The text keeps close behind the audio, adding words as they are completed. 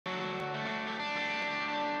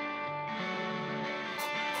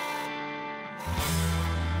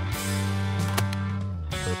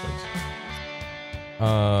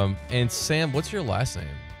And Sam, what's your last name?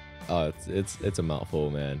 Oh, it's a mouthful,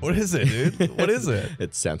 man. What is it, dude? What is it?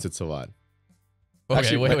 It's Sam Tutsawan. Okay,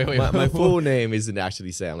 Actually, wait. My full name isn't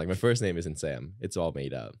actually Sam. Like, my first name isn't Sam. It's all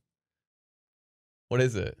made up. What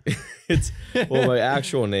is it? Well, my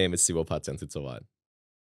actual name is Siwopat Sam Tutsawan.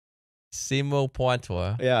 Simo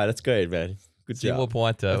Pointoa. Yeah, that's great, man. Good job. Simo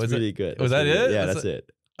Pointa. That's really good. Was that it? Yeah, Was that's it.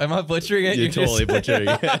 Am I butchering it? You're totally butchering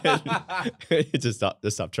it. Just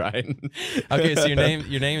stop trying. Okay, so your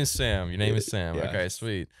name is Sam. Your name is Sam. Yeah. Okay,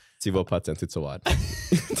 sweet. Siwopat Sam Tutsawan.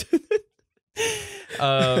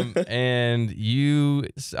 And you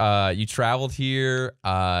traveled here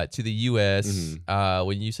to the U.S.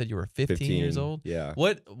 When you said you were 15 years old. Yeah.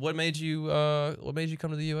 What made you come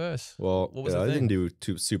to the U.S.? Well, what was the I thing? didn't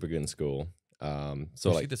do super good in school.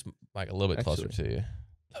 So like, this mic a little bit closer to you.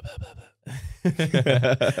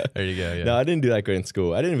 there you go. Yeah. No, I didn't do that great in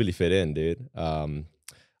school. I didn't really fit in, dude. I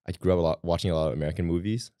grew up watching a lot of American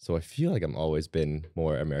movies, so I feel like I'm always been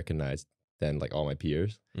more Americanized than like all my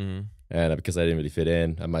peers. Mm-hmm. And because I didn't really fit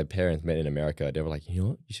in, and my parents met in America, they were like, you know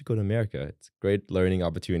what, you should go to America. It's a great learning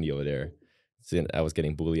opportunity over there. So I was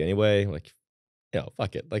getting bullied anyway. Like,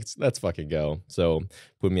 fuck it. Like, let's fucking go. So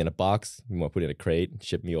put me in a box, put it in a crate,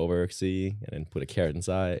 ship me overseas, and then put a carrot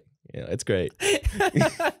inside. It's great.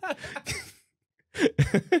 I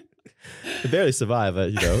barely survive,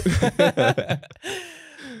 but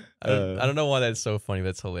I don't know why that's so funny.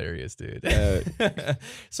 That's hilarious, dude.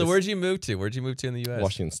 So where'd you move to? Where'd you move to in the U.S.?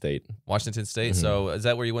 Washington State. Washington State. Mm-hmm. So is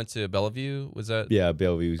that where you went to Bellevue? Was that? Yeah,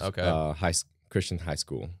 Bellevue's okay. Christian high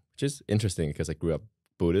school, which is interesting because I grew up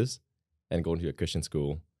Buddhist and going to a Christian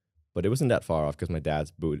school, but it wasn't that far off because my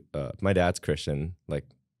dad's Christian, like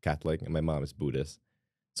Catholic, and my mom is Buddhist.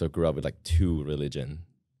 So I grew up with like two religions.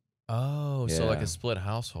 Oh, yeah. So like a split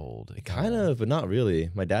household. Kind of, but not really.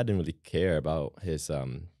 My dad didn't really care about his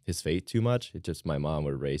faith too much. It just my mom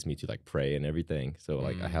would raise me to like pray and everything. So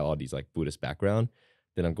like I have all these like Buddhist background.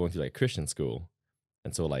 Then I'm going to like Christian school,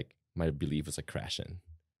 and so like my belief was like crashing.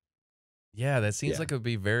 Yeah, that seems like it would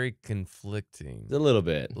be very conflicting. A little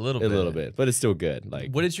bit, but it's still good.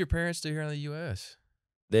 Like, what did your parents do here in the U.S.?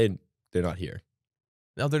 They're not here.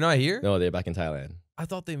 No, they're not here. No, they're back in Thailand. I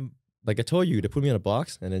thought they. Like I told you, they put me in a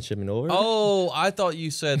box and then ship me over. Oh, I thought you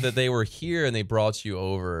said that they were here and they brought you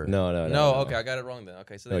over. No. Okay, I got it wrong then.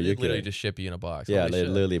 Okay, so they literally just ship you in a box. Yeah, they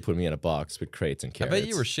literally put me in a box with crates and carrots. I bet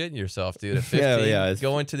you were shitting yourself, dude. At 15, yeah.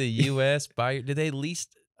 Going to the U.S. Did they lease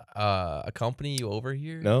accompany you over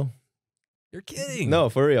here? No. You're kidding. No,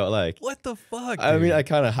 for real. Like, what the fuck? I mean, I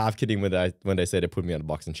kind of half kidding when they say they put me in a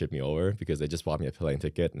box and ship me over because they just bought me a plane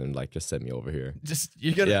ticket and then like just sent me over here.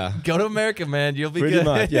 You're gonna go to America, man. You'll be pretty good.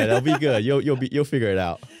 much. Yeah, that'll be good. You'll figure it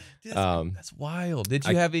out. Dude, that's wild. Did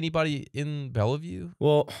you have anybody in Bellevue?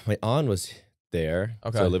 Well, my aunt was there,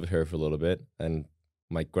 okay. So I lived with her for a little bit, and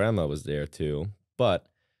my grandma was there too. But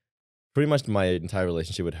pretty much my entire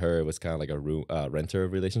relationship with her was kind of like a renter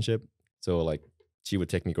relationship. So like, she would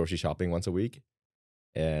take me grocery shopping once a week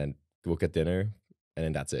and we'll get dinner, and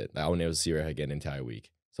then that's it. I would never see her again the entire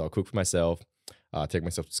week. So I'll cook for myself, take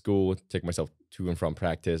myself to school, take myself to and from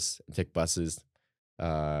practice, take buses,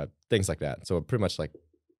 things like that. So pretty much like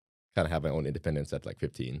kind of have my own independence at like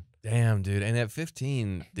 15. Damn, dude. And at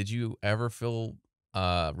 15, did you ever feel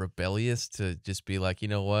rebellious to just be like, you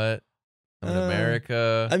know what? I'm in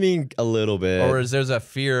America. I mean, a little bit. Or is there a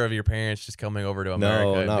fear of your parents just coming over to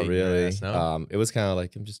America? No, not really. No? It was kind of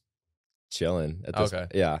like I'm just chilling.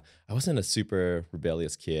 Yeah, I wasn't a super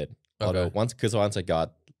rebellious kid. Although once I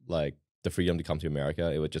got like the freedom to come to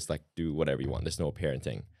America, it would just like do whatever you want. There's no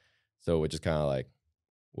parenting, so it just kind of like,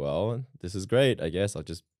 well, this is great. I guess I'll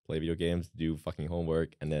just play video games, do fucking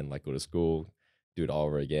homework, and then like go to school, do it all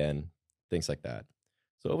over again, things like that.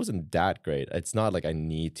 So it wasn't that great. It's not like I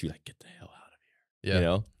need to like get the hell out of here. Yeah. You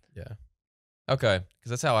know? Yeah. Okay.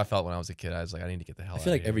 Because that's how I felt when I was a kid. I was like, I need to get the hell out of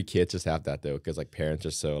here. I feel like every kid just have that though, because like parents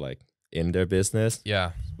are so like in their business.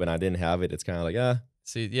 Yeah. When I didn't have it, it's kind of like,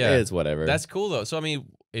 see, yeah, it's whatever. That's cool though. So I mean,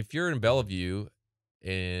 if you're in Bellevue,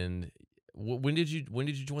 and when did you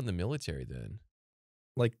join the military then?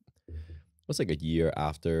 Like, it was like a year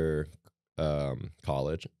after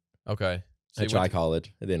college. Okay. So I tried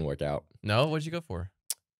college. It didn't work out. No? What did you go for?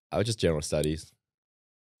 I was just general studies.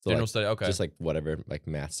 So general like, study, okay. Just like whatever, like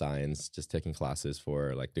math, science, just taking classes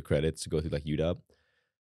for like the credits to go through like UW.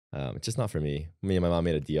 It's just not for me. Me and my mom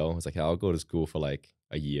made a deal. It's like, I'll go to school for like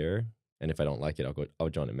a year, and if I don't like it, I'll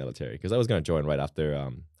join the military, because I was gonna join right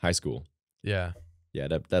after high school. Yeah. Yeah,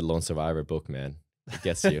 that Lone Survivor book, man, it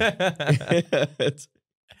gets you.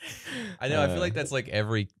 I know. I feel like that's like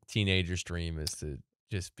every teenager's dream is to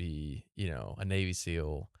just be, a Navy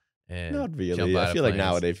SEAL and Not jump really. out I of feel like planes.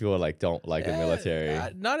 nowadays people like don't like the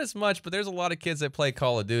military. Not as much, but there's a lot of kids that play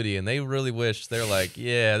Call of Duty, and they really wish they're like,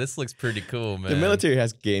 yeah, this looks pretty cool, man. The military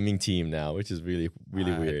has gaming team now, which is really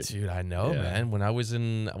weird. Dude, I know, Yeah. man. When I was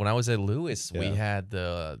at Lewis, we Yeah. had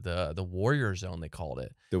the Warrior Zone, they called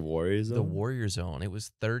it. The Warriors. The Warrior Zone. It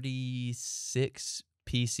was 36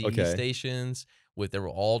 PC Okay. stations they were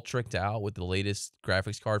all tricked out with the latest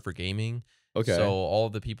graphics card for gaming. Okay. So all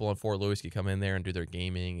of the people in Fort Lewis could come in there and do their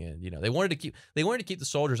gaming, and they wanted to keep the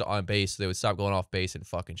soldiers on base so they would stop going off base and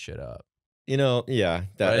fucking shit up. Yeah, Right?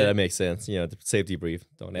 that makes sense. The safety brief.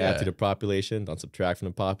 Don't add to the population. Don't subtract from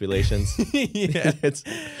the populations. Yeah, it's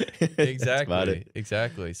exactly. about it.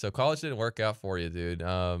 Exactly. So college didn't work out for you, dude.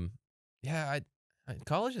 Yeah,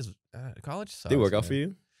 college sucks. Did it work out man. for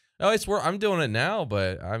you? No, it's where I'm doing it now,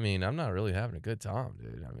 but I mean, I'm not really having a good time,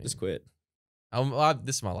 dude. I mean, Just quit.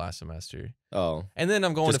 This is my last semester, Oh, and then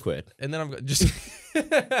I'm going just to quit. and then I'm just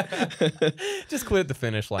just quit at the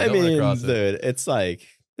finish line. I Don't run mean, across it. dude, it's like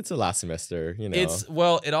it's the last semester. They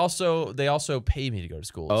also pay me to go to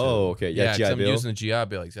school. Oh, too. okay. Yeah, 'cause GI I'm Bill. using the GI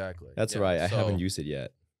Bill, exactly. That's Yeah, right. I so haven't used it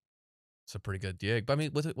yet. It's a pretty good gig. But I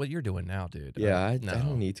mean, what you're doing now, dude? Yeah, I no.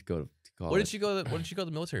 don't need to go to college. What did you go? What did you go to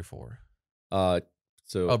the military for?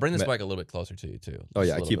 So Oh, bring this mic a little bit closer to you too. Oh Just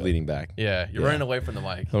yeah, a I little keep bit. leaning back. Yeah, you're Yeah. running away from the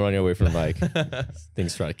mic. I'm running away from the mic.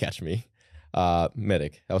 Things trying to catch me.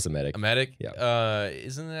 Medic. I was a medic. A medic? Yeah.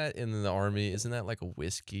 Isn't that in the army? Isn't that like a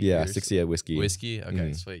whiskey? Yeah, or 68 whiskey. Whiskey? Okay,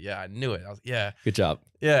 Mhm. sweet. Yeah, I knew it. Yeah. Good job.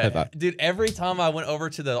 High Yeah. five. Dude, every time I went over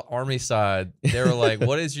to the army side, they were like,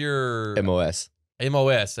 what is your MOS.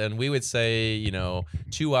 MOS? And we would say,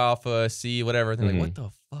 2 alpha, C, whatever. And they're Mhm. like,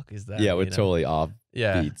 what the fuck is that? Yeah, we're totally off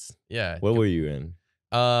Yeah. beats. Yeah. What were you in?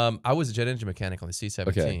 I was a jet engine mechanic on the C-17.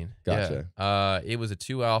 Okay, gotcha. Yeah. It was a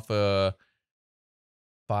 2 alpha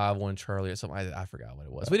 5-1 Charlie or something. I forgot what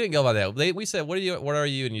it was. We didn't go by that. We said, what are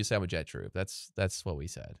you? And you said I'm a jet troop. That's what we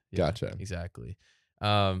said. Yeah, Gotcha. Exactly.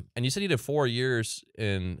 And you said you did 4 years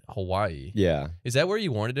in Hawaii. Yeah. Is that where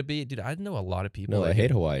you wanted to be? Dude, I know a lot of people. No, that I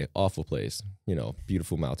hate Hawaii. Awful place.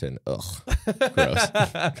 Beautiful mountain. Ugh. Gross.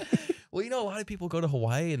 Well, a lot of people go to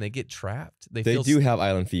Hawaii and they get trapped. They do have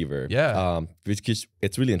island fever. Yeah. Which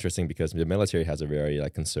it's really interesting because the military has a very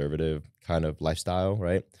conservative kind of lifestyle,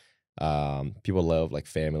 right? People love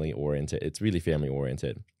family oriented. It's really family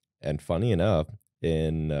oriented. And funny enough,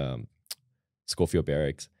 in Schofield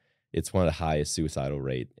Barracks, it's one of the highest suicidal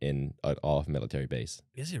rate in all of military base.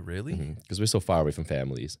 Is it really? Because we're so far away from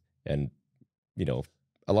families, and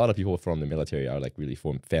a lot of people from the military are really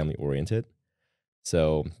family oriented.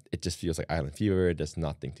 So it just feels like island fever. There's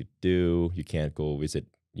nothing to do. You can't go visit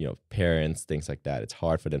parents, things like that. It's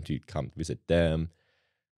hard for them to come visit them.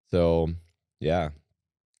 So yeah,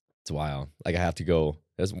 it's wild. I have to go.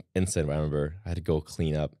 There's an incident I remember. I had to go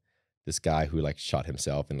clean up this guy who shot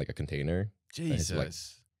himself in a container.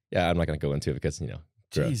 Jesus. Yeah, I'm not gonna go into it because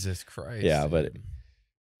gross. Jesus Christ. Yeah, but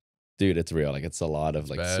dude, it's real. It's a lot of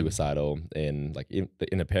bad. suicidal in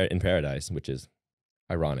in paradise, which is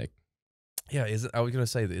ironic. Yeah, I was gonna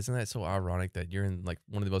say, isn't that so ironic that you're in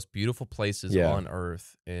one of the most beautiful places on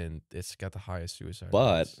earth and it's got the highest suicide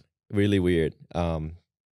But rates? really weird.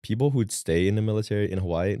 People who'd stay in the military in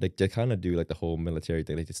Hawaii, they kind of do the whole military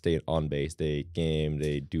thing. They just stay on base, they game,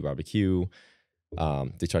 they do barbecue,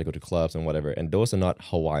 they try to go to clubs and whatever. And those are not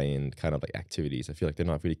Hawaiian kind of activities. I feel they're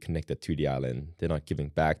not really connected to the island. They're not giving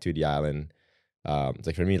back to the island.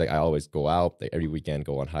 For me, I always go out every weekend,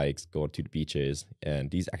 go on hikes, go to the beaches, and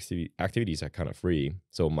these activities are kind of free.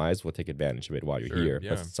 So might as well take advantage of it while you're here.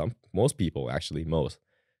 Yeah. But most people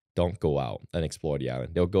don't go out and explore the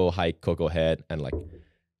island. They'll go hike Cocoa Head and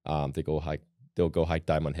they'll go hike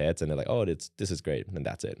Diamond Heads, and they're like, oh, this is great, and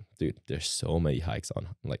that's it. Dude, there's so many hikes on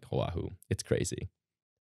Oahu. It's crazy.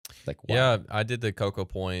 Wow. Yeah, I did the Cocoa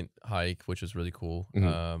Point hike, which was really cool.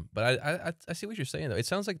 Mhm. But I see what you're saying though. It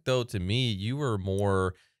sounds like though to me you were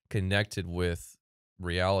more connected with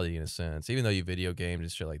reality in a sense, even though you video gamed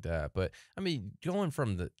and shit like that. But I mean, going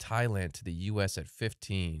from the Thailand to the US at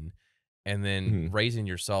 15 and then raising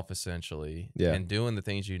yourself essentially and doing the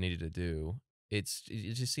things you needed to do, it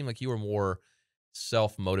just seemed like you were more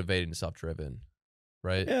self-motivated and self-driven.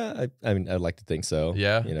 Right. Yeah, I mean, I'd like to think so.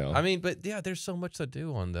 Yeah. You I mean, but yeah, there's so much to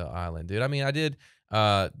do on the island, dude. I mean, I did,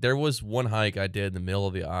 there was one hike I did in the middle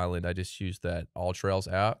of the island. I just used that All Trails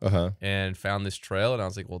app and found this trail. And I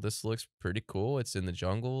was like, well, this looks pretty cool. It's in the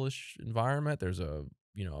jungle-ish environment. There's a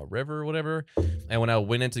river or whatever. And when I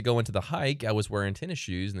went in to go into the hike, I was wearing tennis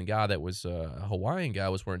shoes. And the guy that was a Hawaiian guy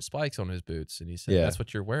was wearing spikes on his boots. And he said, that's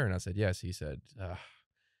what you're wearing. I said, yes. He said, and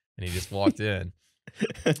he just walked in.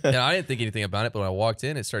 And I didn't think anything about it, but when I walked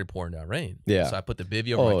in, it started pouring down rain. Yeah. So I put the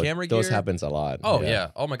bivy over my camera gear. Those happens a lot. Oh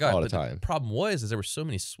yeah. Oh my God. All the But time. the problem was there were so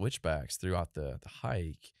many switchbacks throughout the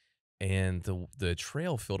hike, and the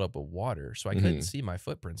trail filled up with water, so I couldn't see my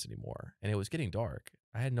footprints anymore, and it was getting dark.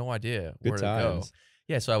 I had no idea where to go.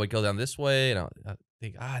 Yeah, so I would go down this way, and I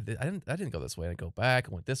think I didn't go this way. I'd go back.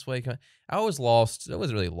 I went this way. I was lost. I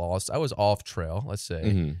wasn't really lost. I was off trail, let's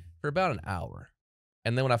say, for about an hour.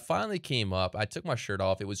 And then when I finally came up, I took my shirt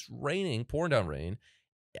off. It was raining, pouring down rain.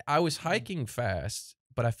 I was hiking fast,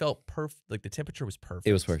 but I felt perfect. Like the temperature was perfect.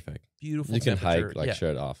 It was perfect. Beautiful. You can hike like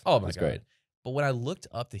shirt off. Oh my God. Great. But when I looked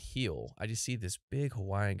up the hill, I just see this big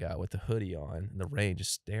Hawaiian guy with the hoodie on in the rain,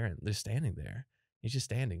 just standing there. He's just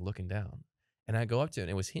standing, looking down. And I go up to him,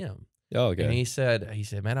 and it was him. Oh, okay. And he said,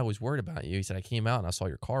 man, I was worried about you. He said, I came out and I saw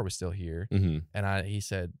your car was still here. And he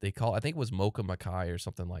said, I think it was Mocha Makai or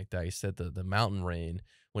something like that. He said the mountain rain,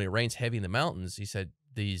 when it rains heavy in the mountains, he said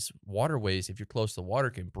these waterways, if you're close to the water,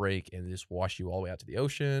 can break and just wash you all the way out to the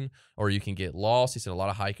ocean, or you can get lost. He said a lot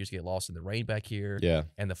of hikers get lost in the rain back here. Yeah.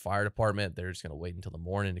 And the fire department, they're just going to wait until the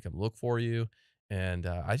morning to come look for you. And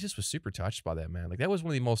I just was super touched by that, man. Like, that was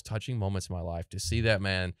one of the most touching moments in my life, to see that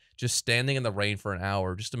man just standing in the rain for an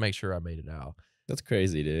hour just to make sure I made it out. That's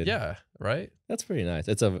crazy, dude. Yeah, right? That's pretty nice.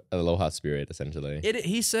 It's a Aloha spirit, essentially.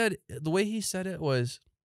 He said, the way he said it was,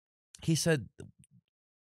 he said,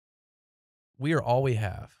 we are all we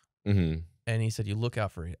have. And he said, you look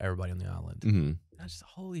out for everybody on the island. That's just,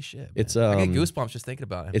 holy shit, man. It's I get goosebumps just thinking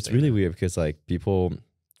about it. It's really weird because, like, people,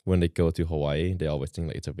 when they go to Hawaii, they always think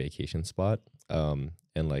like it's a vacation spot.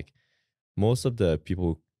 And like most of the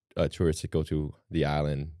people, tourists that go to the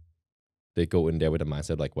island, they go in there with a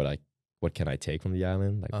mindset like, what can I take from the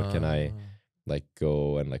island? Like, what can I like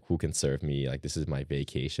go, and like who can serve me? Like, this is my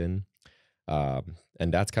vacation. And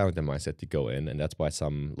that's kind of the mindset to go in, and that's why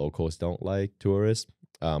some locals don't like tourists.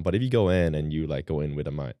 But if you go in and you like go in with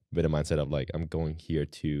a mindset of like, I'm going here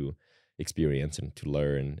to experience and to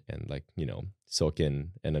learn and like, you know, soak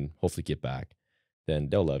in and then hopefully get back, then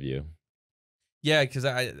they'll love you. Yeah, because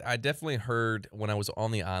I definitely heard, when I was on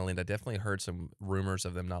the island, I definitely heard some rumors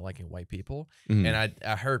of them not liking white people. And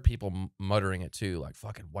I heard people muttering it too, like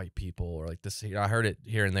fucking white people, or like this. You know, I heard it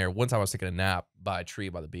here and there. One time I was taking a nap by a tree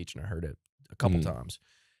by the beach, and I heard it a couple times.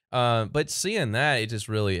 But seeing that, it just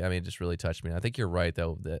really touched me. I think you're right,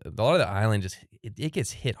 though. A lot of the island it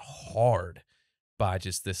gets hit hard by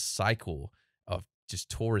just this cycle of just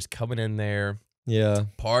tourists coming in there. Yeah.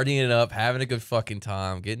 Partying it up, having a good fucking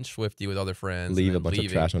time, getting swifty with other friends. Leave a bunch of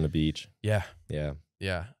trash on the beach. Yeah. Yeah.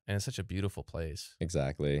 Yeah. And it's such a beautiful place.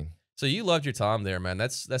 Exactly. So you loved your time there, man.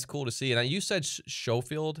 That's cool to see. And you said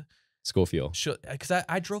Schofield? Schofield. Because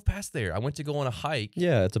I drove past there. I went to go on a hike.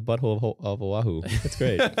 Yeah, it's a butthole of Oahu. It's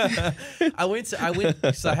great. I went,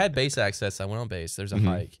 because I had base access. So I went on base. There's a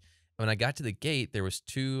hike. When I got to the gate, there was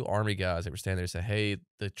 2 Army guys that were standing there saying, hey,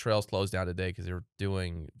 the trail's closed down today because they were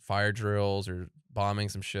doing fire drills or bombing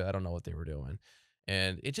some shit. I don't know what they were doing.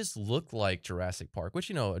 And it just looked like Jurassic Park, which,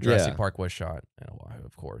 you know, Jurassic Park was shot in Oahu,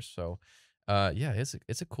 of course. So, yeah,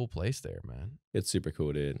 it's a cool place there, man. It's super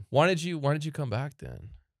cool, dude. Why did you come back then?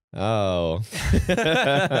 Oh,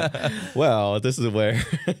 well, this is where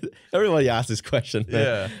everybody asks this question.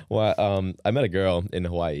 Yeah. Well, I met a girl in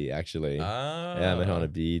Hawaii, actually. Ah. Yeah, I met her on a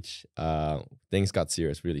beach. Things got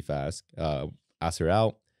serious really fast. Asked her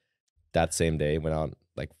out that same day, went out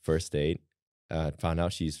like first date. Found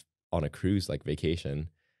out she's on a cruise, like vacation.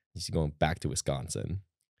 She's going back to Wisconsin.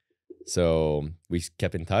 So we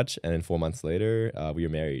kept in touch, and then 4 months later, we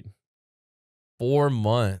were married. 4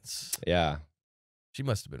 months. Yeah. She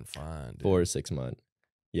must have been fine, dude. 4 or 6 months.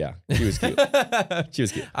 Yeah, she was cute. She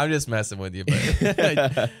was cute. I'm just messing with you,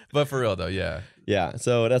 but for real though, yeah. Yeah,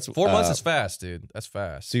 so that's 4 months is fast, dude. That's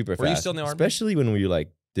fast. Super fast. Were you still in the Army? Especially when we like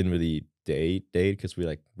didn't really date because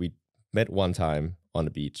we met one time on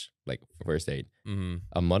the beach, like first date.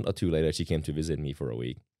 A month or 2 later, she came to visit me for a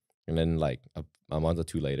week, and then like a month or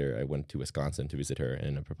 2 later, I went to Wisconsin to visit her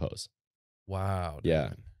and then propose. Wow. Dude.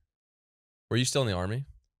 Yeah. Were you still in the Army?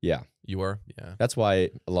 Yeah. You were? Yeah. That's why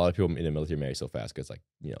a lot of people in the military marry so fast, because like,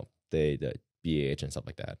 you know, the BAH and stuff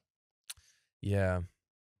like that. Yeah.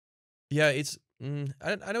 Yeah, it's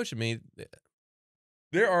I know what you mean.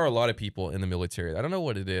 There are a lot of people in the military. I don't know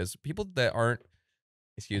what it is. People that aren't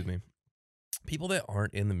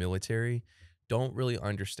in the military don't really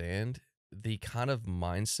understand the kind of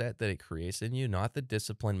mindset that it creates in you, not the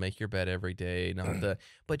discipline, make your bed every day,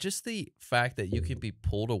 but just the fact that you can be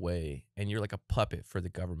pulled away and you're like a puppet for the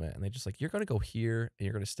government, and they just like, you're going to go here and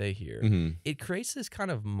you're going to stay here. It creates this kind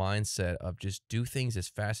of mindset of just do things as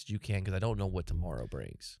fast as you can because I don't know what tomorrow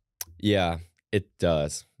brings. Yeah, it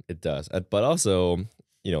does. it does. But also,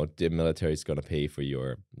 you know, the military is gonna pay for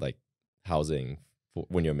your like housing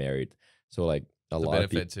when you're married. So like a The lot of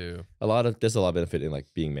benefit people, too. there's a lot of benefit in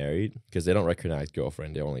like being married because they don't recognize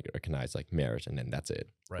girlfriend. They only recognize like marriage, and then that's it,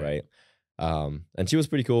 Right. right? And she was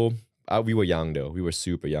pretty cool. We were young though. We were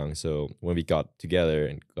super young. So when we got together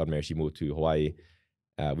and got married, she moved to Hawaii.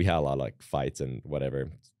 We had a lot of like fights and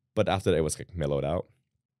whatever. But after that, it was like mellowed out.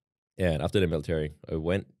 And after the military, I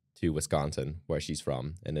went to Wisconsin, where she's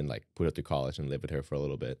from, and then like put her to college and lived with her for a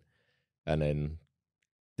little bit. And then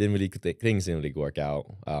things didn't really work out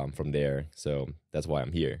from there. So that's why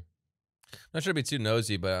I'm here. Not trying to be too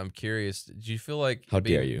nosy, but I'm curious. Did you feel like How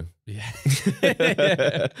dare you? Yeah.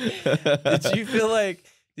 Did you feel like?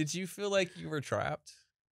 Did you feel like you were trapped?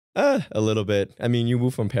 A little bit. I mean, you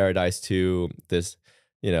move from paradise to this,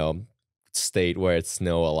 you know, state where it's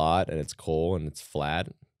snow a lot and it's cold and it's flat.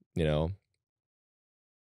 You know,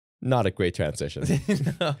 not a great transition,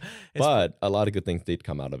 No, but a lot of good things did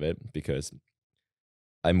come out of it because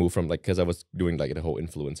I moved from like because I was doing like the whole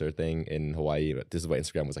influencer thing in Hawaii. This is why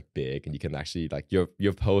Instagram was like big, and you can actually like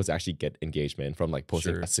your posts actually get engagement from like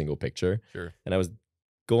posting Sure. a single picture. Sure. And I was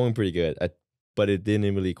going pretty good, but it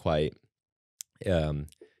didn't really quite.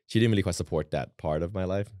 She didn't really quite support that part of my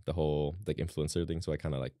life, the whole like influencer thing. So I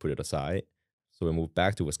kind of like put it aside. So we moved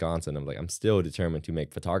back to Wisconsin. I'm like, I'm still determined to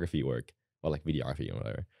make photography work or like videography or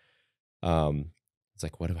whatever. It's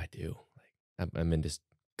like, what do I do? Like, I'm in this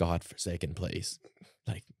godforsaken place,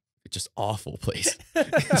 like just awful place,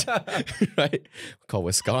 right? Called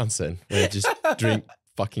Wisconsin, where I just drink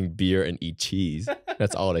fucking beer and eat cheese.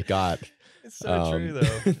 That's all they got. It's so true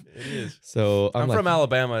though. It is. So I'm like, from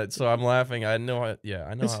Alabama, so I'm laughing. I know.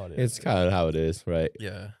 I know how it is. It's kind of how it is, right?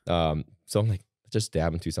 Yeah. So I'm like just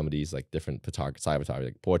dab into some of these like different side photography,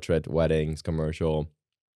 like portrait, weddings, commercial.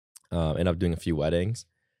 End up doing a few weddings,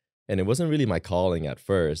 and it wasn't really my calling at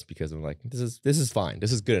first because I'm like, this is fine,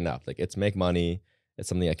 this is good enough. Like it's make money, it's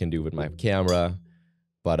something I can do with my camera.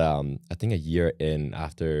 But I think a year in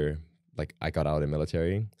after like I got out of the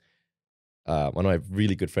military, one of my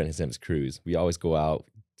really good friends, his name is Cruz. We always go out,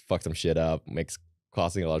 fuck some shit up,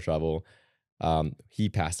 causing a lot of trouble. He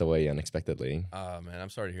passed away unexpectedly. Oh man, I'm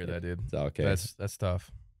sorry to hear that, dude. So, okay. That's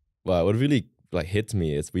tough. Well, what really like hit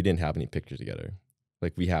me is we didn't have any pictures together.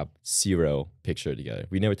 Like we have 0 picture together.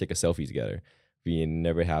 We never take a selfie together. We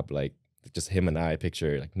never have like just him and I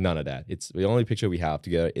picture, like none of that. It's the only picture we have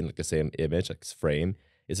together in like the same image, like frame.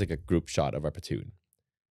 It's like a group shot of our platoon.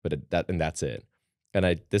 But that's it.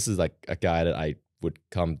 And this is like a guy that I would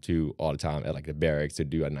come to all the time at like the barracks to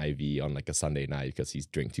do an IV on like a Sunday night because he's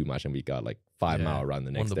drank too much and we got like 5-mile run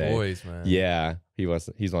the next day. One of the boys, man. Yeah,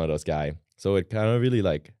 he's one of those guys. So it kind of really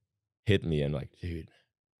like hit me and like, dude,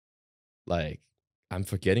 like I'm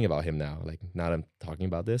forgetting about him now. Like now that I'm talking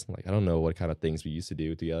about this, I'm like, I don't know what kind of things we used to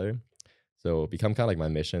do together. So it become kind of like my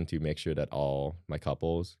mission to make sure that all my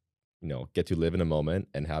couples, you know, get to live in a moment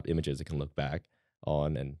and have images they can look back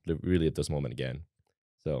on and really live this moment again.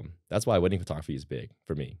 So that's why wedding photography is big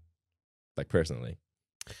for me, like personally.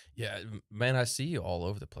 Yeah, man, I see you all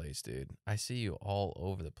over the place, dude. I see you all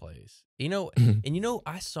over the place. You know, and you know,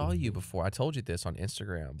 I saw you before. I told you this on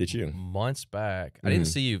Instagram. Did you? Months back. I didn't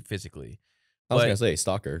see you physically. I was gonna say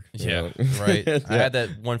stalker. Yeah, right. Yeah. I had that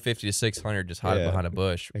 150 to 600 just hiding behind a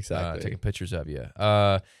bush, exactly, taking pictures of you.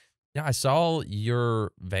 Yeah, I saw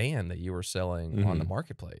your van that you were selling on the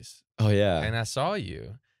marketplace. Oh yeah, and I saw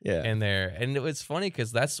you. Yeah. In there. And it's funny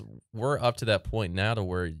because we're up to that point now to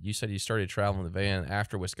where you said you started traveling the van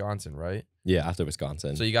after Wisconsin, right? Yeah, after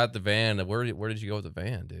Wisconsin. So you got the van. Where did you go with the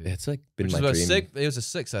van, dude? It's like been my dream. It was a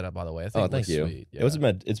sick setup, by the way. I think thank you. Sweet. Yeah.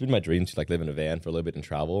 It's been my dream to like live in a van for a little bit and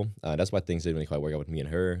travel. That's why things didn't really quite work out with me and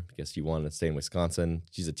her because she wanted to stay in Wisconsin.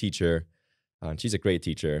 She's a teacher. She's a great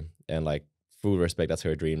teacher. And like full respect, that's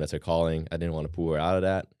her dream. That's her calling. I didn't want to pull her out of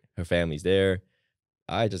that. Her family's there.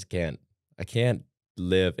 I just can't. I can't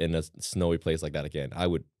live in a snowy place like that again. I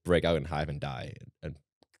would break out in hive and die and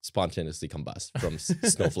spontaneously combust from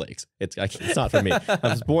snowflakes. It's not for me. I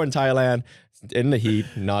was born in Thailand in the heat,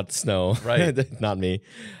 not snow. Right. Not me.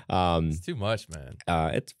 It's too much, man.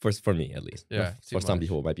 It's for me at least. Yeah. For some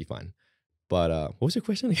people it might be fine. But what was your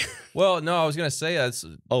question again? Well, no, I was gonna say that's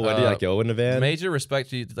where did I go in the van? Major respect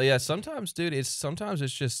to you. Yeah, sometimes, dude, sometimes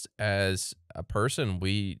it's just as a person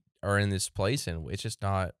we are in this place and it's just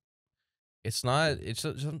not.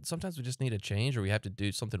 Sometimes we just need a change or we have to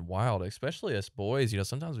do something wild, especially us boys, you know,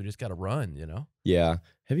 sometimes we just got to run, you know? Yeah.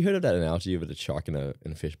 Have you heard of that analogy of a shark in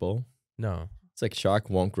a fishbowl? No. It's like shark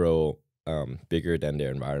won't grow bigger than their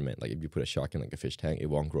environment. Like if you put a shark in like a fish tank, it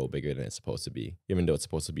won't grow bigger than it's supposed to be, even though it's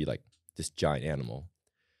supposed to be like this giant animal.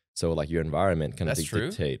 So like your environment kind of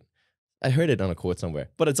dictate. I heard it on a quote somewhere,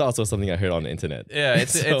 but it's also something I heard on the internet. Yeah,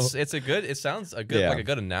 So, it's a good. It sounds a good yeah. like a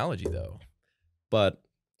good analogy though. But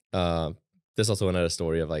there's also another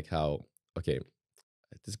story of like how, okay,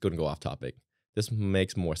 this couldn't go off topic. This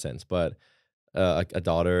makes more sense, but a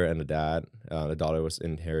daughter and a dad. The daughter was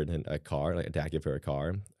inheriting a car. Like a dad gave her a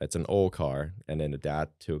car. It's an old car, and then the dad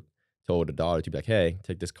told the daughter to be like, "Hey,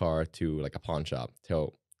 take this car to like a pawn shop.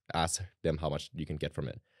 Ask them how much you can get from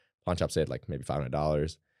it." Pawn shop said like maybe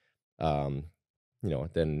 $500. Um,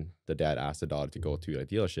 then the dad asked the daughter to go to a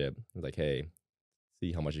dealership. He's like, "Hey,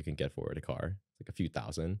 see how much you can get for the car. Like a few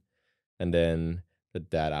thousand." And then the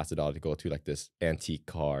dad asked the daughter to go to like this antique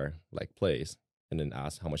car like place, and then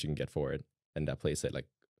ask how much you can get for it. And that place said like,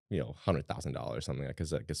 $100,000, something like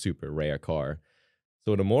it's like a super rare car.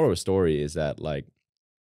 So the moral of the story is that like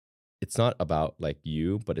it's not about like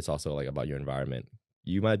you, but it's also like about your environment.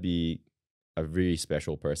 You might be a really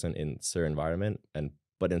special person in certain environment,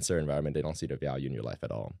 but in certain environment they don't see the value in your life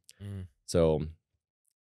at all. Mm. So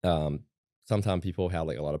sometimes people have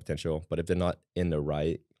like a lot of potential, but if they're not in the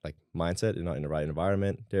right like mindset, they're not in the right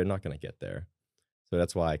environment, they're not gonna get there. So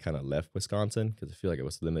that's why I kind of left Wisconsin, because I feel like it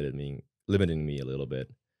was limiting me a little bit.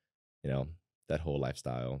 That whole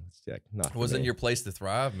lifestyle. It's like not It for wasn't me. your place to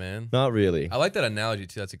thrive, man. Not really. I like that analogy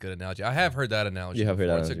too. That's a good analogy. I have heard that analogy. You have heard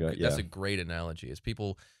before. that It's a- analogy, That's yeah. a great analogy. Is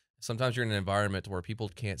people sometimes you're in an environment where people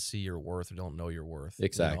can't see your worth or don't know your worth.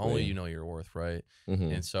 Exactly. Only you know your worth, right?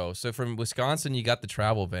 Mhm. And so from Wisconsin, you got the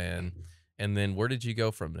travel van, and then where did you go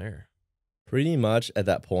from there? Pretty much at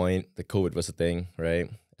that point, the COVID was a thing, right?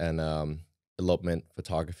 And elopement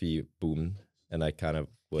photography boomed, and I kind of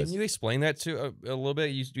was. Can you explain that to a little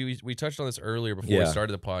bit? We touched on this earlier before we Yeah.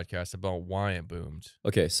 started the podcast about why it boomed.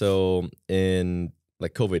 Okay, so in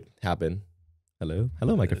like COVID happened. Hello,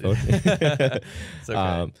 microphone. It's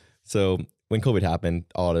okay. So when COVID happened,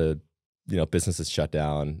 all the businesses shut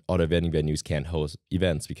down. All the vending venues can't host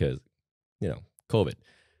events because COVID.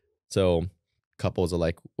 So couples are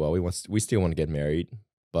like, well, we still want to get married,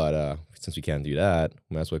 but since we can't do that,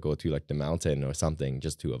 we might as well go to like the mountain or something,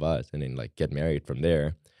 just two of us, and then like get married from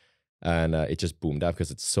there. And it just boomed up because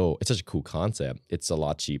it's such a cool concept. It's a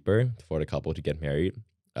lot cheaper for the couple to get married.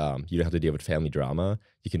 You don't have to deal with family drama.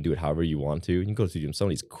 You can do it however you want to. You can go to some of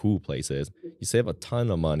these cool places. You save a ton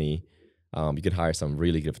of money. You can hire some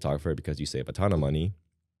really good photographer because you save a ton of money,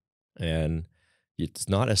 and it's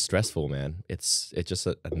not as stressful, man. It's just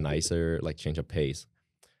a nicer like change of pace.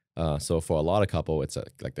 So for a lot of couple, it's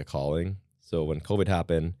like the calling. So when COVID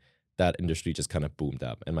happened, that industry just kind of boomed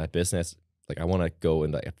up, and my business, like I want to go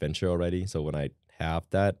in the adventure already. So when I have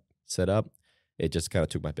that set up, it just kind of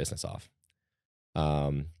took my business off.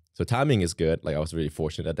 So timing is good. Like I was really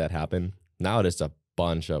fortunate that happened. Now there's a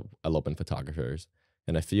bunch of elopement photographers,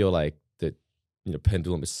 and I feel like the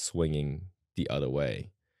pendulum is swinging the other way,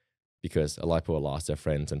 because a lot of people lost their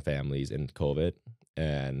friends and families in COVID,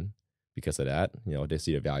 and because of that, they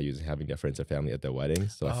see the values in having their friends and family at their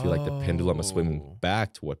weddings. So I feel like the pendulum is swinging Oh.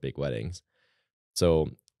 back toward big weddings. So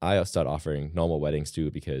I start offering normal weddings too,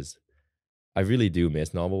 because I really do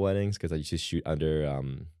miss normal weddings, because I used to shoot under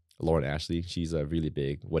Lauren Ashley. She's a really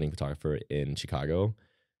big wedding photographer in Chicago.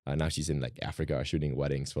 Now she's in like Africa shooting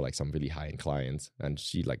weddings for like some really high-end clients, and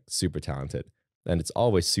she's like super talented. And it's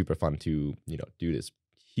always super fun to do this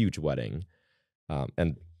huge wedding.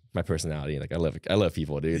 And my personality, like I love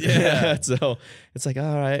people, dude. Yeah. So it's like,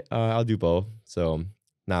 all right, I'll do both. So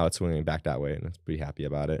now it's swinging back that way, and I'm pretty happy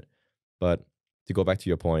about it. But to go back to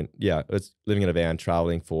your point, yeah, it's living in a van,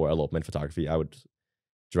 traveling for elopement photography. I would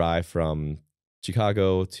drive from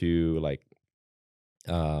Chicago to like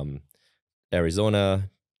Arizona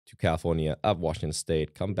to California, up Washington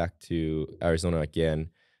State, come back to Arizona again,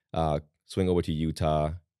 swing over to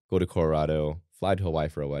Utah, go to Colorado, fly to Hawaii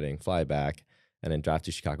for a wedding, fly back, and then drive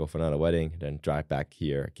to Chicago for another wedding, then drive back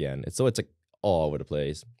here again. It's like all over the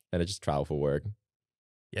place, and I just travel for work.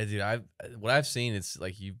 Yeah, dude. What I've seen, it's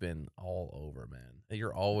like you've been all over, man.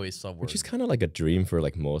 You're always somewhere. Which is kind of like a dream for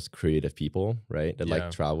like most creative people, right? That Yeah.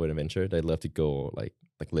 like travel and adventure. They love to go like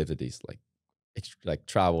live at these like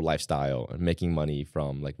travel lifestyle and making money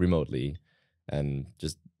from like remotely, and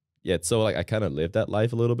just so like I kind of live that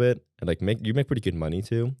life a little bit, and like you make pretty good money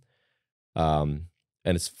too, and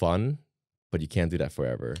it's fun, but you can't do that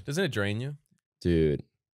forever, Doesn't it drain you? dude.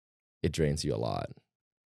 It drains you a lot.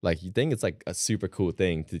 Like you think it's like a super cool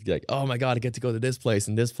thing to be like, oh my god, I get to go to this place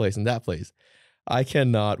and this place and that place. I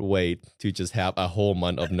cannot wait to just have a whole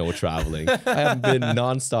month of no traveling. I have been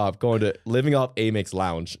nonstop living off Amex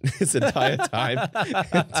Lounge this entire time.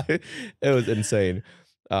 It was insane.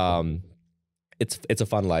 It's a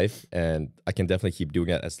fun life, and I can definitely keep doing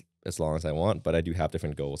it as long as I want. But I do have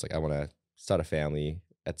different goals. Like I want to start a family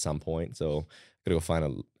at some point. So gotta go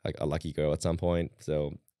find a lucky girl at some point.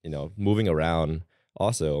 So moving around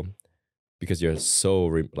also because you're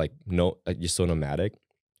so like no you're so nomadic.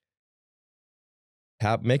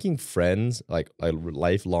 Making friends like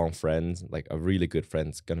lifelong friends, like a really good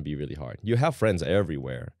friends, gonna be really hard. You have friends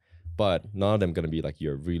everywhere, but none of them gonna be like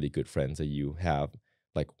your really good friends that you have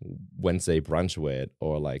like Wednesday brunch with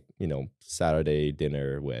or like Saturday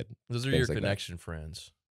dinner with. Those are your Things like that. connection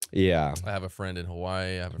friends. Yeah, I have a friend in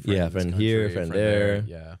Hawaii. I have a friend yeah, in this friend here, country, friend there.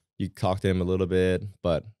 Yeah. You talk to him a little bit,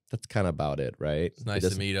 but that's kind of about it, right? It's nice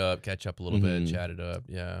to meet up, catch up a little bit, chat it up.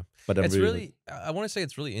 Yeah. But I'm It's really, really, I want to say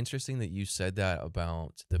it's really interesting that you said that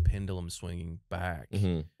about the pendulum swinging back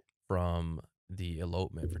from the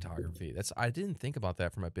elopement photography. I didn't think about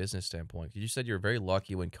that from a business standpoint. You said you were very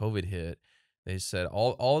lucky when COVID hit. They said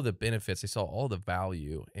all of the benefits, they saw all the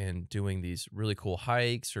value in doing these really cool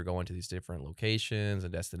hikes or going to these different locations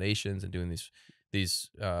and destinations and doing these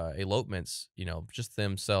elopements, just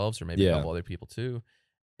themselves or maybe a couple other people too.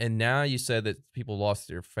 And now you said that people lost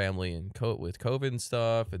their family with COVID and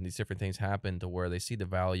stuff, and these different things happen to where they see the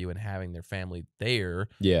value in having their family there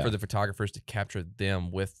for the photographers to capture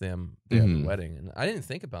them with them there at the wedding. And I didn't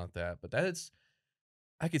think about that, but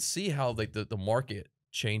I could see how like the market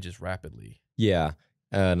changes rapidly. Yeah,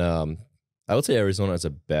 and I would say Arizona is the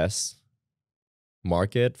best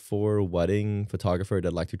market for wedding photographer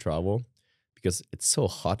that like to travel because it's so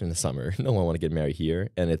hot in the summer. No one want to get married here,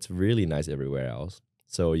 and it's really nice everywhere else.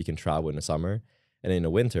 So you can travel in the summer, and in the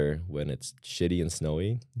winter when it's shitty and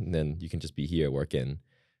snowy, then you can just be here working.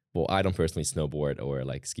 Well, I don't personally snowboard or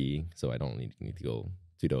like ski, so I don't need to go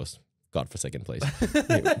to those godforsaken places.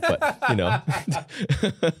 But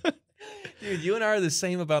Dude, you and I are the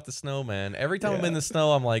same about the snow, man. Every time I'm in the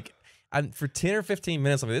snow, I'm like, for 10 or 15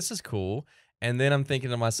 minutes, I'm like, this is cool. And then I'm thinking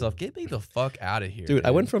to myself, get me the fuck out of here. Dude,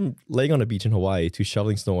 I went from laying on the beach in Hawaii to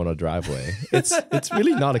shoveling snow on a driveway. It's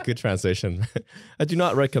really not a good transition. I do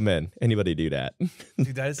not recommend anybody do that.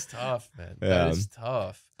 Dude, that is tough, man. That is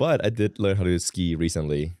tough. But I did learn how to ski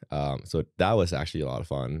recently. So that was actually a lot of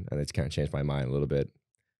fun. And it's kind of changed my mind a little bit.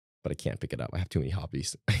 But I can't pick it up. I have too many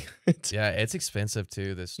hobbies. Yeah, it's expensive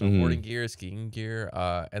too. The snowboarding gear, skiing gear,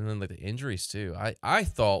 and then like the injuries too. I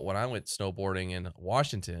thought when I went snowboarding in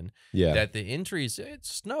Washington, that the injuries,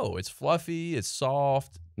 it's snow, it's fluffy, it's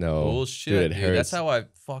soft. No bullshit, dude. That's how I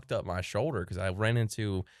fucked up my shoulder because I ran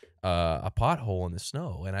into a pothole in the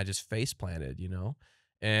snow and I just face planted,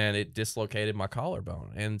 and it dislocated my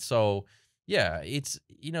collarbone. And so, yeah, it's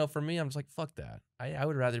for me, I'm just like fuck that. I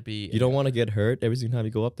would rather be. You don't want to get hurt every single time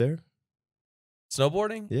you go up there?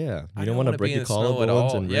 Snowboarding? Yeah. You don't want to break your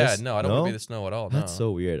collarbones and wrists? Yeah, no, I don't want to be in the snow at all. No. That's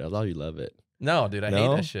so weird. I thought you love it. No, dude, I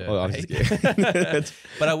hate that shit. Oh, I'm just kidding.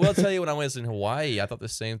 But I will tell you, when I was in Hawaii, I thought the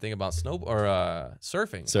same thing about surfing.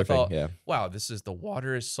 Surfing, I thought, yeah. wow, the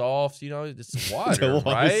water is soft. It's water,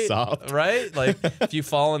 right? Soft. Right? Like if you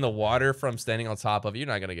fall in the water from standing on top of it, you're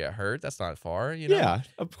not gonna get hurt. That's not far, Yeah,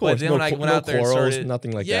 of course. But then when I went out there and started,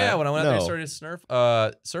 nothing like that. Yeah, when I went out there and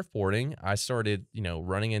started surfboarding, I started,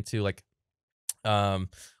 running into like,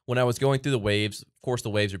 when I was going through the waves, of course, the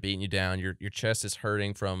waves are beating you down. Your chest is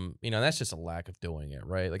hurting from, that's just a lack of doing it,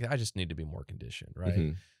 right? Like, I just need to be more conditioned,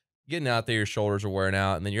 right? Getting out there, your shoulders are wearing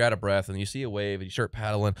out, and then you're out of breath, and you see a wave, and you start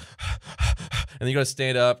paddling, and then you got to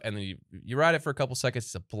stand up, and then you ride it for a couple seconds,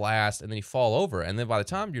 it's a blast, and then you fall over, and then by the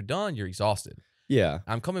time you're done, you're exhausted. Yeah.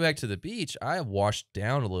 I'm coming back to the beach. I washed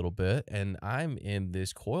down a little bit, and I'm in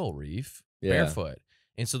this coral reef barefoot,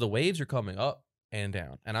 and so the waves are coming up and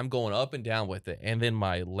down, and I'm going up and down with it, and then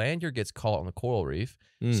my lanyard gets caught on the coral reef,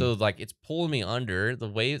 so like it's pulling me under the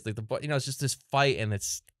waves, like it's just this fight, and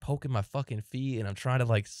it's poking my fucking feet, and I'm trying to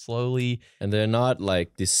like slowly. And they're not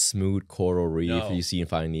like this smooth coral reef you see in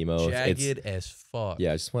Finding Nemo. Jagged as fuck.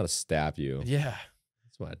 Yeah, I just want to stab you. Yeah. I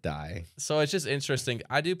just want to die. So it's just interesting.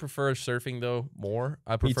 I do prefer surfing though more.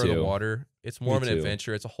 I prefer the water. It's more of an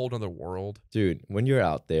adventure. It's a whole other world. Dude, when you're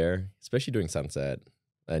out there, especially during sunset,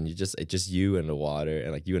 and it's just you and the water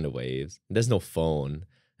and like you and the waves. And there's no phone.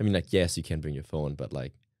 I mean, like, yes, you can bring your phone, but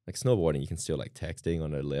like snowboarding, you can still like texting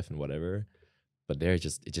on the lift and whatever. But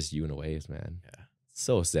it's just you and the waves, man. Yeah.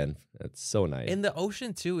 So zen. It's so nice. And the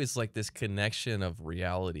ocean too is like this connection of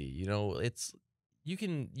reality. It's you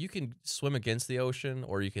can swim against the ocean,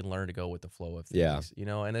 or you can learn to go with the flow of things.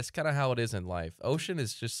 Yeah. And that's kind of how it is in life. Ocean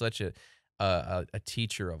is just such a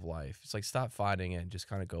teacher of life. It's like stop fighting it and just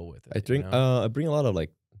kind of go with it. I bring a lot of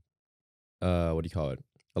like what do you call it?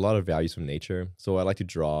 A lot of values from nature. So I like to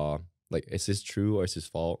draw like, is this true or is this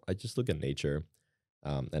false? I just look at nature,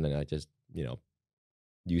 and then I just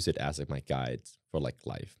use it as like my guides for like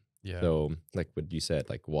life. Yeah. So like what you said,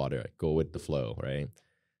 like water, go with the flow, right?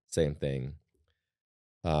 Same thing.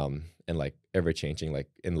 and like ever changing, like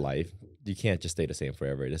in life, you can't just stay the same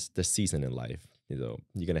forever. It's the season in life. You're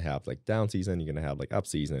gonna have like down season, you're gonna have like up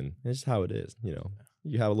season. It's just how it is.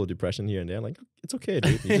 You have a little depression here and there. Like it's okay,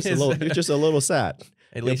 dude. You're just a little sad.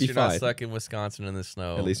 At You'll least be you're not fine. stuck in Wisconsin in the At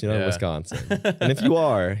snow. least you're not in Yeah. Wisconsin. And if you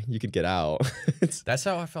are, you could get out. That's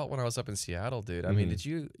how I felt when I was up in Seattle, dude. I mean, Mhm. did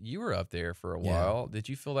you were up there for a Yeah. while? Did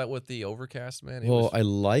you feel that with the overcast, man? It Well,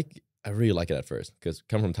 was. I really like it at first because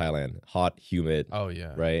come from Thailand, hot, humid, Oh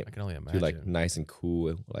yeah, right? I can only To like imagine. nice and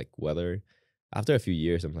cool like weather. After a few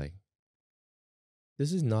years, I'm like,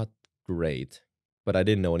 this is not great. But I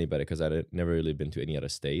didn't know any better because never really been to any other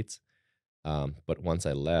states. But once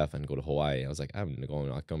I left and go to Hawaii, I was like,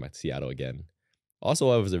 not going back to Seattle again. Also,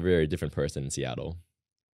 I was a very different person in Seattle.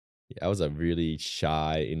 I was a really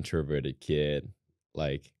shy, introverted kid,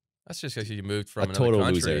 like That's just because you moved a from another total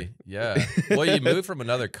loser. country. Yeah. Well, you moved from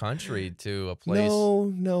another country to a place.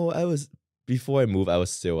 No, I was before I moved, I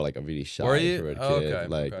was still like a really Were shy, you? introverted Oh, kid. okay.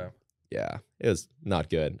 Like, Okay. yeah, it was not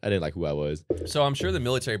good. I didn't like who I was. So I'm sure the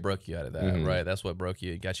military broke you out of that, Mhm. right? That's what broke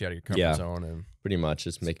you, got you out of your comfort Yeah. zone, and Pretty much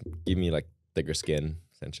just give me like thicker skin,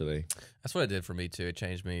 essentially. that's what it did for me too. It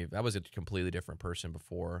changed me. I was a completely different person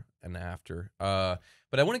before and after.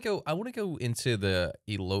 But I want to go into the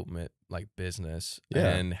elopement like business Yeah.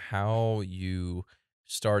 and how you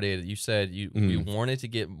started. You said you Mhm. wanted to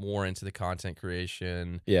get more into the content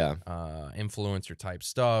creation, Yeah. influencer type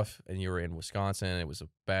stuff, and you were in Wisconsin. It was a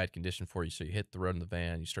bad condition for you, so you hit the road in the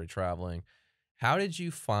van. You started traveling. How did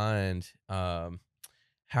you find?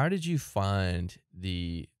 How did you find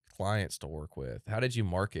the clients to work with? How did you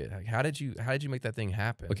market? Like, how did you make that thing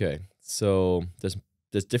happen? Okay. So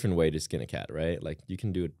there's different way to skin a cat, right? Like you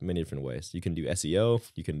can do it many different ways. You can do SEO.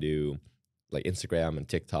 You can do like Instagram and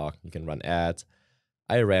TikTok. You can run ads.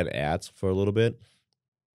 I ran ads for a little bit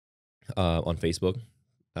on Facebook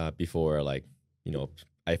before like you know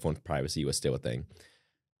iPhone privacy was still a thing.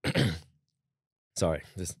 Sorry,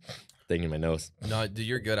 this thing in my nose. No, dude,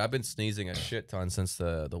 you're good. I've been sneezing a shit ton since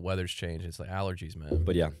the weather's changed. It's like allergies, man.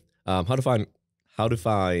 But yeah, how to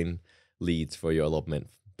find leads for your elopement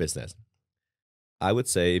business. I would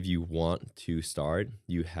say if you want to start,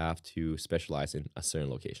 you have to specialize in a certain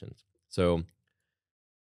location. So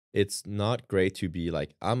it's not great to be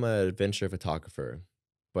like, I'm an adventure photographer,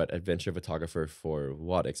 but adventure photographer for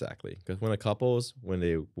what exactly? Because when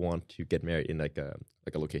they want to get married in like a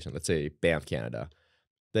location, let's say Banff, Canada,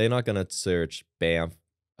 they're not gonna search Banff.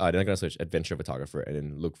 They're not gonna search adventure photographer and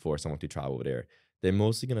then look for someone to travel over there. They're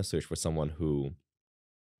mostly gonna search for someone who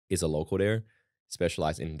is a local there,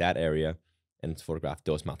 specialize in that area, and photograph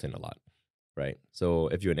those mountains a lot, right? So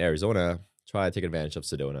if you're in Arizona, try to take advantage of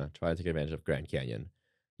Sedona, try to take advantage of Grand Canyon.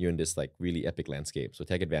 You're in this like really epic landscape, so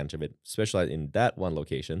take advantage of it. Specialize in that one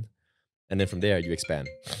location, and then from there you expand.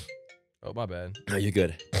 Oh, my bad. Oh, you're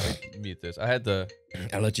good. Mute this. I had the.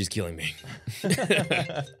 Allergies killing me.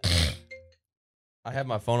 I had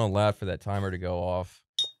my phone on loud for that timer to go off.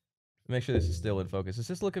 Make sure this is still in focus. Is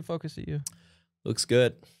this looking focus at you? Looks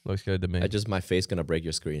good. Looks good to me. My face gonna break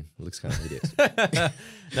your screen. It looks kind of hideous.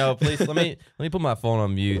 No, please let me put my phone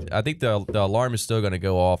on mute. I think the alarm is still gonna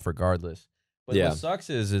go off regardless. But Yeah. what sucks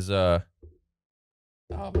is oh,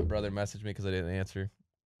 my brother messaged me because I didn't answer.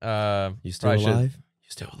 You still probably should- alive? You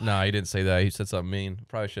still alive? No, he didn't say that. He said something mean.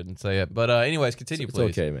 Probably shouldn't say it. But anyways, continue, It's please.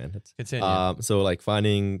 okay, man. Continue. So like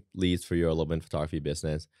finding leads for your elopement photography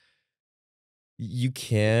business, you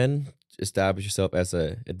can establish yourself as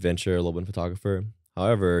an adventure elopement photographer.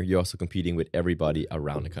 However, you're also competing with everybody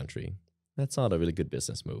around the country. That's not a really good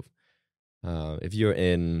business move. If you're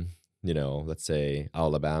in, let's say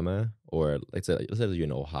Alabama, or let's say you're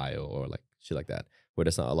in Ohio or like shit like that, where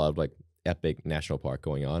there's not a lot of like epic national park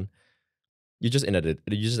going on, you're just at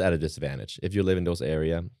a disadvantage. If you live in those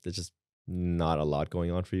area, there's just not a lot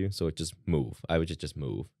going on for you. So just move. I would just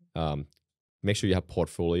move. Make sure you have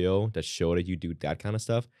portfolio that show that you do that kind of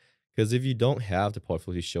stuff. Because if you don't have the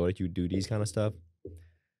portfolio to show that you do these kind of stuff,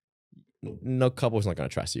 no couple's not gonna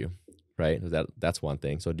trust you, right? That's one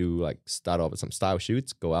thing. So start off with some style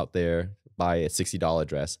shoots. Go out there, buy a $60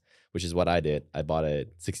 dress, which is what I did. I bought a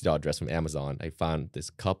 $60 dress from Amazon. I found this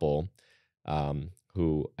couple,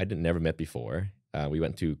 who I didn't never met before. We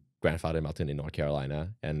went to Grandfather Mountain in North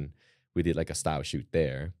Carolina, and we did like a style shoot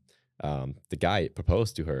there. The guy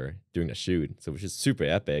proposed to her during the shoot, so which is super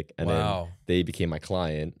epic. And Wow. then they became my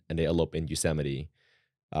client, and they eloped in Yosemite.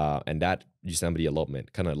 And that Yosemite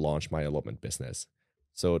elopement kind of launched my elopement business.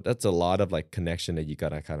 So that's a lot of like connection that you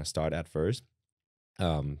gotta kind of start at first.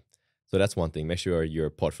 So that's one thing. Make sure your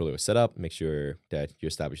portfolio is set up. Make sure that you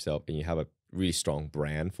establish yourself and you have a really strong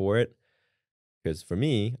brand for it. Because for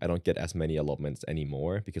me, I don't get as many elopements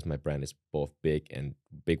anymore because my brand is both big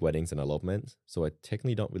weddings and elopements. So I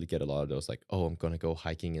technically don't really get a lot of those like, oh, I'm gonna go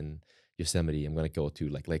hiking in Yosemite. I'm gonna go to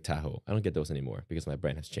like Lake Tahoe. I don't get those anymore because my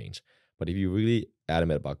brand has changed. But if you're really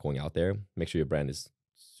adamant about going out there, make sure your brand is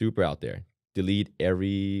super out there. Delete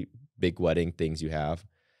every big wedding things you have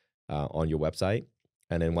on your website.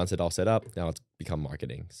 And then once it's all set up, now it's become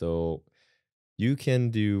marketing. So you can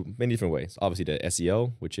do many different ways. Obviously, the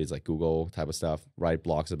SEO, which is like Google type of stuff, write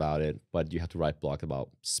blogs about it, but you have to write blogs about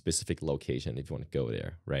specific location if you want to go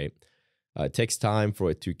there, right? It takes time for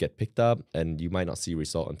it to get picked up, and you might not see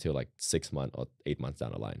result until like 6 months or 8 months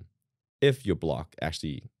down the line, if your blog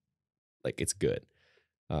actually like it's good.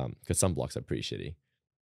 Because some blogs are pretty shitty.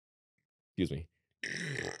 Excuse me.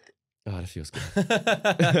 Oh, that feels good.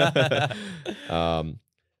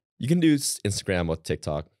 You can do Instagram or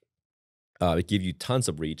TikTok. It give you tons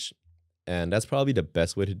of reach, and that's probably the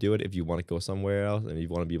best way to do it if you want to go somewhere else and you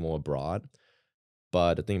want to be more broad.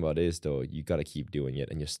 But the thing about it is, though, you got to keep doing it,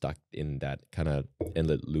 and you're stuck in that kind of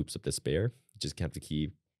endless loops of despair. You just have to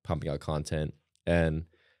keep pumping out content, and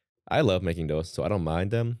I love making those, so I don't mind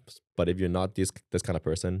them. But if you're not this kind of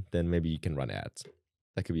person, then maybe you can run ads.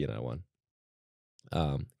 That could be another one.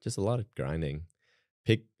 Just a lot of grinding.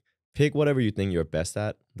 Pick pick whatever you think you're best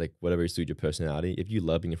at, like whatever suits your personality. If you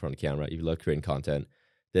love being in front of the camera, if you love creating content,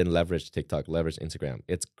 then leverage TikTok, leverage Instagram.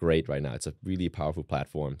 It's great right now. It's a really powerful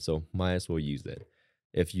platform, so might as well use it.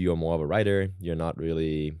 If you're more of a writer, you're not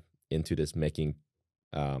really into this making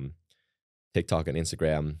um, TikTok and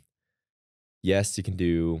Instagram. Yes, you can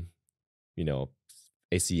do, you know,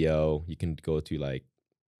 SEO. You can go to like,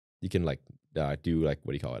 you can like do like,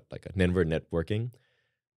 what do you call it? Like a network networking.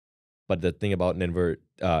 But the thing about vendor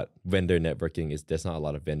networking is there's not a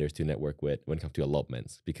lot of vendors to network with when it comes to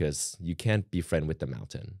elopements because you can't be friend with the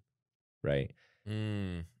mountain, right?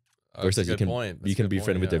 Mm. Oh, that's a Versus good point. you That's a can good be point.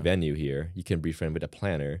 friend with the Yeah. venue here. You can be friend with a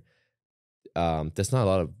planner. There's not a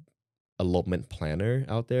lot of elopement planner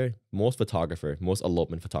out there. Most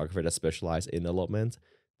elopement photographer that specialize in elopement,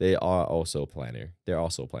 they are also planner. They're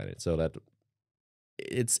also planner. So that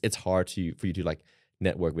it's hard for you to like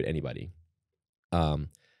network with anybody.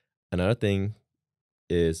 Another thing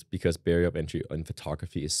is because barrier of entry in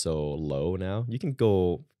photography is so low now. You can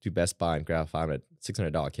go to Best Buy and grab a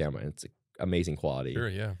 $600 camera, and it's amazing quality. Sure.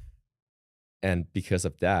 Yeah. And because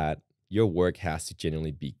of that, your work has to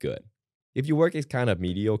genuinely be good. If your work is kind of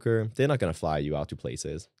mediocre, they're not gonna fly you out to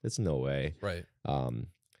places. There's no way. Right. Um,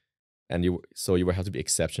 and you will have to be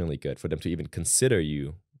exceptionally good for them to even consider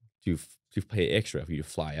you to pay extra for you to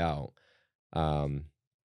fly out. Um,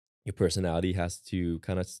 your personality has to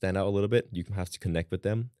kind of stand out a little bit. You have to connect with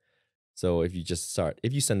them. So if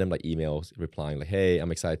you send them like emails replying like, "Hey,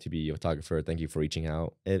 I'm excited to be a photographer. Thank you for reaching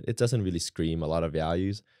out." It doesn't really scream a lot of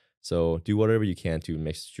values. So do whatever you can to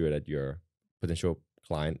make sure that your potential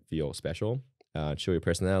client feel special. Show your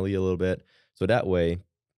personality a little bit. So that way,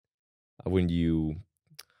 when you,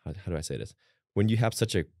 how do I say this? When you have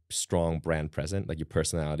such a strong brand present, like your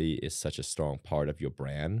personality is such a strong part of your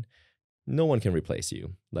brand, no one can replace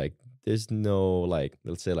you. Like there's no like,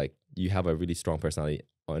 let's say like you have a really strong personality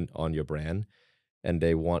on your brand, and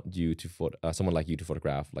they want you to someone like you to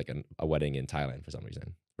photograph like a wedding in Thailand for some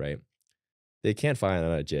reason, right? They can't find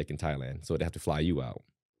another chick in Thailand, so they have to fly you out.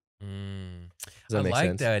 Mm. Does I that make like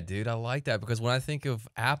sense? that, dude. I like that because when I think of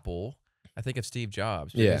Apple, I think of Steve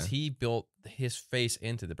Jobs because Yeah, he built his face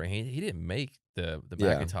into the brand. He didn't make the yeah,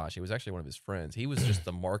 Macintosh. It was actually one of his friends. He was just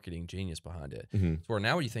the marketing genius behind it. hmm So where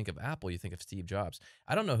now when you think of Apple, you think of Steve Jobs.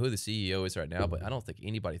 I don't know who the CEO is right now, but I don't think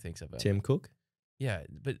anybody thinks of him. Tim Cook, Yeah,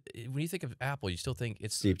 but when you think of Apple, you still think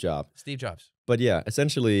it's Steve Jobs. Steve Jobs. But yeah,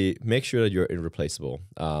 essentially make sure that you're irreplaceable.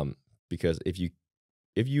 Because if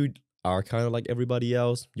you are kind of like everybody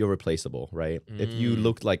else, you're replaceable, right? If you Mm,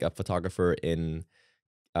 look like a photographer in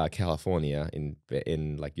California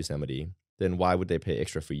in like Yosemite, then why would they pay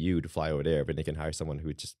extra for you to fly over there when they can hire someone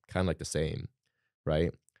who's just kind of like the same,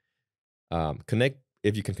 right? Connect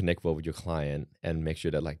if you can connect well with your client and make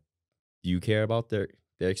sure that like you care about their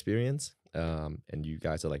experience, and you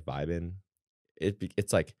guys are like vibing.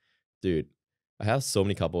 It's like, dude, I have so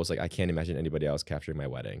many couples like I can't imagine anybody else capturing my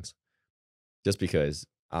weddings, just because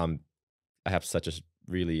I have such a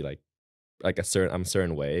really like I'm a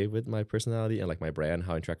certain way with my personality and like my brand,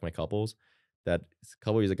 how I interact with my couples, that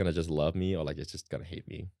couples are gonna just love me or like it's just gonna hate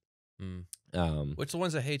me. mm. Um, Which the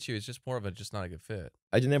ones that hate you is just more of a just not a good fit.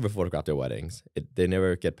 I just never photograph their weddings. They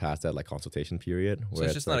never get past that like consultation period So where it's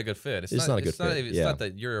it's just not a like good fit. it's not a good fit. It's Yeah, not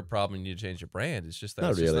that you're a problem and you need to change your brand. It's just that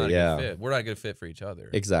not it's just really. not a good Yeah, fit. We're not a good fit for each other.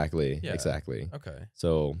 exactly, Yeah. exactly. Okay.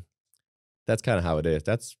 So that's kind of how it is.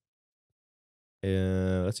 That's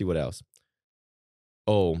let's see what else.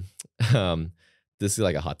 Oh, um, this is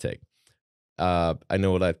like a hot take. I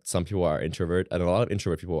know that some people are introvert, and a lot of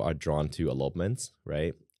introvert people are drawn to elopements,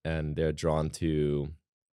 right? And they're drawn to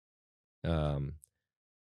um,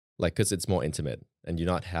 like because it's more intimate, and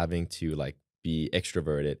you're not having to like be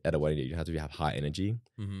extroverted at a wedding. You have to have high energy,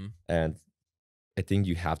 Mm-hmm. and I think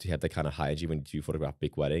you have to have that kind of high energy when you photograph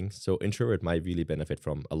big weddings. So introvert might really benefit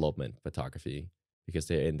from elopement photography because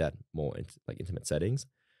they're in that more like intimate settings.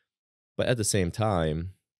 But at the same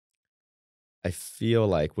time, I feel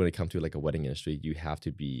like when it comes to like a wedding industry, you have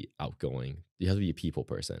to be outgoing. You have to be a people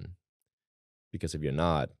person because if you're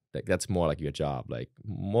not, like that's more like your job. Like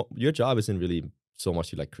your job isn't really so much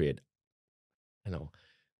to like create. I know,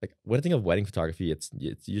 like when I think of wedding photography, it's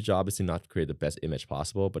your job is to not create the best image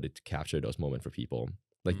possible, but to capture those moments for people.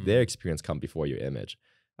 Like their Mm. experience come before your image.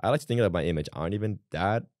 I like to think that my image aren't even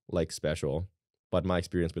that like special, but my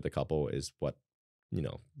experience with the couple is what you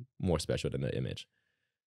know more special than the image.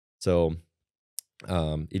 So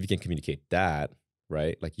if you can communicate that,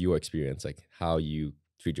 right, like your experience, like how you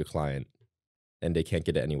treat your client, and they can't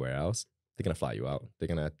get it anywhere else, they're gonna fly you out. They're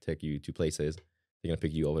gonna take you to places. They're gonna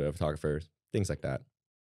pick you over to photographers, things like that.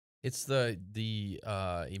 It's the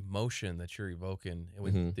emotion that you're evoking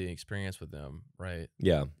with Hmm. the experience with them, right?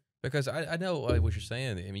 Yeah, Because I know what you're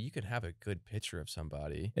saying. I mean, you can have a good picture of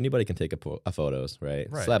somebody, anybody can take a photos, right?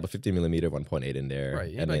 Slap right? a 50 millimeter 1.8 in there,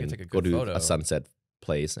 Right. and Anybody can then take a go good to a photo, sunset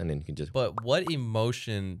place, and then you can just but what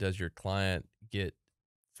emotion does your client get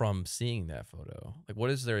from seeing that photo? Like, what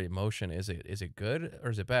is their emotion? Is it good or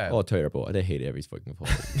is it bad? oh terrible. They hate every fucking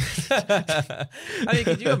photo. I mean,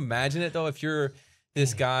 could you imagine it though? If you're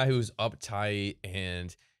this guy who's uptight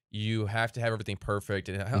and you have to have everything perfect,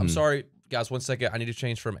 and I'm Mhm. sorry, guys, 1 second, I need to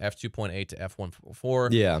change from f2.8 to f1.4.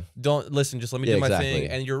 Yeah, Don't listen, just let me yeah, do my thing. exactly.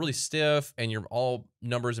 And you're really stiff, and you're all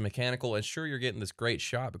numbers and mechanical, and sure, you're getting this great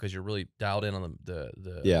shot because you're really dialed in on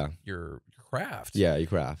Yeah, your craft. yeah, you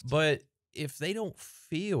craft. But if they don't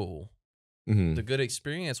feel the Hmm. good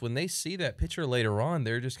experience, when they see that picture later on,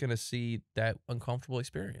 they're just gonna see that uncomfortable You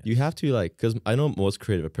experience. have to like, because I know most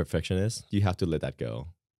creative are perfectionists. You have to let that go.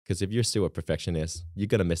 Because if you're still a perfectionist, you're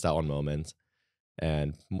gonna miss out on moments.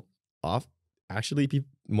 And off, actually,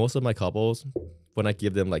 most of my couples, when I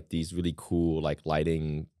give them like these really cool like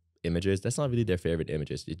lighting images, that's not really their favorite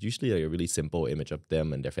images. It's usually like a really simple image of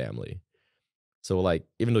them and their family. So like,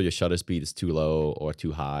 even though your shutter speed is too low or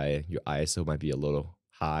too high, your ISO might be a little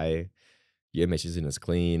high, your image isn't as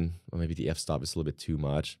clean, or maybe the f-stop is a little bit too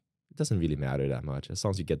much. It doesn't really matter that much as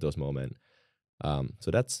long as you get those moments. So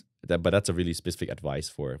that's that, but that's a really specific advice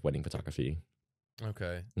for wedding photography.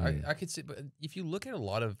 Okay. Mhm. I could see, but if you look at a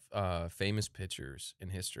lot of famous pictures in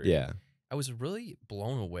history, Yeah. I was really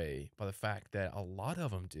blown away by the fact that a lot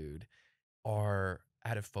of them, dude, are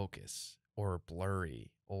out of focus or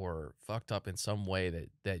blurry or fucked up in some way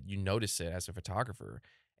that you notice it as a photographer.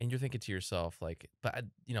 And you're thinking to yourself, like,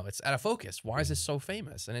 it's out of focus. Why is this so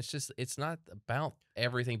famous? And it's not about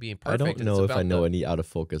everything being I don't perfect. It's know if I about know any out of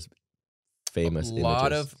focus a famous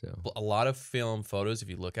lot images. of So, a lot of film photos. If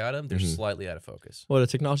you look at them, they're mhm. slightly out of focus. Well, the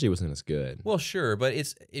technology wasn't as good. Well, sure, but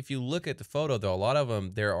it's if you look at the photo though, a lot of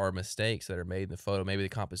them there are mistakes that are made in the photo. Maybe the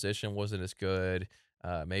composition wasn't as good.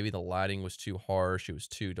 Maybe the lighting was too harsh. It was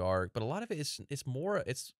too dark. But a lot of it is it's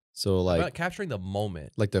So about like capturing the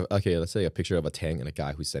moment. okay, let's say a picture of a tank and a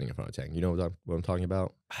guy who's standing in front of a tank. You know what I'm talking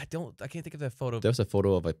about? I can't think of that photo. There was a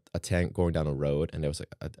photo of a tank going down a road, and there was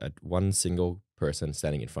like a one single person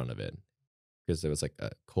standing in front of it because there was like a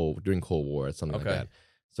during Cold War or something like Okay, that.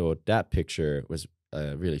 So that picture was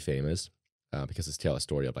really famous because it's tell a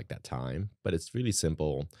story of like that time, but it's really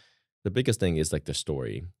simple. The biggest thing is like the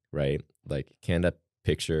story, right? Like, can that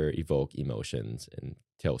picture evoke emotions and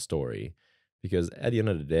tell a story? Because at the end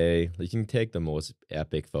of the day, like, you can take the most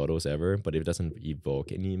epic photos ever, but if it doesn't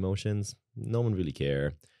evoke any emotions, no one really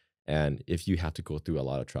care. And if you have to go through a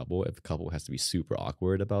lot of trouble, if a couple has to be super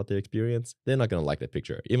awkward about their experience, they're not gonna like that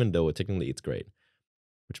picture, even though technically it's great.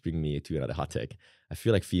 Which brings me to another hot take. I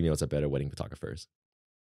feel like females are better wedding photographers.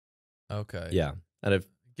 okay. Yeah, and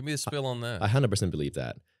Give me the spill on I that. 100% believe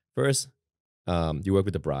that. First, you work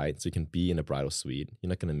with the bride, so you can be in a bridal suite. You're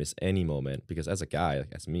not gonna miss any moment because as a guy,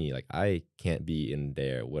 like as me, like I can't be in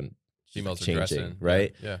there when she's like Females are changing, dressing. Yeah,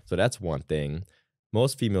 right? yeah. So that's one thing.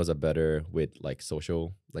 Most females are better with like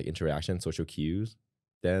social, like interaction, social cues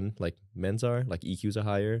than like men's are. Like EQs are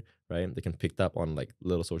higher, right? They can pick up on like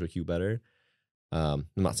little social cue better. I'm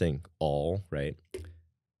not saying all, right?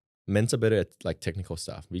 Men's are better at like technical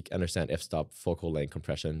stuff. We understand f-stop, focal length,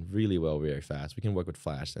 compression really well, very fast. We can work with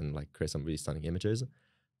flash and like create some really stunning images.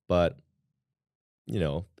 But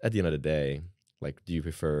at the end of the day, like, do you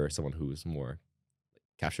prefer someone who's more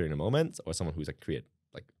capturing the moment or someone who's like create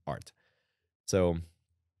like art. So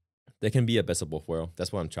there can be a best of both worlds.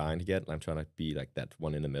 That's what I'm trying to get. I'm trying to be like that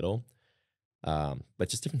one in the middle. But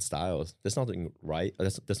just different styles. There's nothing right.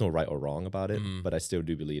 There's no right or wrong about it. But I still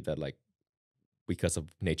do believe that like because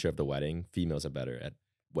of nature of the wedding, females are better at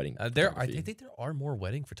wedding I photography. think there are more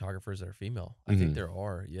wedding photographers that are female. I think there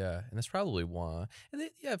are, yeah, and that's probably why. And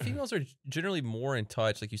yeah, females are generally more in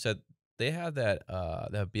touch, like you said. They have that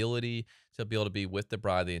the ability to be able to be with the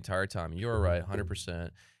bride the entire time. You're right, 100%.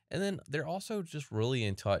 And then they're also just really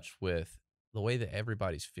in touch with the way that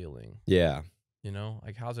everybody's feeling. Yeah. You know,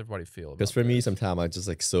 like how's everybody feel? Because About for me, this? sometimes I'm just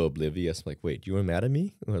like so oblivious. I'm like, wait, you were mad at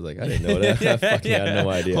me? I was like, I didn't know that. I fucking had no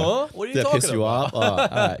idea. Huh? What are you Did talking that piss you about? off? Oh, all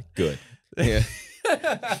right, good. Yeah.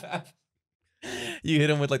 You hit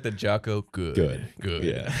him with like the Jocko. Good.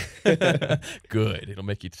 Yeah. Good. It'll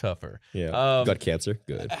make you tougher. Yeah. Got cancer?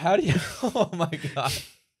 Good. How do you? Oh my god.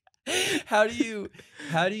 How do you?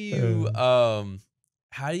 How do you?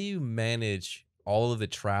 How do you manage all of the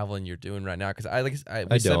traveling you're doing right now? Because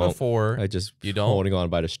we said don't. before, I just you don't holding on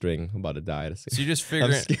by the string. I'm about to die. So you're just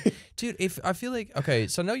figuring, dude. If I feel like okay,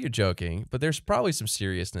 so I know you're joking, but there's probably some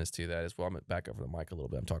seriousness to that as well. I'm gonna back over the mic a little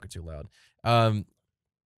bit. I'm talking too loud.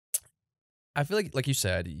 I feel like you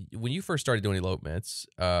said, when you first started doing elopements,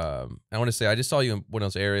 I want to say I just saw you in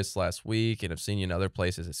Buenos Aires last week, and I've seen you in other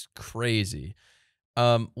places. It's crazy.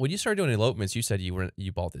 When you started doing elopements, you said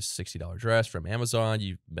you bought this $60 dress from Amazon.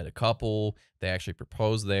 You met a couple. They actually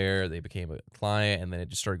proposed there. They became a client, and then it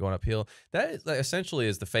just started going uphill. That is, essentially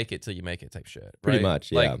is the fake it till you make it type shit. Right? Pretty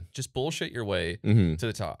much, yeah. Like just bullshit your way Mm-hmm. to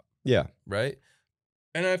the top. Yeah. Right?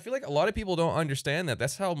 And I feel like a lot of people don't understand that.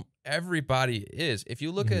 That's how everybody is. If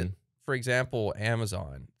you look at, for example,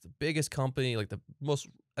 Amazon, the biggest company, like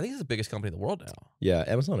I think it's the biggest company in the world now. Yeah,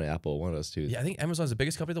 Amazon and Apple, one of those two. Yeah, I think Amazon's the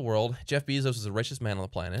biggest company in the world. Jeff Bezos is the richest man on the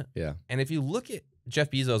planet. Yeah. And if you look at Jeff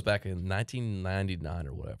Bezos back in 1999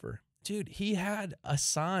 or whatever, dude, he had a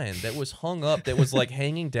sign that was hung up that was like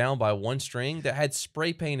hanging down by one string that had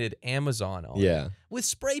spray painted Amazon on it. With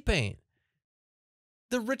spray paint.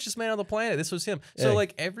 The richest man on the planet. This was him. So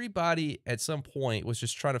like everybody at some point was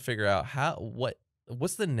just trying to figure out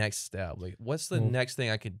what's the next step? Like, what's the next thing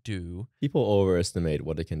I could do? People overestimate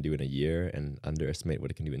what they can do in a year and underestimate what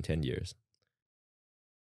they can do in 10 years.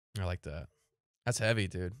 I like that. That's heavy,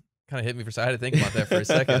 dude. Kind of hit me I had to think about that for a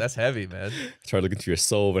second. That's heavy, man. Try to look into your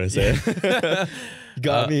soul when I say it. You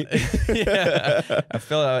got me. Yeah. I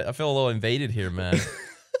feel a little invaded here, man.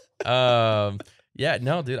 Yeah,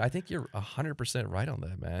 no, dude. I think you're 100% right on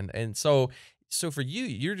that, man. And so for you,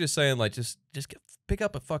 you're just saying like, just pick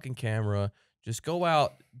up a fucking camera. Just go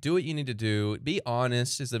out, do what you need to do. Be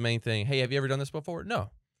honest is the main thing. Hey, have you ever done this before?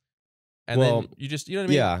 No. And then you know what I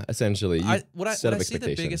mean? Yeah, essentially. What I see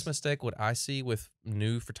the biggest mistake, what I see with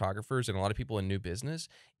new photographers and a lot of people in new business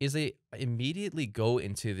is they immediately go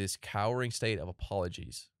into this cowering state of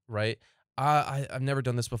apologies, right? I've never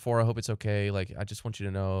done this before. I hope it's okay. Like, I just want you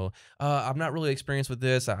to know, I'm not really experienced with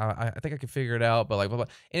this. I think I can figure it out, but like, blah, blah.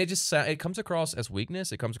 And it comes across as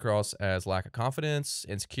weakness. It comes across as lack of confidence,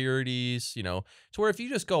 insecurities, you know, to where if you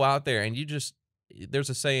just go out there and there's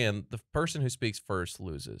a saying, the person who speaks first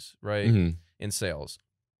loses, right? In sales.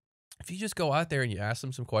 If you just go out there and you ask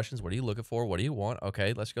them some questions, what are you looking for? What do you want?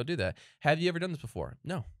 Okay, let's go do that. Have you ever done this before?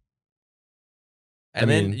 No. And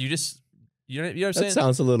then you just, you know what I'm saying? That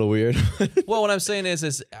sounds a little weird. Well, what I'm saying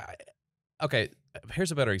is okay,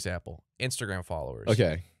 here's a better example. Instagram followers.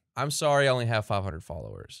 Okay. I'm sorry, I only have 500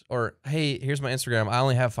 followers. Or, hey, here's my Instagram. I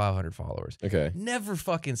only have 500 followers. Okay. Never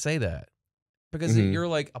fucking say that. Because you're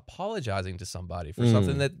like apologizing to somebody for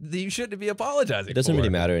something that you shouldn't be apologizing for. It doesn't really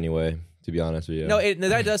matter anyway, to be honest with you. No,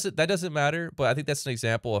 that doesn't matter, but I think that's an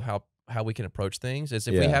example of how we can approach things. Is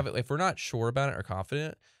if we're not sure about it or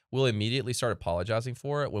confident, we'll immediately start apologizing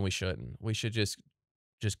for it when we shouldn't. We should just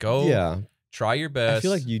go, try your best. I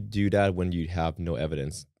feel like you do that when you have no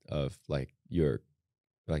evidence of your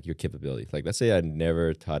capability. Like, let's say I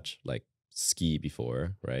never touched like ski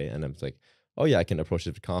before, right? And I'm like, oh yeah, I can approach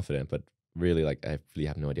it with confident, but really, like, I really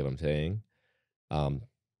have no idea what I'm saying.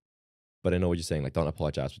 But I know what you're saying. Like, don't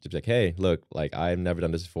apologize. But just be like, hey, look, like, I've never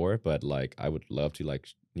done this before, but like, I would love to like,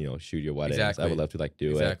 shoot your weddings. Exactly. I would love to like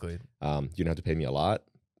do it. Exactly. You don't have to pay me a lot.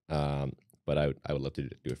 But I would love to do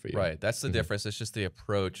it for you. Right. That's the difference. It's just the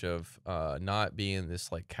approach of not being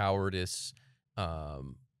this like cowardice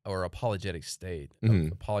or apologetic state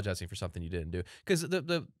of apologizing for something you didn't do. Because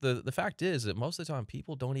the fact is that most of the time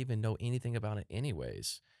people don't even know anything about it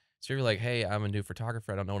anyways. So you're like, hey, I'm a new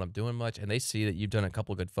photographer. I don't know what I'm doing much. And they see that you've done a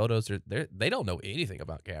couple of good photos. They don't know anything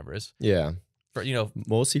about cameras. Yeah.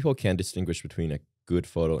 Most people can distinguish between a good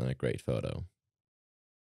photo and a great photo.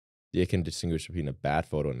 They can distinguish between a bad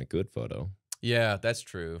photo and a good photo. Yeah, that's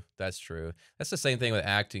true. That's true. That's the same thing with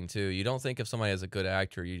acting too. You don't think of somebody as a good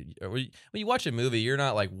actor. When you watch a movie, you're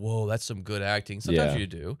not like, "Whoa, that's some good acting." Sometimes Yeah, you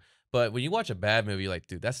do, but when you watch a bad movie, you're like,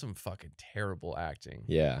 "Dude, that's some fucking terrible acting."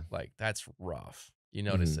 yeah. Like that's rough. You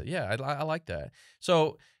notice Hmm. it. Yeah, I like that.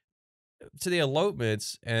 So to the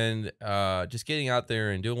elopements and just getting out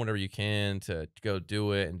there and doing whatever you can to go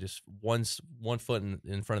do it and just one foot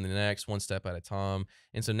in front of the next, one step at a time.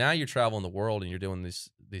 And so now you're traveling the world and you're doing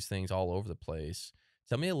these things all over the place.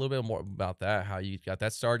 Tell me a little bit more about that, how you got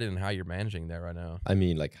that started and how you're managing that right now. I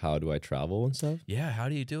mean, like, how do I travel and stuff? Yeah, how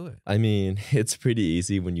do you do it? I mean, it's pretty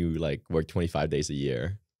easy when you like work 25 days a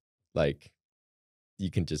year. Like,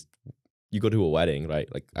 you can just you go to a wedding, right?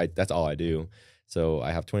 Like, that's all I do. So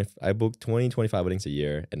I book 20, 25 weddings a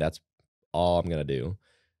year, and that's all I'm gonna do.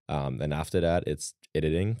 And after that, it's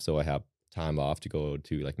editing. So I have time off to go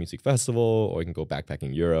to like music festival, or you can go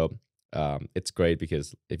backpacking Europe. It's great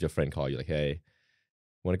because if your friend call you like, "Hey,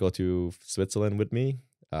 want to go to Switzerland with me?"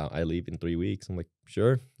 I leave in 3 weeks. I'm like,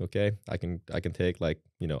 "Sure, okay, I can take like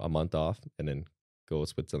a month off and then go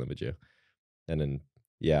Switzerland with you." And then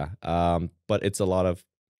yeah, but it's a lot of.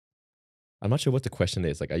 I'm not sure what the question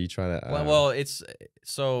is. Like, are you trying to? Well, it's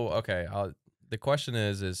so okay. The question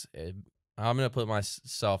is I'm gonna put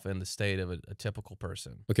myself in the state of a typical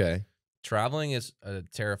person. Okay. Traveling is a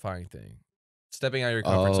terrifying thing. Stepping out of your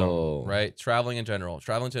comfort zone, Oh. right? Traveling in general,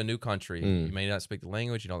 traveling to a new country. You Mm. may not speak the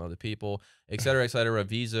language, you don't know the people, et cetera,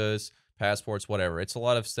 visas, passports, whatever. It's a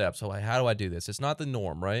lot of steps. So, like, how do I do this? It's not the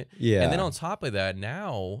norm, right? And then Yeah. on top of that,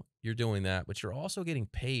 now you're doing that, but you're also getting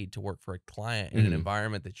paid to work for a client in an Mhm.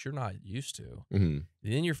 environment that you're not used to. Mhm.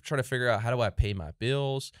 Then you're trying to figure out, how do I pay my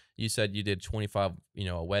bills? You said you did 25,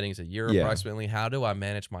 weddings a year Yeah. approximately. How do I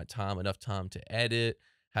manage my time, enough time to edit?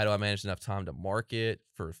 How do I manage enough time to market,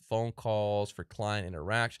 for phone calls, for client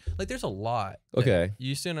interaction? Like, there's a lot that Okay.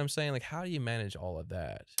 you see what I'm saying? Like, how do you manage all of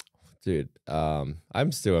that? Dude,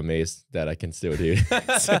 I'm still amazed that I can still do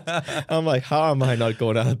this. I'm like, how am I not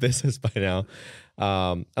going out of business by now?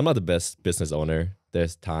 I'm not the best business owner.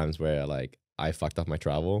 There's times where like I fucked up my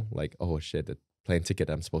travel. Like, oh shit, the plane ticket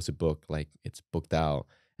I'm supposed to book, like it's booked out,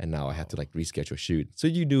 and now I have to Oh, like reschedule shoot. So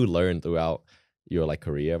you do learn throughout your like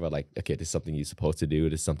career, but like, okay, this is something you're supposed to do.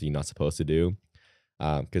 This is something you're not supposed to do.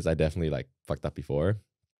 Because I definitely like fucked up before.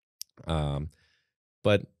 Um,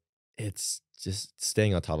 but it's just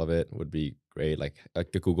staying on top of it would be great. Like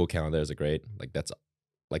the Google Calendar is a great like that's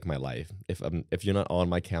like my life. If you're not on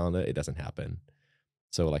my calendar, it doesn't happen.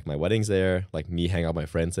 So like my wedding's there, like me hang out with my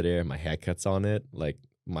friends are there, my haircut's on it, like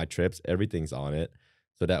my trips, everything's on it.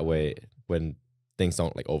 So that way when things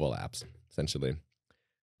don't like overlaps, essentially.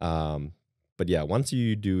 Um, but yeah, once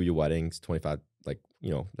you do your weddings, 25, like,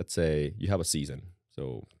 let's say you have a season.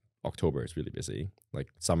 So October is really busy. Like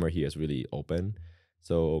summer here is really open.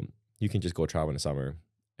 So you can just go travel in the summer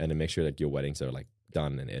and then make sure that your weddings are like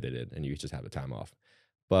done and edited and you just have the time off.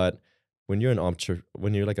 But when you're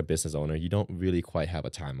like a business owner, you don't really quite have a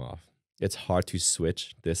time off. It's hard to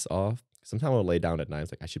switch this off. Sometimes I'll lay down at night.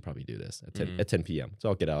 It's like I should probably do this at 10 mm-hmm, at 10 p.m. So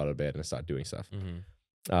I'll get out of bed and start doing stuff.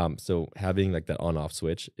 mm-hmm. So having like that on off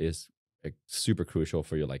switch is like, super crucial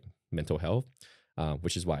for your like mental health,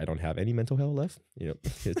 which is why I don't have any mental health left.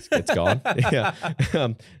 It's gone. Yeah.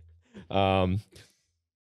 um, um,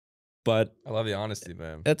 but I love the honesty,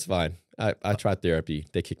 man. it's fine. I tried therapy.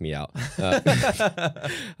 They kicked me out.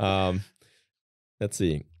 Um, let's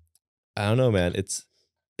see. I don't know, man.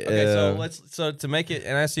 Okay, so Uh, so to make it,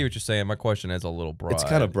 and I see what you're saying. My question is a little it's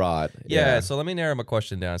kind of broad. broad. Yeah, Yeah. so let me narrow my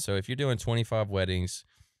question down. So if you're doing 25 weddings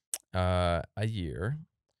a year,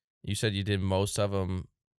 you said you did most of them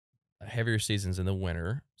heavier seasons in the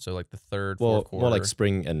winter, so like the third, fourth Well, more like quarter,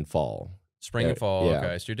 spring and fall. spring and fall. Yeah.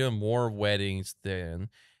 Okay, so you're doing more weddings then.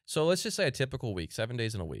 So let's just say a typical week, 7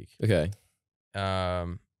 days in a week. Okay.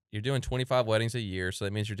 You're doing 25 weddings a year, so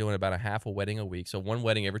that means you're doing about a half a wedding a week. So one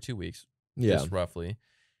wedding every 2 weeks, Yeah. just roughly.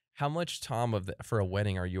 How much time for a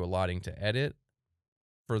wedding are you allotting to edit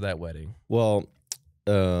for that wedding, Well,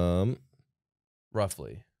 um,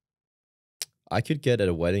 roughly? I could get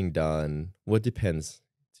a wedding done. Well, it depends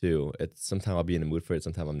too. It's sometimes I'll be in the mood for it,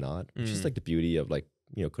 sometimes I'm not. It's just Mm, like the beauty of like,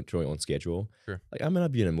 controlling your own schedule. sure. Like I might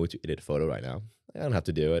not be in the mood to edit a photo right now. I don't have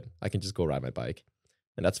to do it. I can just go ride my bike.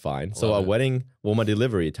 And that's fine. I So love a it. wedding, well, my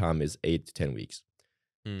delivery time is 8 to 10 weeks.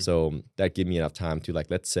 Mm, So that give me enough time to like,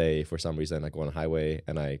 let's say for some reason I go on a highway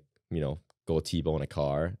and I, go T-bone a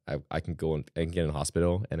car. I can go and get in the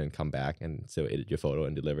hospital and then come back and still edit your photo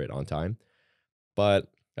and deliver it on time. But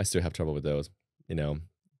I still have trouble with those, you know,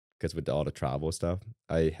 because with all the travel stuff,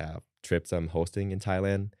 I have trips I'm hosting in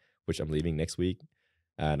Thailand, which I'm leaving next week.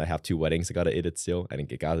 And I have 2 weddings I gotta edit still, and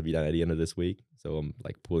it gotta be done at the end of this week. So I'm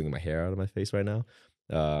like pulling my hair out of my face right now.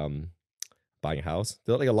 Um, Buying a house.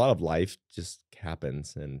 So like a lot of life just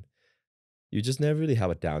happens, and you just never really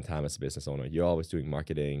have a downtime as a business owner. You're always doing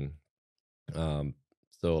marketing. Um,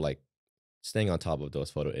 so like staying on top of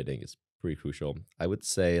those photo editing is pretty crucial. I would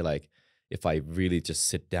say like if I really just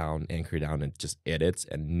sit down, anchor down, and just edit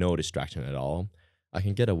and no distraction at all, I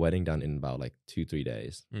can get a wedding done in about like 2-3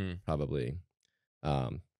 days, Mm. probably.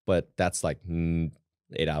 But that's like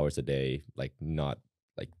 8 hours a day, like not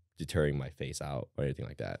like deterring my face out or anything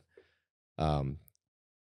like that. Um,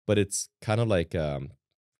 but it's kind of like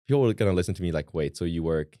people are gonna listen to me like, wait, so you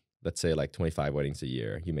work, let's say like 25 weddings a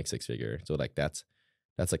year, you make 6 figure. So like that's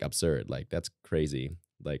like absurd. Like that's crazy.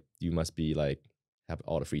 Like you must be like have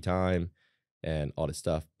all the free time and all this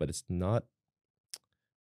stuff, but it's not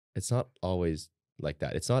always like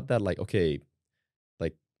that. It's not that like, okay,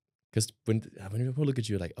 like because when people look at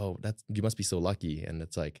you like, oh, that's you must be so lucky, and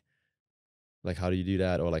it's like how do you do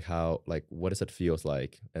that, or like how like what does it feels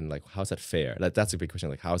like, and like how's that fair? Like that's a big question.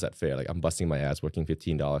 Like how is that fair? Like I'm busting my ass working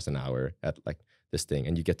 $15 an hour at like this thing,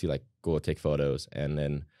 and you get to like go take photos and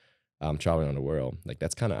then traveling around the world. Like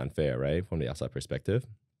that's kind of unfair, right, from the outside perspective.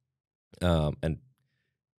 And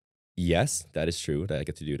yes, that is true that I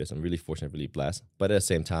get to do this. I'm really fortunate, really blessed. But at the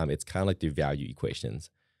same time, it's kind of like the value equations.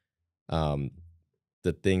 Um,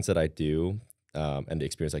 the things that I do and the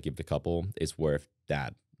experience I give the couple is worth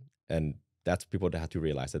that. And that's people that have to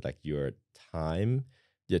realize that like your time,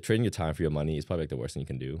 you're trading your time for your money is probably like the worst thing you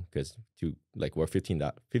can do, because to like work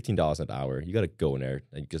 $15 an hour, you got to go in there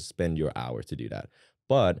and you just spend your hour to do that.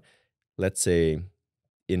 But let's say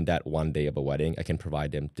in that one day of a wedding, I can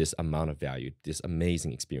provide them this amount of value, this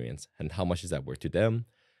amazing experience. And how much is that worth to them?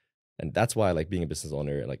 And that's why like being a business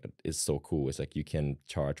owner like is so cool. It's like you can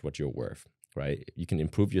charge what you're worth, right? You can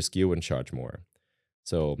improve your skill and charge more.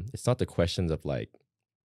 So it's not the questions of like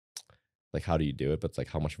how do you do it, but it's like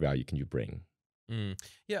how much value can you bring? Mm.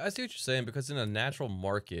 Yeah, I see what you're saying, because in a natural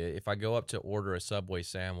market, if I go up to order a Subway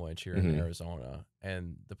sandwich here in Hmm. Arizona,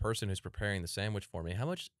 and the person who's preparing the sandwich for me, how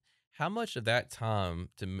much of that time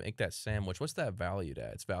to make that sandwich, what's that valued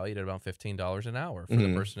at? It's valued at about $15 an hour for the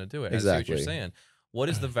Hmm. person to do it. I see what you're Exactly. saying. What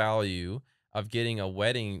is the value of getting a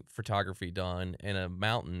wedding photography done in a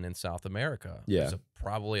mountain in South America? Yeah. There's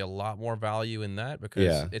probably a lot more value in that, because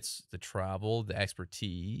Yeah. it's the travel, the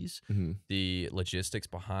expertise, Hmm. the logistics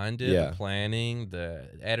behind it, the Yeah. planning, the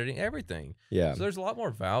editing, everything. Yeah. So there's a lot more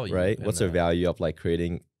value Right. in What's the that. value of like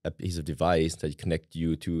creating a piece of device that connect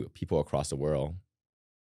you to people across the world?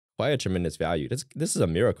 Quite a tremendous value. This is a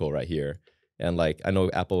miracle right here. And like I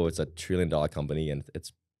know Apple is $1 trillion company, and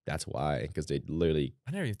it's that's why, because they literally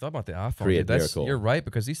I never even thought about the iPhone, dude. create You're miracle. right,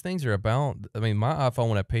 because these things are about. I mean, my iPhone,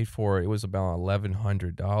 when I paid for it, it was about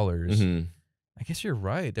 $1,100. Hmm. I guess you're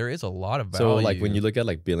right. There is a lot of So like when value. you look at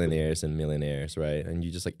like billionaires and millionaires, right, and you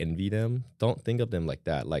just like envy them, don't think of them like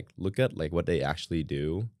that. Like look at like what they actually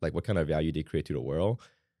do, like what kind of value they create to the world,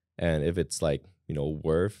 and if it's like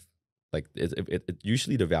worth, like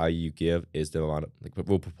usually the value you give is the amount of like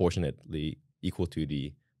will proportionately equal to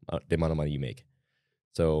the amount of money you make.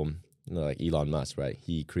 So like Elon Musk, right?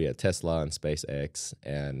 He created Tesla and SpaceX,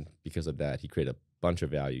 and because of that, he created a bunch of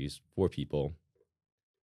values for people.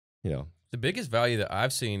 You know, The biggest value that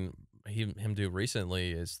I've seen him do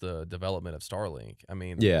recently is the development of Starlink. I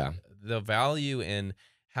mean, yeah. the value in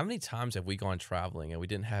how many times have we gone traveling and we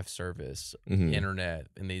didn't have service, Hmm. internet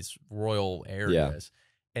in these rural Yeah. areas,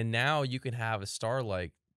 and now you can have a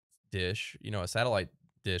Starlink dish, a satellite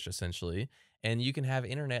dish essentially, and you can have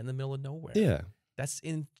internet in the middle of nowhere. Yeah. That's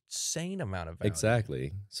insane amount of value.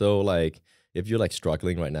 Exactly. So like if you're like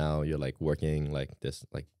struggling right now, you're like working like this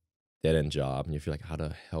like dead end job, and you feel like how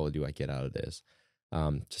the hell do I get out of this?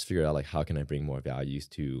 Just figure out like how can I bring more values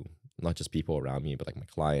to not just people around me, but like my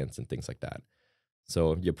clients and things like that.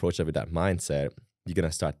 So you approach it with that mindset, you're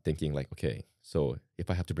gonna start thinking like, okay, so if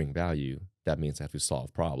I have to bring value, that means I have to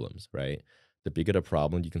solve problems, right? The bigger the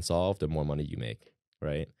problem you can solve, the more money you make,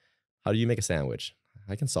 right? How do you make a sandwich?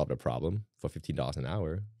 I can solve the problem for $15 an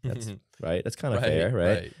hour. That's right. That's kind of Right, fair,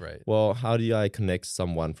 right? right, right. Well, how do I connect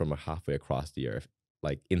someone from halfway across the earth,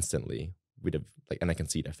 like instantly with a like, and I can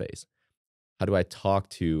see their face? How do I talk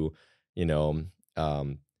to, you know,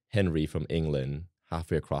 Henry from England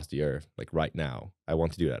halfway across the earth, like right now? I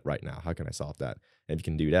want to do that right now. How can I solve that? And if you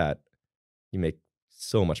can do that, you make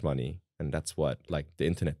so much money. And that's what like the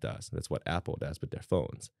internet does. That's what Apple does with their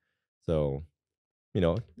phones. So,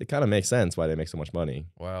 it kind of makes sense why they make so much money.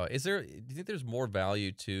 Wow. Do you think there's more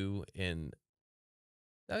value too in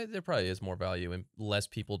there probably is more value in less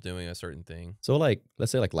people doing a certain thing. So like,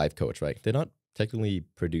 let's say like life coach, right? They're not technically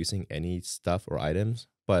producing any stuff or items,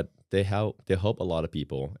 but they help a lot of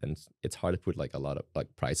people, and it's hard to put like a lot of like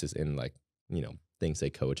prices in like things they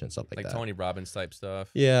coach and stuff like Like that. Tony Robbins type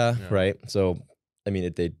stuff. Yeah, Yeah. right. So I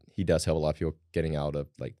mean, he does help a lot of people getting out of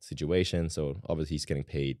like situations. So obviously he's getting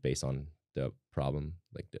paid based on the problem,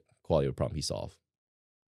 like the quality of the problem he solved.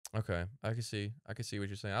 Okay, I can see what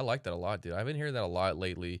you're saying. I like that a lot, dude. I've been hearing that a lot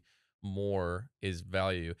lately. More is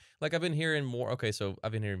value. Like I've been hearing more. Okay, so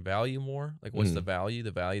I've been hearing value more. Like what's the value, the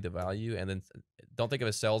value, the value, and then don't think of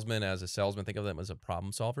a salesman as a salesman. Think of them as a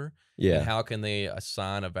problem solver. And Yeah, how can they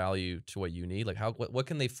assign a value to what you need? Like what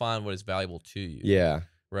can they find what is valuable to you? yeah.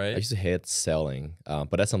 I Right? used to hate selling, but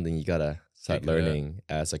that's something you gotta start Get good at. learning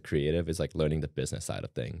as a creative. Is like learning the business side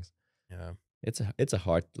of things. Yeah. It's a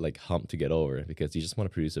hard like hump to get over because you just want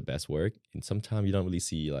to produce the best work, and sometimes you don't really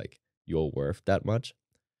see like your worth that much.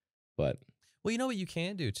 But Well, you know what you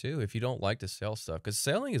can do too if you don't like to sell stuff, because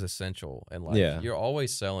selling is essential in life. yeah, You're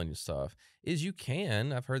always selling your stuff. Is you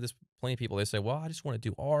can. I've heard this plenty of people. They say, "Well, I just want to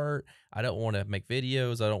do art. I don't want to make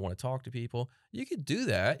videos. I don't want to talk to people." You could do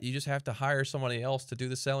that. You just have to hire somebody else to do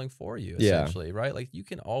the selling for you, yeah, essentially, right? Like you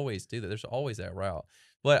can always do that. There's always that route.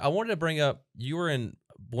 But I wanted to bring up you were in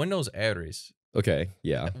Buenos Aires. okay,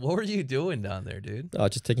 yeah. What were you doing down there, dude?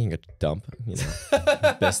 Just taking a dump,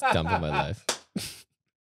 best dump of my life.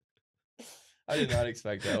 I did not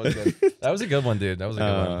expect that. That was good. That was a good one, dude. That was a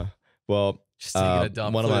good one. Well, Just taking a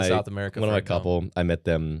dump. one of Flew to my South America one of for my a dump. couple, I met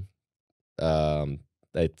them.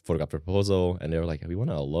 They photographed a proposal, and they were like, "We want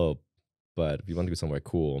to elope, but we want to go somewhere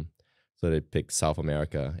cool." So they picked South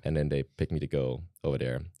America, and then they picked me to go over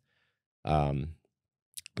there.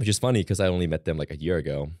 Which is funny because I only met them like a year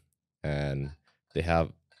ago, and they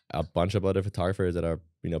have a bunch of other photographers that are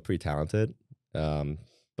pretty talented,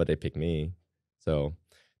 but they picked me. So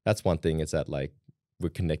that's one thing, is that like we're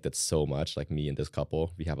connected so much. Like me and this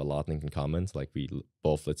couple, we have a lot of things in common. Like we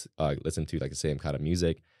both listen to like the same kind of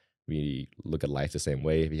music. We look at life the same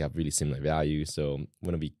way. We have really similar values. So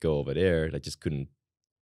when we go over there, they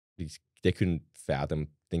couldn't fathom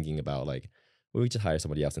thinking about like, well, we just hire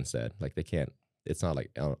somebody else instead. Like they can't. It's not like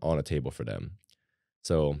on a table for them.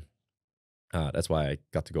 So that's why I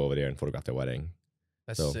got to go over there and photograph their wedding.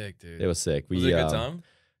 That's So, sick, dude. It was sick. Was it a good time?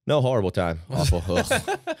 No, horrible time. Awful.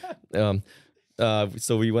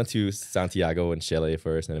 So we went to Santiago and Chile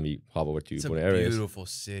first, and then we hop over to It's a Buenos Aires. beautiful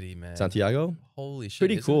city, man. Santiago, Holy shit.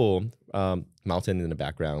 pretty isn't it? cool. Mountain in the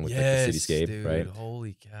background with like the cityscape, dude, right?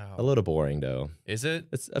 Holy cow. A little boring though. Is it?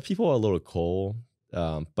 It's people are a little cold,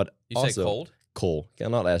 but You also say cold? cold,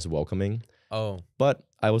 not as welcoming. Oh. But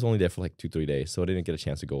I was only there for like 2-3 days, so I didn't get a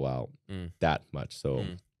chance to go out that much. So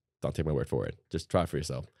don't take my word for it. Just try it for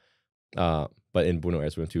yourself. But in Buenos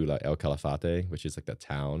Aires, we went to like El Calafate, which is like the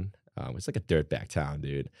town. It's like a dirtbag town,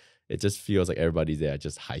 dude. It just feels like everybody's there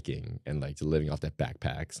just hiking and like living off their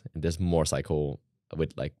backpacks. And there's motorcycle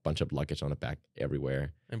with like bunch of luggage on the back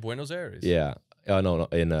everywhere. In Buenos Aires? Yeah. No,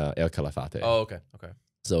 in El Calafate. Oh, okay. Okay.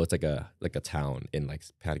 So it's like a town in like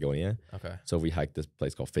Patagonia. Okay. So we hiked this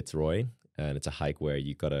place called Fitzroy, and it's a hike where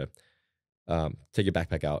you gotta take your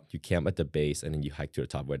backpack out, you camp at the base, and then you hike to the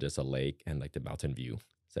top where there's a lake and like the mountain view.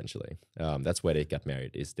 Essentially, that's where they got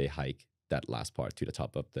married. Is they hike that last part to the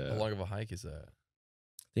top of the. How long of a hike is that?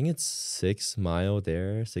 I think it's 6 mile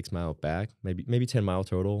there, 6 mile back, maybe 10 mile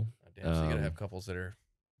total. Oh, damn, so you gotta have couples that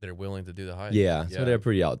are willing to do the hike. Yeah, so they're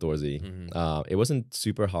pretty outdoorsy. Mhm. It wasn't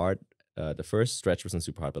super hard. The first stretch wasn't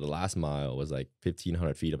super hard, but the last mile was like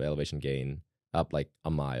 1,500 feet of elevation gain up like a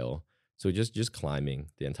mile. So just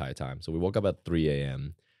climbing the entire time. So we woke up at 3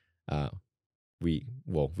 a.m. We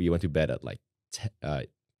went to bed at like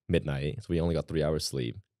midnight, so we only got 3 hours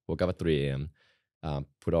sleep. Woke up at 3 a.m.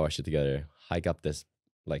 Put all our shit together, hike up this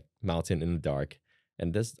like mountain in the dark,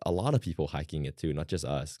 and there's a lot of people hiking it too, not just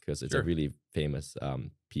us, because it's a really famous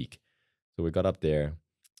peak. So we got up there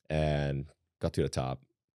and got to the top.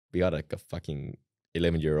 We got like a fucking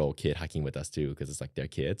 11-year-old kid hiking with us too, because it's like their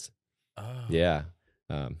kids. Oh. Yeah,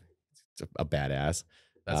 it's a badass.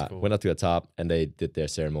 That's cool. Went up to the top, and they did their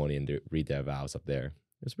ceremony and read their vows up there.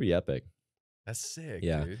 It was pretty epic. That's sick,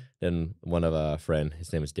 Yeah. dude. Then one of our friend,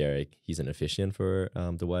 his name is Derek. He's an officiant for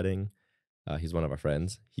the wedding. He's one of our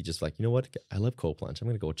friends. He just like, you know what? I love cold plunge. I'm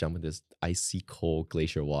gonna go jump in this icy cold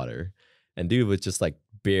glacier water. And dude was just like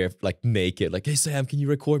bare, like naked. Like, hey Sam, can you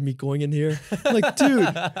record me going in here? I'm like, dude,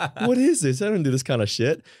 what is this? I don't do this kind of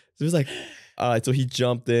shit. So he was like, all right. So he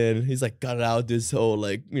jumped in. He's like, got out this whole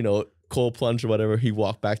like, cold plunge or whatever. He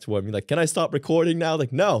walked back toward me like, can I stop recording now?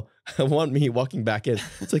 Like, no, I want me walking back in.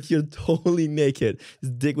 It's like, you're totally naked.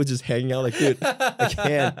 His dick was just hanging out. Like, dude, I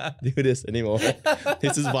can't do this anymore.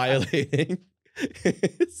 This is violating.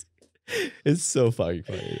 It's so fucking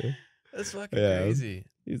funny, dude. That's fucking Yeah, crazy.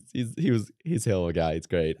 he's a hell of a guy. It's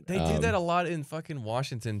great. They do that a lot in fucking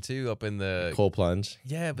Washington too, up in the Cold plunge.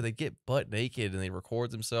 yeah, but they get butt naked and they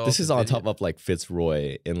record themselves. This is and on video- top of like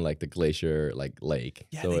Fitzroy in like the glacier like lake.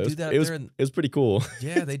 Yeah, so they it do was, that it was there it in- was pretty cool.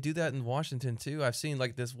 Yeah, they do that in Washington too. I've seen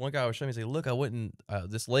like this one guy was showing me. He's like, "Look, I went in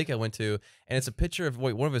this lake I went to, and it's a picture of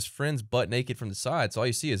one of his friends butt naked from the side. So all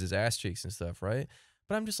you see is his ass cheeks and stuff, right?"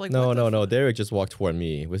 But I'm just like, No, what the no. Derek just walked toward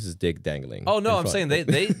me with his dick dangling. Oh no, in I'm front. saying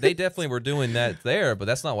they definitely were doing that there, but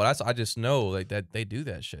that's not what I saw. I just know like that they do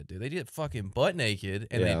that shit, dude. They get fucking butt naked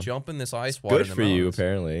and Yeah. they jump in this ice water. Good in the for you, mountains.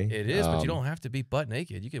 apparently. It is, but you don't have to be butt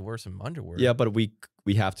naked. You could wear some underwear. Yeah, but we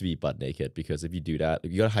have to be butt naked because if you do that,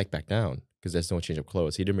 you gotta hike back down because there's no change of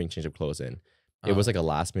clothes. He didn't bring change of clothes in. It was like a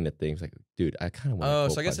last minute thing. It's like, dude, I kind of want. Oh,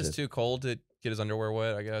 so I guess it's too cold to get his underwear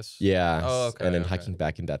wet. I guess. Yeah. Oh, okay. And then okay. hiking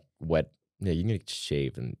back in that wet. Yeah, you're gonna get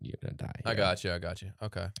shaved and you're gonna die. I got you.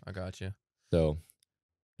 Okay, I got you. So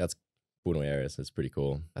that's Buenos Aires. It's pretty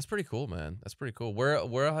cool. That's pretty cool, man. That's pretty cool.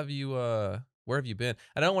 Where have you been?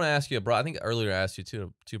 And I don't want to ask you a broad. I think earlier I asked you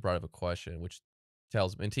too broad of a question, which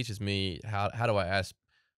tells and teaches me how do I ask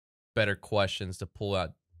better questions to pull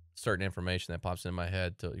out certain information that pops in my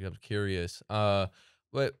head. I'm curious.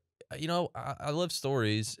 But you know, I love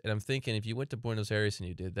stories, and I'm thinking if you went to Buenos Aires and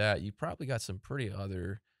you did that, you probably got some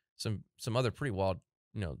other pretty wild,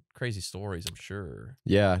 crazy stories. I'm sure.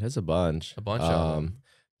 Yeah, there's a bunch. A bunch of them.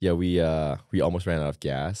 Yeah, we almost ran out of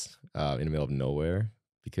gas in the middle of nowhere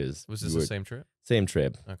because Was this the same trip? Same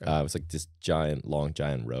trip. Okay. It was like this long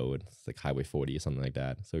giant road. It's like Highway 40 or something like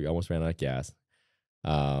that. So we almost ran out of gas.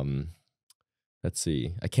 Let's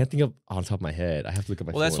see. I can't think of on top of my head. I have to look at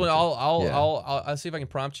my phone. Well, that's what Yeah. I'll see if I can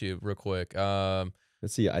prompt you real quick.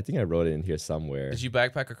 Let's see. I think I wrote it in here somewhere. Did you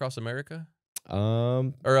backpack across America? Or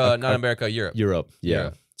Not America, Europe. Europe. Yeah.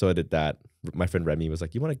 Europe. So I did that. My friend Remy was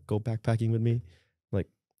like, "You want to go backpacking with me?" I'm like,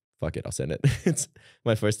 fuck it, I'll send it. It's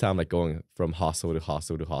my first time like going from hostel to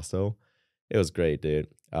hostel to hostel. It was great, dude.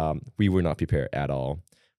 We were not prepared at all.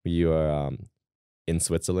 We were in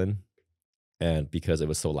Switzerland, and because it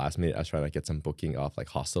was so last minute, I was trying to get some booking off like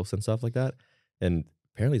hostels and stuff like that. And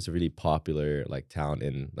apparently, it's a really popular like town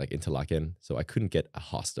in like Interlaken. So I couldn't get a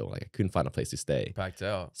hostel. Like I couldn't find a place to stay. Packed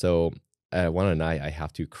out. So one night I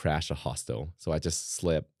have to crash a hostel. So I just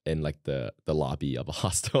slept in like the lobby of a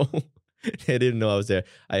hostel. They didn't know I was there.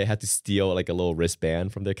 I had to steal like a little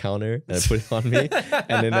wristband from their counter and I put it on me.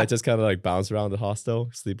 And then I just kind of like bounce around the hostel,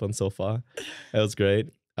 sleep on sofa. It was great.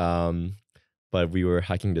 But we were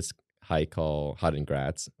hiking this hike called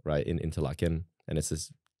Hardengrads, right, in Interlaken. And it's this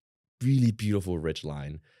really beautiful ridge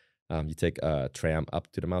line. You take a tram up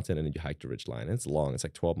to the mountain and then you hike the ridge line. And it's long. It's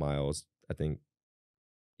like 12 miles, I think,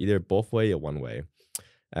 either both way or one way.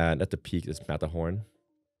 And at the peak is Matterhorn.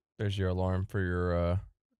 There's your alarm for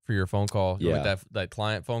your phone call. You Yeah. want that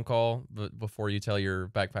client phone call before you tell your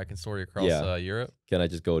backpacking story across Europe. Can I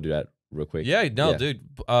just go do that real quick? Yeah, no, Yeah. dude.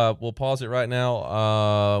 We'll pause it right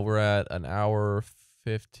now. We're at an hour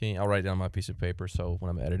 15. I'll write down my piece of paper so when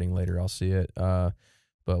I'm editing later, I'll see it. But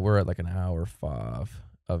we're at like an hour 5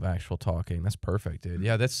 of actual talking. That's perfect, dude.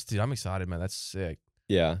 Yeah, dude, I'm excited, man. That's sick.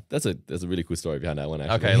 Yeah, that's a really cool story behind that one.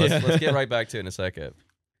 Actually. Okay, let's get right back to it in a second.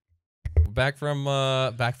 Back from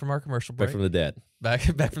our commercial break. Back from the dead. Back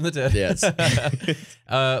from the dead. Yes.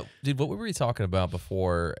 Dude, what were we talking about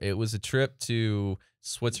before? It was a trip to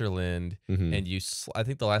Switzerland, Mhm. and I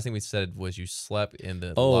think the last thing we said was you slept in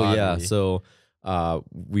the Oh lobby. yeah, so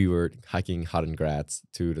we were hiking Hardengrads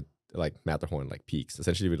to the like Matterhorn like peaks,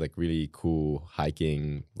 essentially with like really cool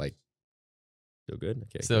hiking. Like still good.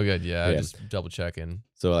 Okay. Still good, yeah. Yeah. Just double checking.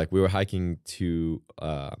 So like we were hiking to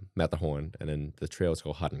Matterhorn, and then the trail is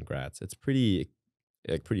called Hardengrads. It's pretty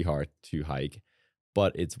hard to hike,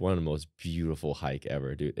 but it's one of the most beautiful hike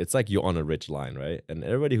ever, dude. It's like you're on a ridge line, right? And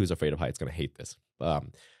everybody who's afraid of heights is gonna hate this.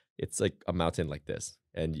 It's like a mountain like this,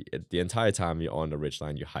 and the entire time you're on the ridge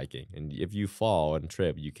line, you're hiking, and if you fall and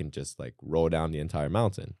trip, you can just like roll down the entire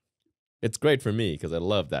mountain. It's great for me because I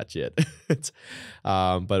love that shit.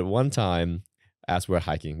 But one time, as we're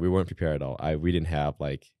hiking, we weren't prepared at all. We didn't have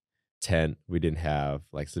like tent, we didn't have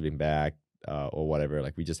like sleeping bag or whatever.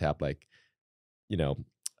 Like we just have like, what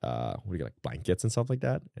do you like blankets and stuff like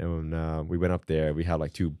that. And we went up there. We had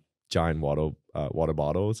like 2 giant water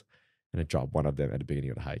bottles, and I dropped one of them at the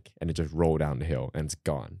beginning of the hike, and it just rolled down the hill and it's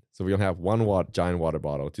gone. So we only have one giant water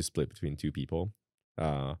bottle to split between 2 people.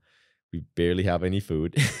 We barely have any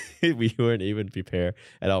food. We weren't even prepared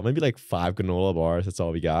at all. Maybe like 5 granola bars. That's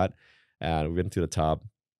all we got. And we went to the top.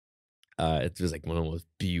 It was like one of the most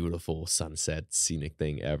beautiful sunset scenic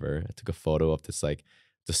thing ever. I took a photo of this like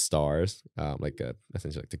the stars,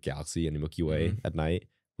 essentially like the galaxy and the Milky Way at night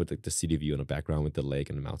with like the city view in the background with the lake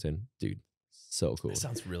and the mountain. Dude, so cool. That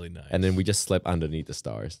sounds really nice. And then we just slept underneath the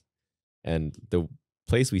stars. And the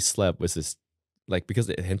place we slept was this, like, because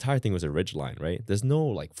the entire thing was a ridge line, right? There's no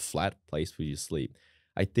like flat place for you to sleep.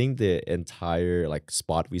 I think the entire like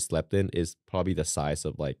spot we slept in is probably the size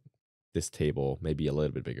of like this table, maybe a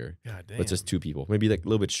little bit bigger. God damn. But just 2 people, maybe like a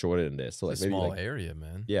little bit shorter than this. So like It's a maybe small like, area,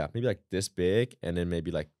 man. yeah, maybe like this big, and then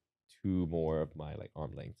maybe like 2 more of my like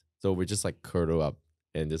arm length. So we just like curled up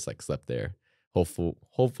and just like slept there.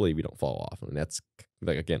 Hopefully we don't fall off. And that's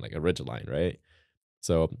like, again, like a ridge line, right?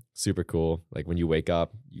 So super cool. Like when you wake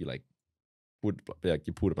up, you like you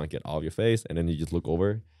put a blanket off your face, and then you just look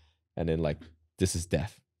over, and then like this is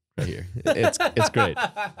death right here. It's great.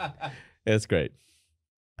 It's great.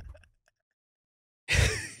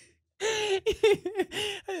 I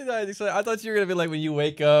thought you were gonna be like, when you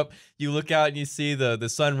wake up, you look out and you see the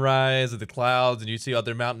sunrise and the clouds, and you see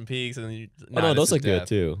other mountain peaks, and then you. Oh no, those are good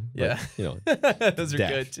too. Yeah, but, you know, those are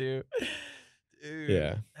death. good too. Dude,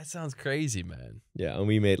 Yeah, that sounds crazy, man. yeah. And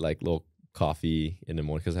we made like little coffee in the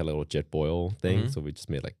morning because I had a little jet boil thing, Mhm. so we just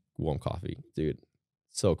made like warm coffee, dude.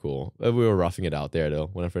 So cool. We were roughing it out there though.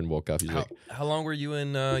 When a friend woke up, he's How long were you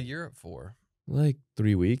in Europe for? like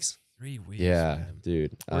 3 weeks. 3 weeks. Yeah, man.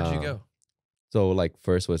 dude. Where'd you go? So like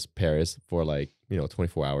first was Paris for like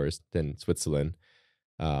 24 hours, then Switzerland,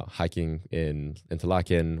 hiking in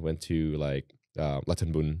Interlaken, went to like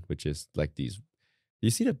Lattenbund, which is like these. You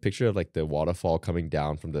see the picture of like the waterfall coming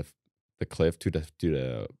down from the cliff to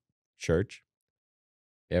the church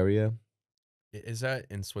area. Is that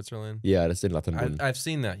in Switzerland? Yeah, that's in Lattenbund. I've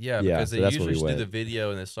seen that. Yeah, Yeah, because so they that's where usually we do the went.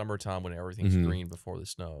 video in the summertime when everything's Mhm. green before the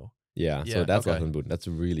snow. Yeah, Yeah, so that's okay. Lattenbund. That's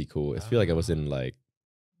really cool. I feel like I was Ah. in like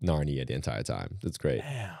Narnia the entire time. That's great.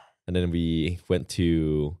 Damn. And then we went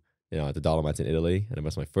to the Dolomites in Italy, and it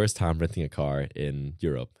was my first time renting a car in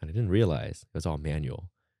Europe, and I didn't realize it was all manual.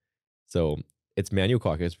 So it's manual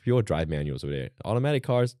car because people drive manuals over there. Automatic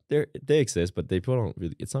cars, they exist, but people don't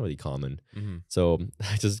really. It's not really common. Mm-hmm. So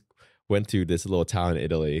I just went to this little town in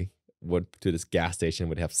Italy, went to this gas station,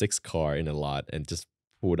 would have 6 car in a lot, and just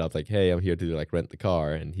pulled up like, "Hey, I'm here to like rent the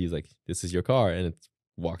car," and he's like, "This is your car," and it's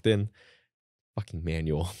walked in, fucking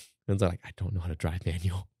manual. And I was like, I don't know how to drive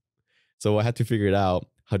manual. So I had to figure it out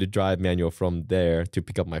how to drive manual from there to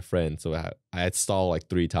pick up my friend. So I had stalled like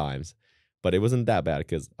 3 times, but it wasn't that bad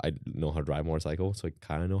because I know how to drive a motorcycle. So I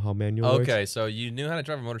kind of know how manual works. Okay, so you knew how to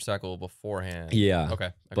drive a motorcycle beforehand. Yeah.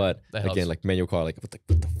 Okay. But that helps. again, like manual car, like what the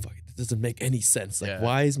fuck? This doesn't make any sense. Like, Yeah.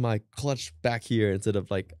 why is my clutch back here instead of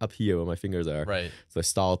like up here where my fingers are? Right. So I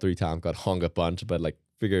stalled 3 times, got hung a bunch, but like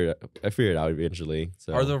I figured it out eventually.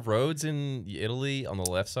 So Are the roads in Italy on the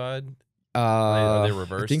left side? Are they I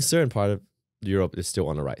reversed? think certain part of Europe is still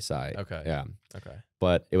on the right side. Okay. Yeah. Okay.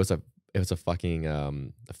 But it was a fucking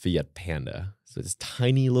a Fiat Panda. So this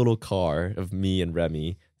tiny little car of me and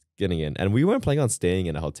Remy getting in. And we weren't planning on staying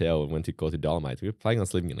in a hotel and went to go to Dolomites. We were planning on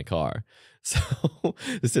sleeping in the car. So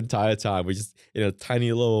this entire time we just in a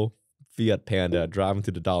tiny little Fiat Panda driving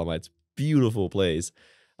to the Dolomites. Beautiful place.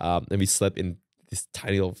 And we slept in this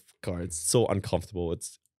tiny little car. It's so uncomfortable.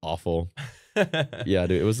 It's awful. Yeah,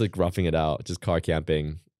 dude, it was like roughing it out, just car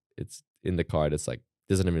camping. It's in the car that's like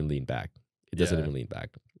doesn't even lean back. It doesn't Yeah. even lean back.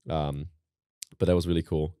 But that was really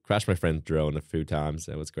cool. Crashed my friend's drone a few times.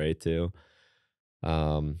 That was great too.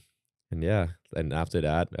 And yeah, and after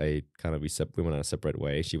that, we went on a separate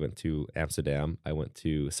way. She went to Amsterdam. I went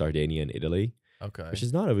to Sardinia in Italy, Okay. which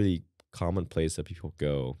is not a really common place that people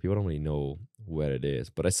go. People don't really know where it is.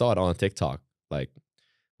 But I saw it on TikTok, like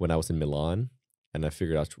when I was in Milan, and I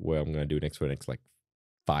figured out where I'm gonna do next for the next like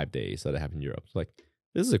 5 days that I have in Europe. So, like,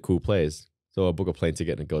 this is a cool place. So I booked a plane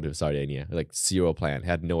ticket and go to Sardinia. Like, zero plan.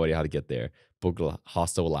 Had no idea how to get there. Booked a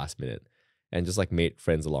hostel last minute, and just like made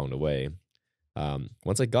friends along the way.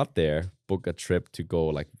 Once I got there, booked a trip to go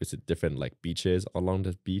like visit different like beaches along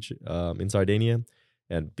the beach in Sardinia.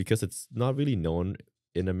 And because it's not really known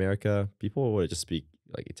in America, people would just speak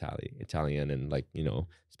like Italian and like,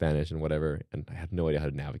 Spanish and whatever. And I had no idea how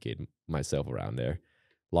to navigate myself around there.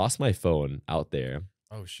 Lost my phone out there.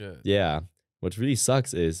 Oh shit. Yeah. What really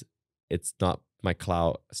sucks is it's not, my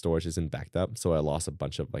cloud storage isn't backed up. So I lost a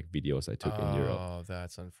bunch of like videos I took in Europe, Oh,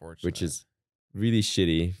 that's unfortunate. which is really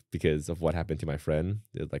shitty because of what happened to my friend.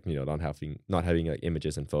 It's like, not having like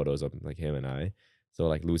images and photos of like him and I. So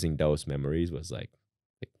like losing those memories was like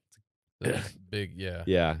That's big. Yeah.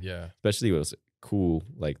 yeah, Yeah. especially it was a cool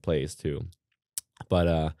like place too. But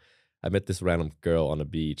I met this random girl on the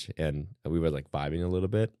beach and we were like vibing a little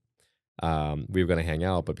bit. We were gonna hang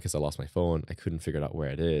out, but because I lost my phone, I couldn't figure out where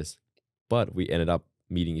it is. But we ended up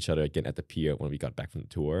meeting each other again at the pier when we got back from the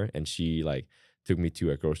tour, and she like took me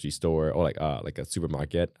to a grocery store or like a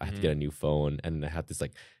supermarket. I had to get a new phone, and I had this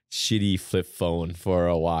like shitty flip phone for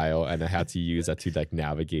a while, and I had to use that to like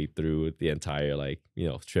navigate through the entire like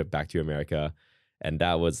trip back to America, and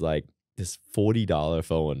that was like this $40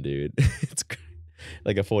 phone, dude. It's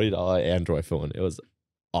like a $40 Android phone. It was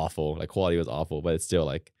awful, like quality was awful, but it still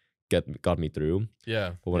like got me through.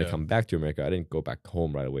 Yeah. But when I come back to America, I didn't go back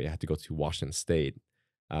home right away. I had to go to Washington State,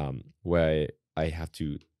 where I have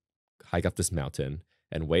to hike up this mountain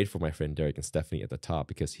and wait for my friend Derek and Stephanie at the top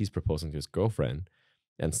because he's proposing to his girlfriend.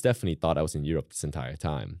 And Stephanie thought I was in Europe this entire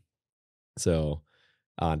time. So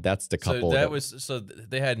that's the couple. So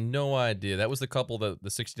they had no idea. That was the couple, the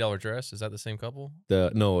 $60 dress. Is that the same couple?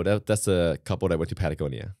 That's a couple that went to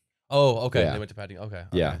Patagonia. Oh, okay. Yeah. They went to Patagonia. Okay.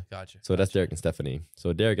 Yeah. Gotcha. So that's Derek and Stephanie.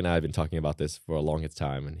 So Derek and I have been talking about this for a longest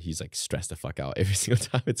time, and he's like stressed the fuck out every single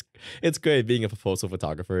time. It's great being a proposal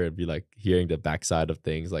photographer and be like hearing the backside of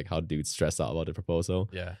things, like how dudes stress out about the proposal.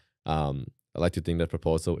 Yeah. I like to think that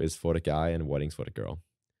proposal is for the guy and wedding's for the girl.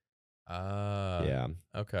 Yeah.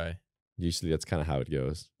 Okay. Usually that's kind of how it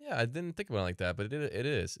goes. Yeah, I didn't think about it like that, but it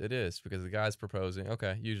is because the guy's proposing.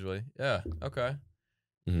 Okay, usually. Yeah. Okay.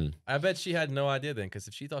 Mm-hmm. I bet she had no idea then, because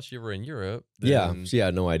if she thought you were in Europe, yeah, she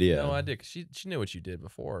had no idea. No idea, because she knew what you did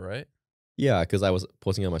before, right? Yeah, because I was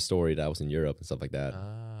posting on my story that I was in Europe and stuff like that.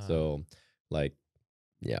 So, like,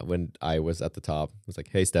 yeah, when I was at the top, I was like,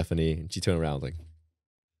 "Hey, Stephanie," and she turned around like,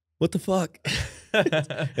 "What the fuck?"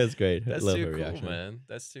 That's great. That's I love too her cool, reaction. man.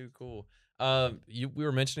 That's too cool. We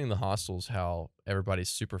were mentioning the hostels, how everybody's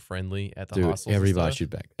super friendly at the Dude, hostels. everybody should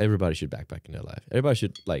backpack in their life. Everybody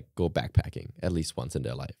should like go backpacking at least once in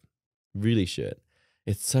their life. Really should.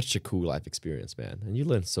 It's such a cool life experience, man, and you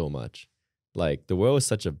learn so much. Like the world is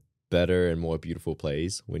such a better and more beautiful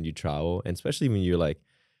place when you travel, and especially when you're like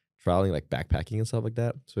traveling, like backpacking and stuff like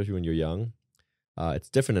that. Especially when you're young. It's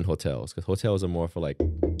different than hotels because hotels are more for like,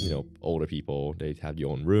 older people. They have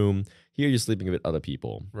your own room. Here you're sleeping with other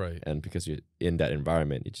people. Right. And because you're in that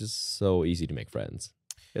environment, it's just so easy to make friends.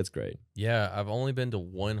 It's great. Yeah, I've only been to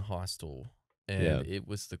one hostel, and Yeah. it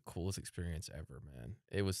was the coolest experience ever, man.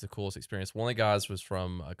 It was the coolest experience. One of the guys was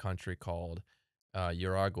from a country called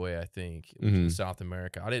Uruguay, I think, which is South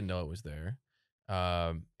America. I didn't know it was there.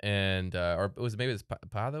 Or it was maybe it's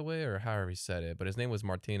Padaway or however he said it, but his name was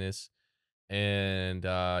Martinez. And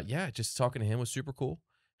just talking to him was super cool.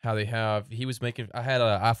 How I had an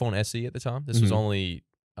iPhone SE at the time. This was only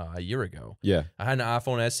a year ago. Yeah. I had an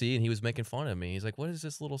iPhone SE, and he was making fun of me. He's like, "What is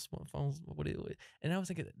this little smartphone? And I was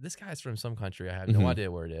thinking, this guy's from some country. I have no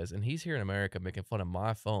idea where it is, and he's here in America making fun of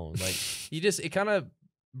my phone. Like, it kind of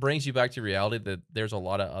brings you back to reality that there's a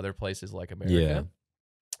lot of other places like America.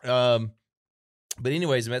 Yeah. But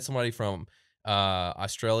anyways, I met somebody from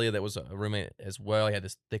Australia that was a roommate as well. He had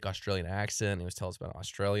this thick Australian accent. He was telling us about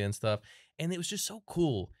Australia and stuff. And it was just so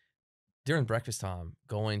cool during breakfast time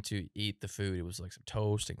going to eat the food. It was like some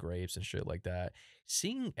toast and grapes and shit like that.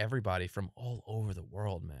 Seeing everybody from all over the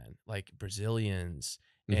world, man, like Brazilians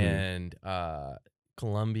and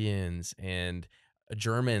Colombians and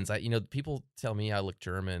Germans. People tell me I look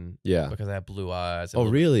German because I have blue eyes. Oh,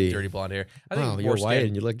 really? Dirty blonde hair. I wow, think you're white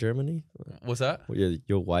and you look Germany? What's that?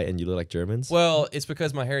 You're white and you look like Germans? Well, it's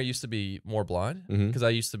because my hair used to be more blonde because I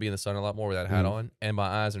used to be in the sun a lot more with that hat on, and my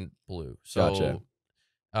eyes are blue. So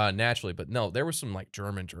naturally, but no, there were some like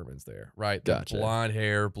Germans there, right? Gotcha. Blonde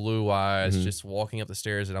hair, blue eyes, just walking up the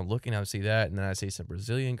stairs, and I'm looking out to see that, and then I see some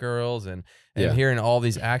Brazilian girls, and hearing all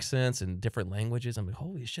these accents and different languages. I'm like,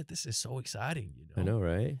 holy shit, this is so exciting. I know,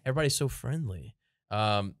 right? Everybody's so friendly.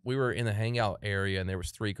 We were in the hangout area, and there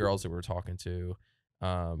was 3 girls that we were talking to,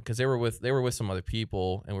 because they were with some other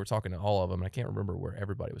people, and we were talking to all of them. And I can't remember where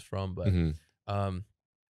everybody was from, but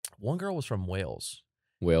one girl was from Wales.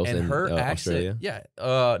 And her accent,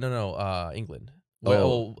 Australia? England.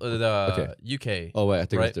 UK. Oh, wait, I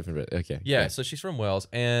think right? it's different. Okay. Yeah, so she's from Wales,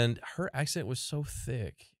 and her accent was so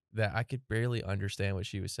thick that I could barely understand what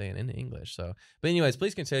she was saying in English. So, but anyways,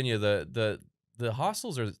 please continue. The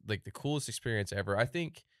hostels are like the coolest experience ever. I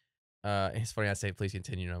think it's funny I say please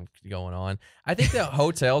continue, and I'm going on. I think that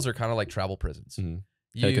hotels are kind of like travel prisons. Can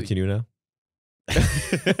I continue now?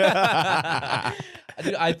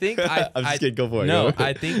 Dude, I'm just kidding. Go for it. No,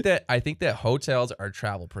 I think that hotels are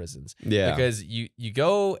travel prisons. Yeah, because you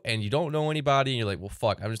go and you don't know anybody, and you're like, well,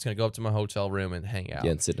 fuck, I'm just gonna go up to my hotel room and hang out.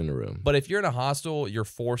 Yeah, and sit in a room. But if you're in a hostel, you're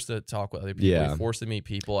forced to talk with other people. Yeah. You're forced to meet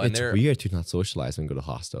people. It's weird to not socialize when you go to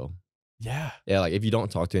hostel. Yeah. Yeah, like if you don't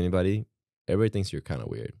talk to anybody, everybody thinks you're kind of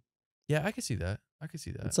weird. Yeah, I can see that.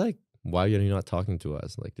 It's like, why are you not talking to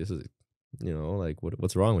us? Like, this is, like,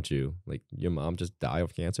 what's wrong with you? Like, your mom just died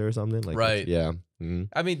of cancer or something? Like, right. Yeah.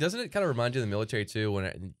 I mean, doesn't it kind of remind you of the military too,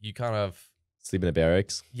 when you kind of Sleep in the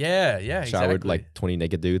barracks. Yeah, yeah, Showered exactly. like 20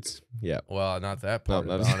 naked dudes. Yeah. Well, not that No, part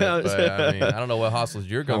I'm about it, but I mean, I don't know what hostels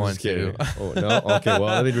you're I'm going just kidding. to. Oh no. Okay.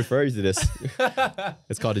 Well, let me refer you to this.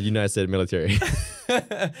 It's called the United States Military.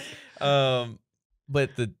 um,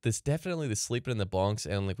 but this definitely the sleeping in the bunks,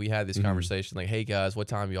 and like we had this Mhm. conversation, like, hey guys, what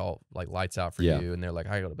time y'all like lights out for Yeah. you? And they're like,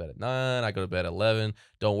 I go to bed at 9, I go to bed at 11.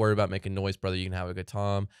 Don't worry about making noise, brother. You can have a good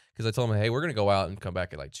time. Because I told them, hey, we're gonna go out and come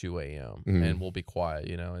back at like 2 a.m. Mhm. and we'll be quiet,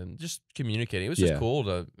 you know, and just communicating. It was just Yeah. cool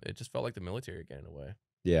to. It just felt like the military again in a way.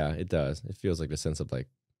 Yeah, it does. It feels like the sense of like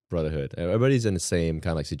brotherhood. Everybody's in the same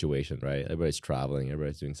kind of like situation, right? Everybody's traveling,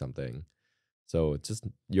 everybody's doing something. So it's just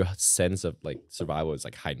your sense of like survival is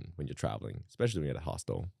like heightened when you're traveling, especially when you're at a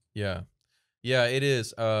hostel. Yeah, yeah, it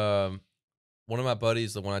is. One of my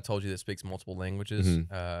buddies, the one I told you that speaks multiple languages,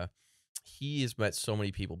 Mhm. he has met so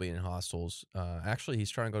many people being in hostels. Actually, he's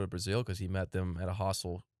trying to go to Brazil because he met them at a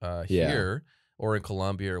hostel Yeah. here or in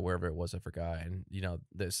Colombia or wherever it was. I forgot. And you know,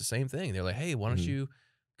 it's the same thing. They're like, "Hey, why don't Mhm. you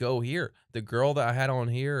go here?" The girl that I had on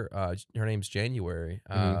here, her name's January.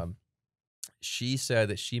 Mhm. She said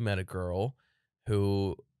that she met a girl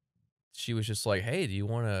who she was just like, "Hey, do you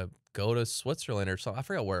want to go to Switzerland or something?" I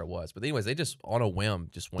forgot where it was, but anyways, they just on a whim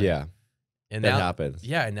just went. Yeah, And that now, happens.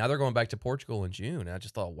 yeah, and now they're going back to Portugal in June. And I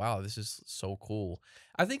just thought, wow, this is so cool.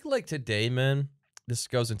 I think like today, man, this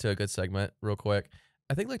goes into a good segment real quick.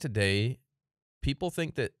 I think like today, people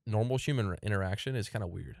think that normal human interaction is kind of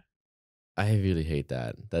weird. I really hate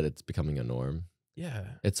that it's becoming a norm.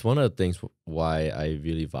 Yeah. It's one of the things why I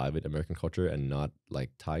really vibe with American culture and not like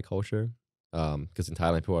Thai culture. Because in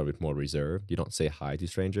Thailand, people are a bit more reserved. You don't say hi to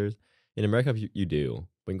strangers. In America, you do.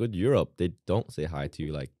 When you go to Europe, they don't say hi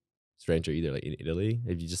to like stranger either. Like in Italy,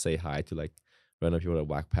 if you just say hi to like random people that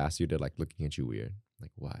walk past you, they're like looking at you weird.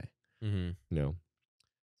 Like why? Hmm. You know.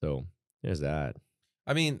 So there's that.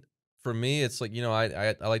 I mean, for me, it's like, you know,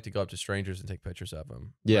 I like to go up to strangers and take pictures of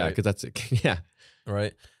them. Yeah, Right. because that's it. Yeah.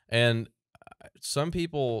 Right. And some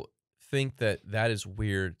people think that that is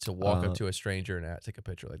weird to walk up to a stranger and take a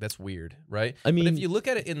picture. Like that's weird, right? I But if mean, you look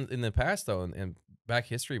at it in the past though, and back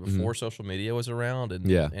history before social media was around and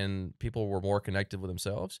Yeah. and people were more connected with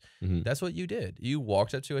themselves, mhm. that's what you did. You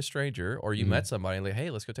walked up to a stranger or you met somebody and like, hey,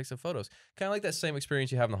 let's go take some photos. Kind of like that same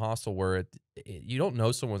experience you have in the hostel where you don't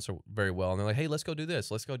know someone so very well and they're like, hey, let's go do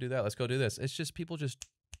this, let's go do that, let's go do this. It's just people just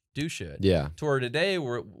do shit. Yeah. To where today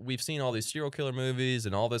we've seen all these serial killer movies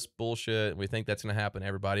and all this bullshit, and we think that's gonna happen to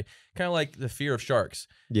everybody. Kind of like the fear of sharks.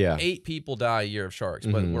 Yeah. 8 people die a year of sharks,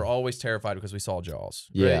 but we're always terrified because we saw Jaws.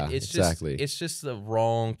 Right? Yeah, It's exactly. It's just the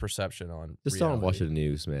wrong perception on Just reality. don't watch the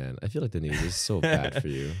news, man. I feel like the news is so bad for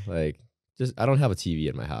you. Like, just I don't have a TV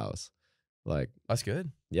in my house. Like, That's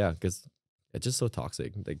good. yeah, because it's just so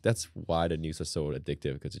toxic. Like, that's why the news is so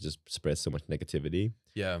addictive because it just spreads so much negativity.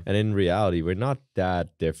 Yeah. And in reality, we're not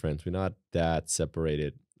that different. We're not that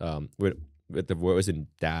separated. With the world isn't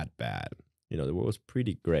that bad. You know, the world was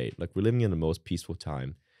pretty great. Like, we're living in the most peaceful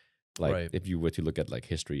time. Like, Right. if you were to look at like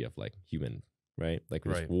history of like human, right? Like,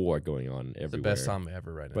 there's Right. war going on It's everywhere. the best time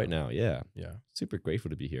ever right now. Right now, yeah. Yeah, Super grateful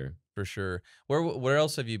to be here. for sure. Where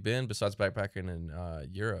else have you been besides backpacking in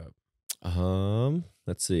Europe?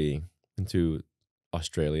 Let's see. Into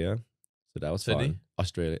Australia. So that was Sydney? fun.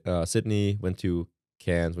 Australia, Sydney, went to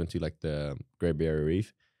Cairns, went to like the Great Barrier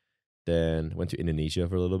Reef, then went to Indonesia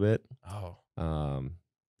for a little bit. Oh,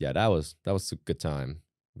 Yeah, that was a good time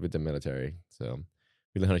with the military. So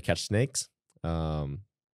we learned how to catch snakes.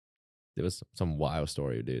 There was some wild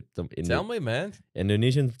story, dude. tell me, man.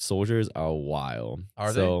 Indonesian soldiers are wild.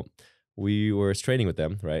 Are so we were training with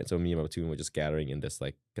them, right? So me and my platoon were just gathering in this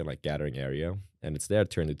like kind of like gathering area, and it's their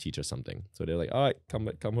turn to teach us something. So they're like, "All right,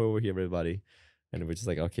 come over here, everybody," and we're just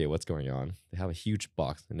like, "Okay, what's going on?" They have a huge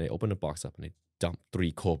box, and they open the box up, and they dump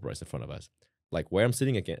 3 cobras in front of us. Like where I'm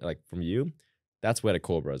sitting again, like from you, that's where the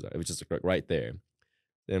cobras are. It was just like right there.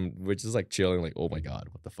 And we're just like chilling, like, oh my God,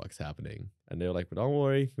 what the fuck's happening? And they're like, but don't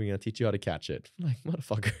worry, we're gonna teach you how to catch it. I'm like,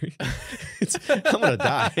 motherfucker, I'm gonna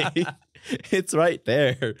die. It's right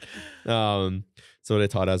there. So they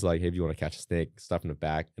taught us like, hey, if you want to catch a snake, stop in the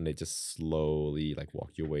back, and they just slowly like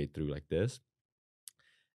walk your way through like this.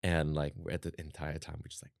 And like we're at the entire time, we're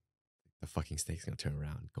just like, the fucking snake's gonna turn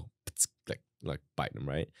around and go like bite them,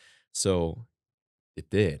 right? So it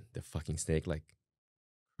did. The fucking snake like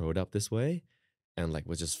rode up this way and like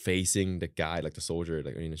was just facing the guy, like the soldier,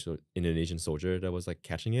 like Indonesian soldier that was like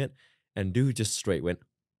catching it. And dude just straight went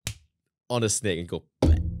on the snake and go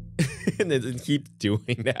and then keep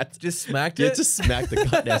doing that. Just smacked Yeah, it? just smack the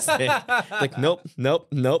goddamn snake. Like,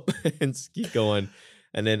 nope, and just keep going.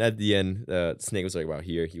 And then at the end, the snake was like about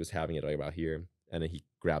here. He was having it like about here. and then he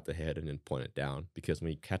grabbed the head and then pointed down, because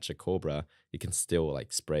when you catch a cobra, it can still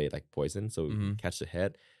like spray like poison. So you catch the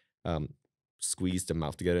head, squeeze the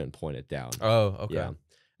mouth together and point it down. Oh, okay. Yeah.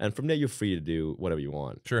 And from there, you're free to do whatever you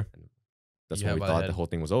want. Sure. And that's You when have we by the thought head. the whole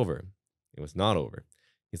thing was over. It was not over.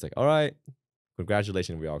 He's like, all right,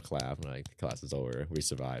 congratulations. We all clap. And like, the class is over. We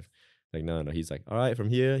survived. Like, no. He's like, all right, from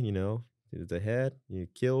here, you know, the head, you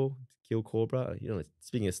kill cobra. You know,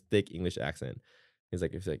 speaking a thick English accent. He's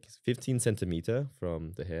like, it's like 15 centimeter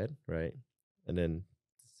from the head, right? And then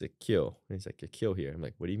it's a kill. And he's like, a kill here. I'm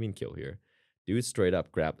like, what do you mean kill here? Dude straight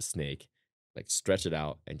up grab a snake, like stretch it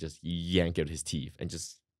out and just yank out his teeth and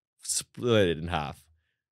just split it in half.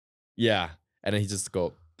 Yeah. And then he just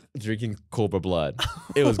go drinking cobra blood.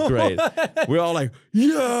 It was great. We're all like,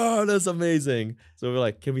 yeah, that's amazing. So we're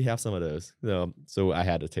like, can we have some of those? No. So I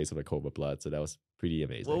had a taste of the cobra blood. So that was pretty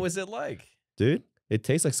amazing. What was it like? Dude, it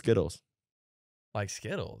tastes like Skittles. Like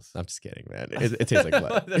Skittles? I'm just kidding, man. It tastes like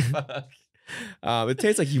blood. What the fuck? It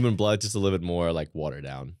tastes like human blood, just a little bit more like watered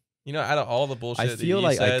down. You know, out of all the bullshit I feel that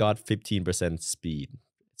like you said, I got 15% speed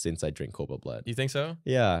since I drink cobra blood. You think so?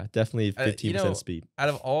 Yeah, definitely 15% you know, speed. Out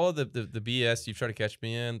of all the BS you've tried to catch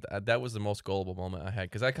me in, that was the most gullible moment I had.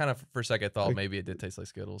 Because I kind of, for a second, thought maybe it did taste like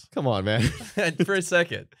Skittles. Come on, man. For a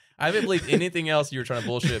second. I haven't believed anything else you were trying to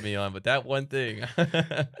bullshit me on, but that one thing.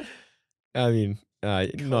 I mean, not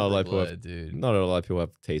a lot of people blood, dude. not a lot of people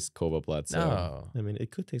have taste cobra blood. So No. I mean,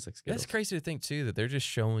 it could taste like Skittles. That's crazy to think, too, that they're just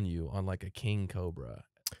showing you on like a king cobra.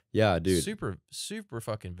 Yeah, dude. Super, super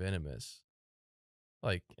fucking venomous.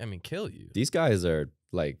 Like, I mean, kill you. These guys are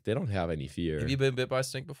like, they don't have any fear. Have you been bit by a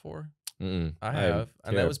snake before? Mm-mm. I have.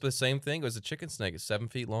 And that was the same thing. It was a chicken snake. It's 7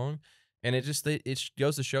 feet long. And it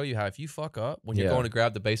goes to show you how if you fuck up when you're going to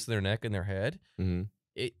grab the base of their neck and their head,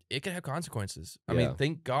 it can have consequences. I mean,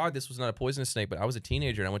 thank God this was not a poisonous snake, but I was a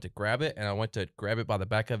teenager and I went to grab it, and I went to grab it by the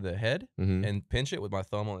back of the head and pinch it with my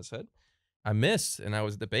thumb on its head. I missed, and I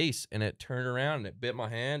was at the base, and it turned around and it bit my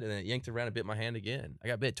hand, and then it yanked around and bit my hand again. I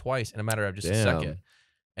got bit twice in a matter of just a second.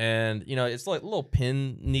 And, you know, it's like little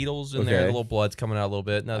pin needles in there. The little blood's coming out a little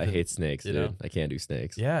bit. Nothing, I hate snakes, dude. know? I can't do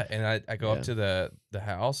snakes. Yeah, and I go up to the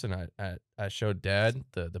house, and I showed Dad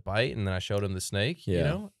the bite, and then I showed him the snake, you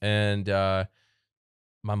know? And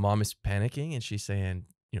my mom is panicking, and she's saying,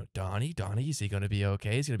 you know, Donnie, is he going to be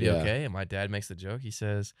okay? He's going to be okay? And my dad makes the joke. He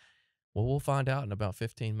says, well, we'll find out in about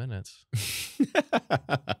 15 minutes.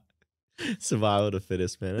 Survival of the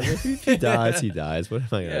fittest, man. If he dies, he dies. What am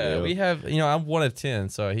I gonna do? We have, you know, I'm 1 of 10,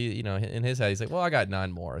 so he, you know, in his head, he's like, well, I got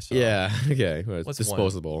 9 more. So yeah, okay. Well, it's what's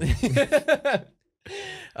disposable.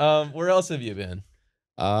 Where else have you been?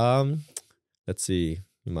 Let's see.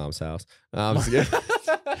 Your mom's house. Just kidding.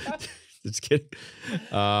 Just kidding.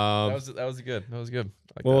 That was good. That was good.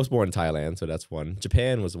 Like well, I was born in Thailand, so that's one.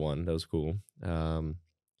 Japan was one. That was cool.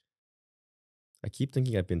 I keep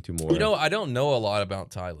thinking I've been to more. You know, I don't know a lot about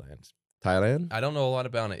Thailand. Thailand? I don't know a lot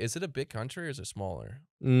about it. Is it a big country or is it smaller?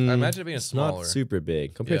 I imagine it being smaller. Not super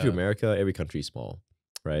big. Compared to America, every country is small,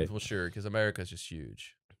 right? Well, sure, because America is just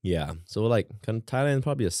huge. Yeah. So, like, Thailand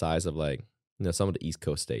probably the size of, like, you know, some of the East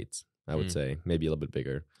Coast states, I would say. Maybe a little bit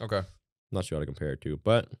bigger. Okay. Not sure how to compare it to.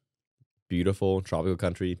 But beautiful, tropical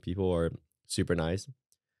country. People are super nice.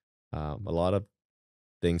 A lot of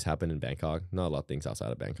things happen in Bangkok. Not a lot of things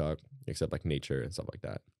outside of Bangkok, except, like, nature and stuff like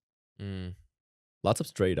that. Lots of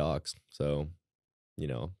stray dogs, so you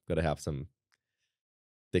know, gotta have some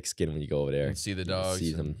thick skin when you go over there. You see the dogs.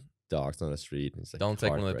 See some dogs on the street. It's like don't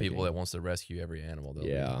take one of the people that wants to rescue every animal.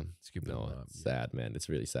 Yeah, scoop them up. It's sad, man. It's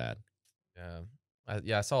really sad.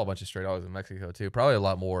 Yeah, I saw a bunch of stray dogs in Mexico too. Probably a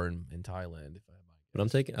lot more in Thailand. If I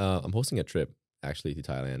might guess. But I'm hosting a trip actually to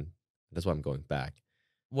Thailand. That's why I'm going back.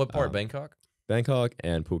 What part? Bangkok. Bangkok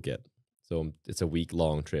and Phuket. So it's a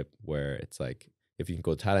week-long trip where it's like if you can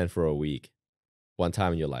go to Thailand for a week. One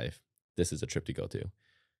time in your life, this is a trip to go to.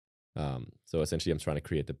 So essentially, I'm trying to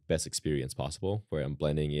create the best experience possible, where I'm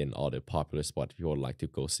blending in all the popular spots people would like to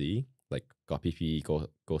go see, like Koh Phi Phi,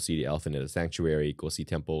 go see the elephant in the sanctuary, go see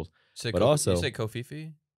temples. But also, you say Koh Phi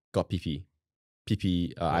Phi? Koh Phi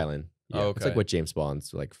Phi Island. Yeah, it's like what James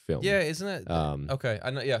Bond's like film. Yeah, isn't it? Okay,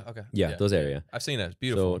 I know. Yeah, okay. Yeah, those area. I've seen it. It's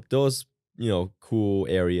beautiful. So those, you know, cool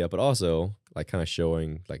area, but also like kind of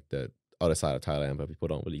showing like the other side of Thailand, but people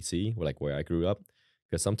don't really see, like where I grew up.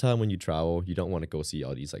 Because sometimes when you travel, you don't want to go see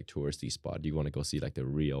all these like touristy spots. You want to go see like the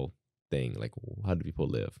real thing, like how do people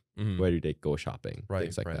live? Where do they go shopping? Right,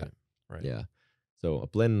 things like that. Right. Yeah. So a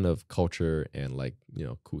blend of culture and like, you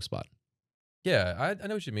know, cool spot. Yeah, I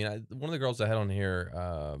know what you mean. One of the girls I had on here,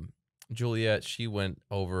 Juliet, she went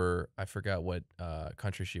over, I forgot what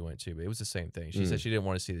country she went to, but it was the same thing. She said Mm, she didn't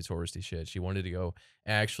want to see the touristy shit. She wanted to go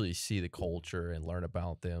actually see the culture and learn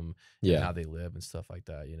about them and yeah. how they live and stuff like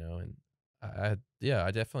that, you know? And yeah,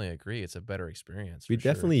 I definitely agree. It's a better experience We for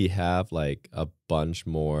sure. definitely have like a bunch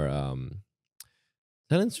more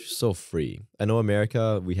Thailand's just so free. I know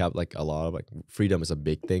America, we have like a lot of like freedom is a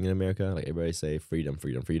big thing in America. Like everybody say freedom,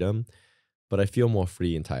 freedom, freedom. But I feel more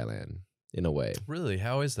free in Thailand in a way. Really?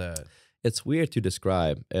 How is that? It's weird to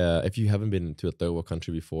describe. If you haven't been to a third world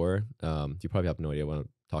country before, you probably have no idea what I'm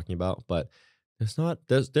talking about. But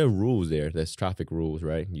there are rules there. There's traffic rules,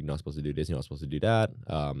 right? You're not supposed to do this. You're not supposed to do that.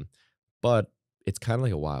 But it's kind of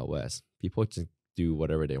like a Wild West. People just do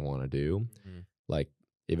whatever they want to do. Mhm. Like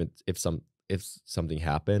even if something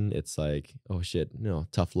happened, it's like, oh shit,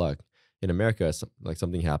 tough luck. In America, like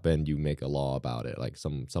something happened, you make a law about it. Like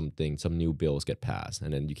some new bills get passed,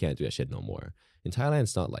 and then you can't do that shit no more. In Thailand,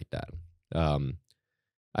 it's not like that. Um,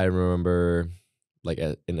 I remember like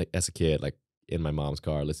as a kid, like in my mom's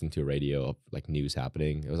car, listening to a radio of like news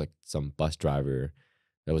happening. It was like some bus driver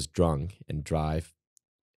that was drunk and drive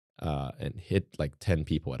and hit like 10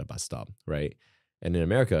 people at a bus stop, right? And in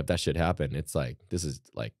America, if that shit happened, it's like this is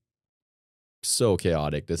like so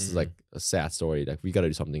chaotic. This is like Mhm. a sad story. Like we got to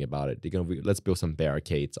do something about it. Let's build some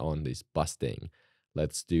barricades on this bus thing.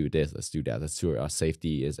 Let's do this. Let's do that. Let's sure our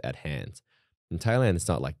safety is at hand. In Thailand, it's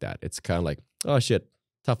not like that. It's kind of like, oh shit,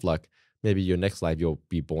 tough luck. Maybe your next life you'll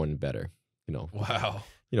be born better. You know, Wow.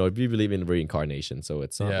 we believe in reincarnation, so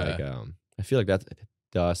it's not like Yeah. I feel like that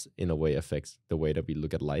does in a way affects the way that we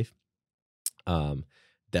look at life. Um,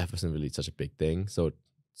 Death isn't really such a big thing. So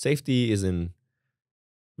safety isn't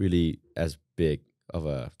really as big of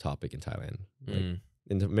a topic in Thailand. Like Mm.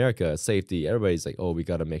 in America, safety, everybody's like, oh, we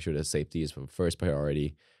got to make sure that safety is first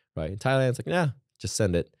priority, right? In Thailand, it's like, nah, just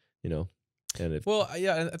send it, you know. And if Well,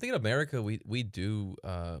 yeah, I think in America we do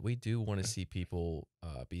want to see people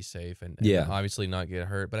be safe and yeah, obviously not get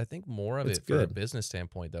hurt. But I think more of it's it for a good. business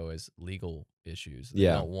standpoint though is legal issues. They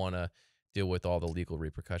Yeah, don't want to deal with all the legal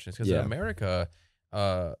repercussions because in yeah, America,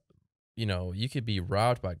 uh, you could be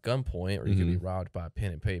robbed by gunpoint or you could be hmm, robbed by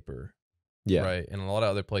pen and paper, yeah, right? And a lot of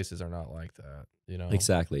other places are not like that.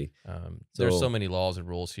 exactly. There's so So, many laws and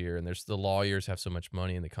rules here, and there's the lawyers have so much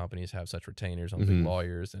money, and the companies have such retainers on big hmm,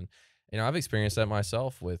 lawyers, and I've experienced that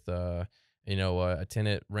myself with a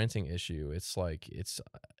tenant renting issue. It's like it's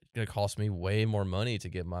gonna cost me way more money to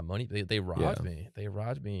get my money. They yeah,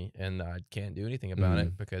 robbed me, and I can't do anything about hmm,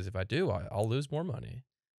 it because if I do, I'll lose more money.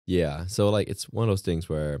 yeah. So like, it's one of those things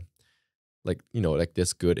where like like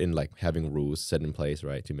this good in like having rules set in place,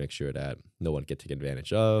 right, to make sure that no one get taken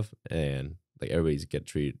advantage of and like everybody's get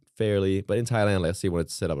treated fairly. But in Thailand, let's say when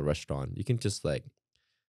it's set up a restaurant, you can just like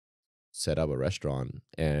set up a restaurant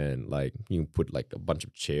and like you put like a bunch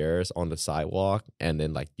of chairs on the sidewalk and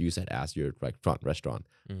then like use it as your like front restaurant,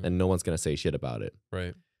 Mm, and no one's gonna say shit about it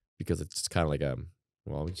right, because it's just kind of like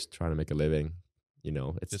well, we're just trying to make a living.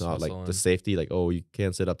 It's just not like the hustling. safety like, oh, you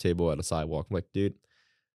can't set up table at a sidewalk. I'm like, dude,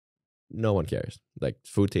 no one cares. Like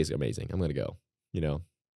food tastes amazing. I'm gonna go. You know.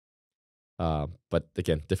 But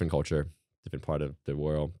again, different culture, different part of the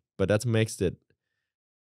world. But that makes it.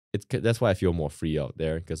 That's why I feel more free out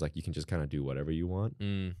there because like you can just kind of do whatever you want.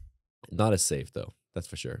 Mm. Not as safe though. That's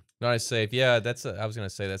for sure. Not as safe. Yeah, I was gonna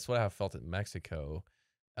say that's what I felt in Mexico.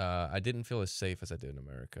 I didn't feel as safe as I did in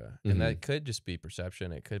America, and Hmm. that could just be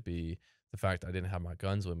perception. It could be the fact I didn't have my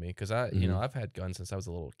guns with me because Hmm. I've had guns since I was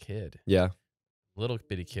a little kid, Yeah. little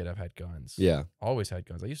bitty kid. I've had guns, Yeah. always had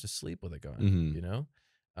guns. I used to sleep with a gun, Hmm.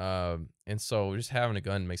 and so just having a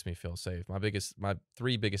gun makes me feel safe. My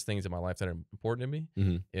three biggest things in my life that are important to me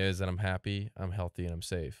Hmm. is that I'm happy, I'm healthy, and I'm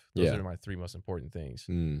safe. Those Yeah. are my three most important things,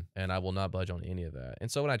 Mm. and I will not budge on any of that. And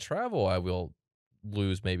so when I travel, I will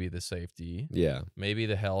lose maybe the safety, Yeah. maybe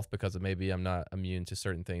the health because of maybe I'm not immune to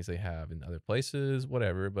certain things they have in other places,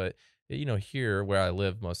 whatever. But here where I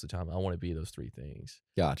live most of the time, I want to be those three things.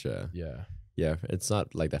 Gotcha. Yeah. Yeah. It's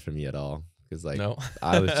not like that for me at all because like No.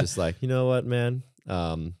 I was just like, you know what, man.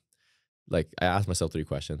 Like I asked myself three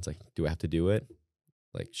questions: like, do I have to do it?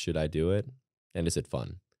 Like, should I do it? And is it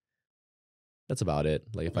fun? That's about it.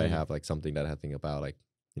 Like if I Mm, have like something that I think about, like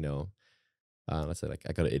you know, let's say like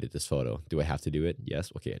I gotta edit this photo. Do I have to do it?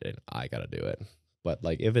 Yes. Okay, then I gotta do it. But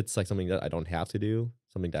like if it's like something that I don't have to do,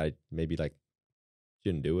 something that I maybe like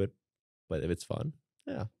shouldn't do it, but if it's fun,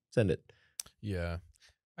 yeah, send it. yeah.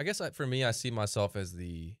 I guess for me, I see myself as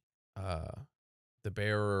uh, the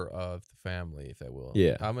bearer of the family, if that will.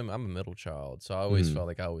 Yeah. I'm a middle child, so I always Hmm. felt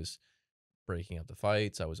like I was breaking up the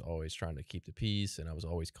fights. I was always trying to keep the peace, and I was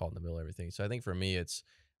always caught in the middle of everything. So I think for me, it's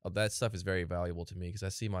that stuff is very valuable to me because I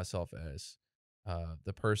see myself as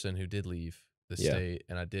the person who did leave the Yeah. state,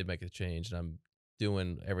 and I did make a change, and I'm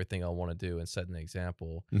doing everything I want to do and setting the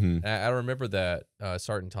example. Mm-hmm. And I remember that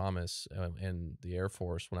Sergeant Thomas in the Air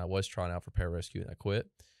Force when I was trying out for pararescue and I quit.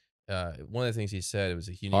 One of the things he said was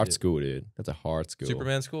that you need Hard to school, dude. That's a hard school.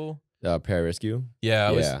 Superman school. Pararescue.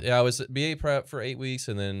 Yeah, Yeah. I was BA prep for 8 weeks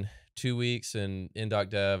and then 2 weeks in Indoc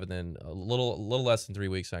Dev and then a little less than 3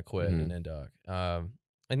 weeks and I quit in Indoc.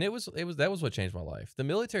 And that was what changed my life. The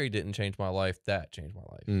military didn't change my life. That changed my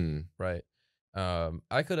life. Mm. Right.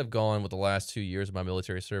 I could have gone with the last 2 years of my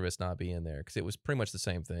military service not being there because it was pretty much the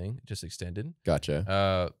same thing, just extended.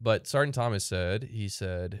 Gotcha. But Sergeant Thomas said,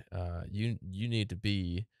 you need to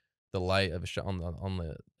be the light of on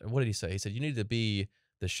the what did he say? He said you need to be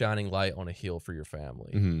the shining light on a hill for your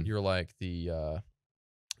family. Mhm. You're like the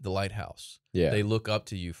lighthouse. Yeah. They look up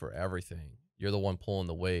to you for everything. You're the one pulling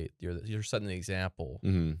the weight. You're setting the example.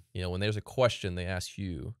 Mm-hmm. You know, when there's a question, they ask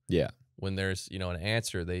you. Yeah. When there's, an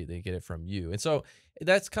answer, they get it from you. And so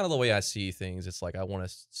that's kind of the way I see things. It's like I want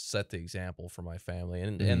to set the example for my family.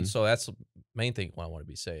 And so that's the main thing when I want to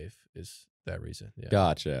be safe is that reason. Yeah.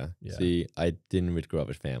 Gotcha. Yeah. See, I didn't really grow up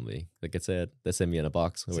with family. Like I said, they sent me in a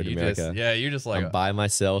box over to America. You're just like I'm by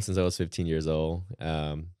myself since I was 15 years old.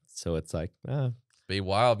 So it's like, be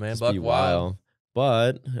wild, man. just Buck be wild.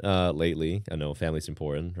 But lately, I know family's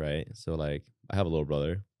important, right? So like, I have a little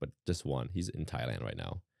brother, but just one. He's in Thailand right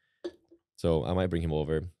now. So I might bring him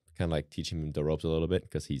over, kind of like teach him the ropes a little bit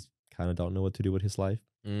because he's kind of don't know what to do with his life.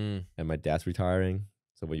 And my dad's retiring.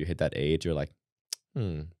 So when you hit that age, you're like,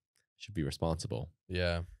 should be responsible.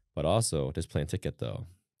 Yeah. But also, just plane ticket though,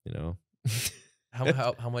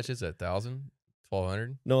 How much is it? 1,000?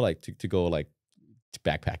 1,200? No, like to go like to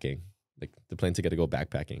backpacking. Like the plane ticket to go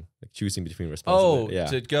backpacking. Like choosing between responsibility. Oh,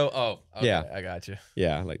 to go. Oh, okay, yeah. I got you.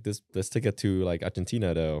 Yeah, like this ticket to like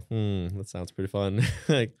Argentina though. That sounds pretty fun.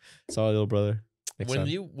 Like, sorry, little brother. When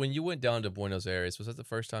you went down to Buenos Aires, was that the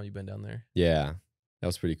first time you've been down there? Yeah, that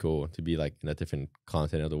was pretty cool to be like in a different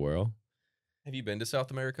continent of the world. Have you been to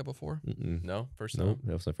South America before? Mm-mm. No, first time. No,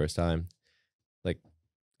 that was my first time. Like,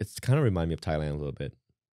 it's kind of remind me of Thailand a little bit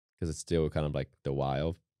because it's still kind of like the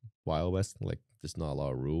wild west. Like, there's not a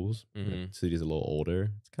lot of rules. Like, city's a little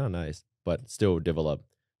older. It's kind of nice, but still developed.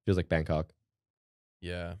 Feels like Bangkok.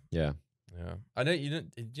 Yeah. Yeah. Yeah. I know you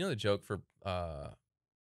didn't. Do you know the joke for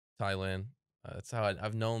Thailand? That's how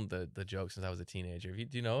I've known the joke since I was a teenager. Do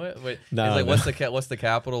you know it? Wait, No, it's like no. what's the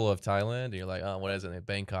capital of Thailand? And you're like, oh, what is it?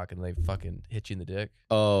 Bangkok, and they fucking hit you in the dick.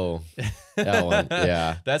 Oh, that one.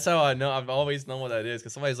 Yeah. That's how I know. I've always known what that is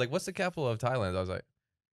because somebody's like, what's the capital of Thailand? I was like,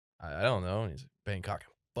 I don't know. And he's like, Bangkok.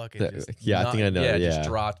 Fucking just I think I know. Yeah, Yeah, just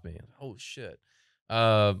dropped me. Oh shit.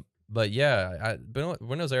 But yeah,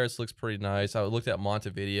 Buenos Aires looks pretty nice. I looked at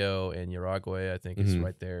Montevideo and Uruguay. I think is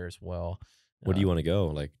right there as well. Where do you want to go?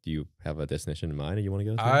 Like, do you have a destination in mind that you want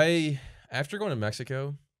to go to? After going to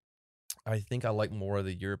Mexico, I think I like more of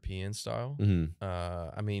the European style.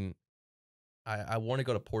 I mean, I want to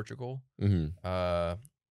go to Portugal. To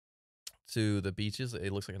the beaches.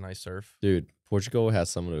 It looks like a nice surf. Dude, Portugal has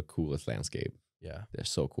some of the coolest landscape. Yeah. They're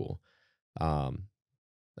so cool. I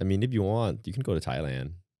mean, if you want, you can go to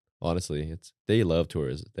Thailand. Honestly, they love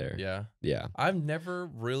tourists there. Yeah. Yeah. I've never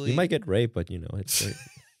really. You might get raped, but it's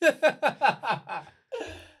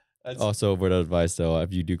also, word of advice though,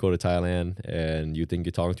 if you do go to Thailand and you think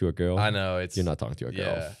you're talking to a girl, I know you're not talking to a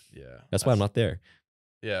girl. Yeah. That's why I'm not there.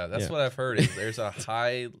 Yeah, that's what I've heard. Is there's a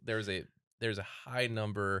high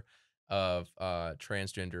number of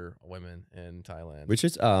transgender women in Thailand, which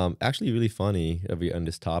is actually really funny on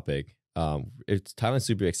this topic. It's Thailand's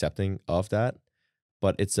super accepting of that,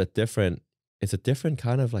 but it's a different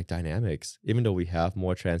kind of like dynamics. Even though we have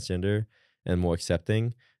more transgender and more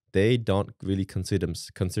accepting, they don't really consider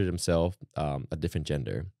themselves a different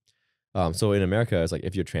gender. So in America, it's like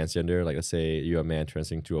if you're transgender, like let's say you're a man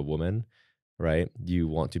transitioning to a woman, right? You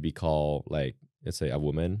want to be called like, let's say a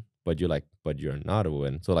woman, but you're not a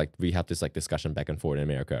woman. So like we have this like discussion back and forth in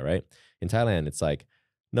America, right? In Thailand, it's like,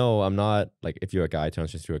 no, I'm not. Like if you're a guy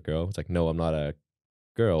transitioning to a girl, it's like, no, I'm not a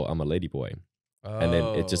girl, I'm a lady boy. And then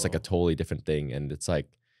it's just like a totally different thing. And it's like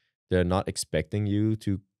they're not expecting you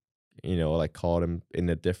to, like call them in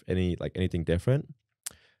anything different.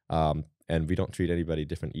 And we don't treat anybody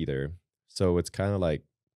different either. So it's kind of like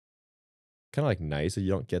nice that you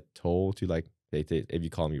don't get told to like, if you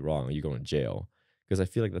call me wrong, you go to jail. Because I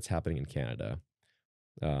feel like that's happening in Canada.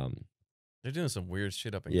 They're doing some weird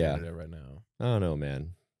shit up in Canada right now. I don't know,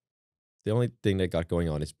 man. The only thing they got going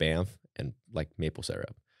on is Banff and like maple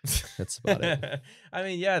syrup. That's about it. I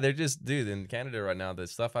mean, yeah, they're just, dude, in Canada right now, the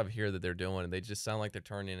stuff I hear that they're doing, they just sound like they're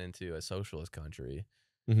turning into a socialist country.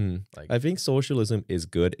 Like, I think socialism is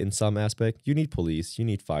good in some aspect. You need police, you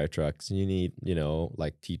need fire trucks, you need,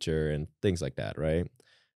 like teacher and things like that, right?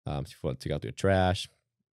 If you want to take out your trash.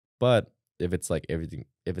 But if it's like everything,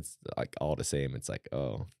 if it's like all the same, it's like,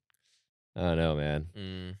 oh, I don't know, man.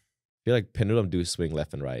 mm, I feel like pendulum do swing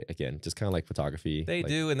left and right again, just kind of like photography. they Like,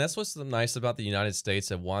 do, and that's what's nice about the United States,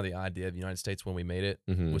 and why the idea of the United States when we made it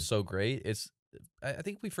mhm. was so great. I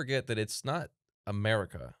think we forget that it's not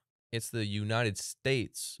America; it's the United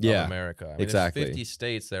States of Yeah, America. I mean, there's exactly. 50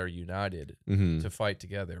 states that are united Hmm. to fight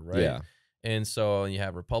together, right? Yeah, And so you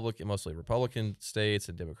have mostly Republican states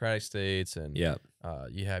and Democratic states, and yeah.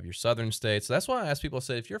 you have your southern states. So that's why I ask people,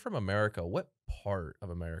 say, if you're from America, what part of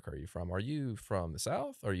America are you from? Are you from the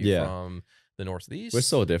South? Are you Yeah. from the We're Northeast?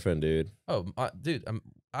 so different, dude. Oh, dude,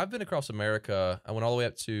 I've been across America. I went all the way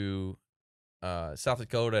up to South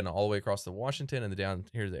Dakota and all the way across to Washington and then down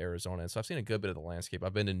here to Arizona. And so I've seen a good bit of the landscape.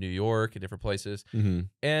 I've been to New York and different places. Hmm.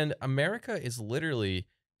 And America is literally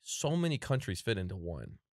so many countries fit into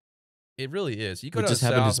one. It really is. You go We down just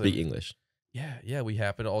happen to south speak and English. yeah, we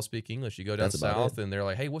happen to all speak English. You go down That's about it. south and they're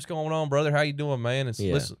like, "Hey, what's going on, brother? How you doing, man?" And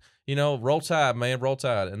Yeah. listen, roll tide, man, roll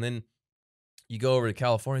tide. And then you go over to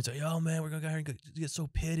California and say, "Yo, man, we're gonna go here and get so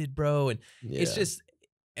pitted, bro." And it's Yeah. just,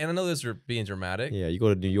 and I know those are being dramatic. Yeah. You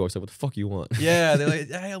go to New York, so what the fuck you want? Yeah, they're like,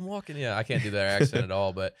 "Hey, I'm walking." Yeah, I can't do their accent at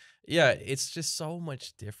all, but yeah, it's just so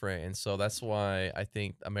much different, and so that's why I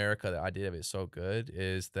think America, the idea of it is so good,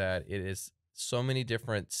 is that it is so many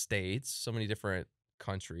different states, so many different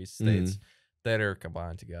countries, Hmm. states that are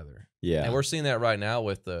combined together, and Yeah. we're seeing that right now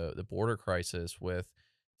with the border crisis, with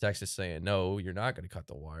Texas saying, "No, you're not going to cut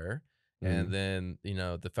the wire." And Hmm. then,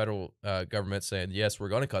 the federal government saying, yes, we're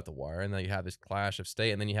going to cut the wire. And then you have this clash of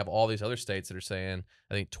state. And then you have all these other states that are saying,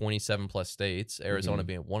 I think 27 plus states, Arizona Hmm.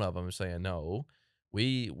 being one of them, saying, no,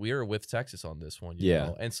 we are with Texas on this one,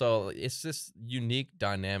 Yeah. And so it's this unique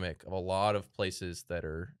dynamic of a lot of places that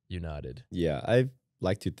are united. Yeah. I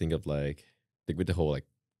like to think of like with the whole like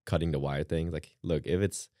cutting the wire thing. Like, look,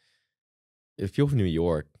 if you're from New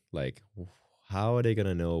York, like, how are they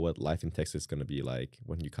gonna know what life in Texas is gonna be like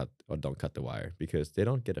when you cut or don't cut the wire? Because they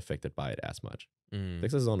don't get affected by it as much. Mm,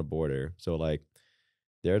 Texas is on the border, so like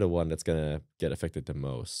they're the one that's gonna get affected the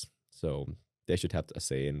most. So they should have a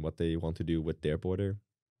say in what they want to do with their border.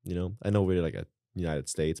 I know we're like a United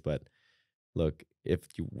States, but look, if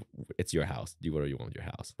it's your house, do whatever you want with your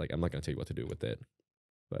house. Like, I'm not gonna tell you what to do with it,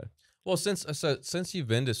 but Well, since you've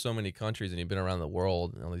been to so many countries and you've been around the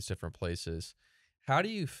world and all these different places, how do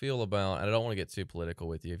you feel about? And I don't want to get too political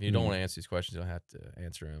with you. If you don't mm, want to answer these questions, you don't have to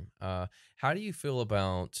answer them. How do you feel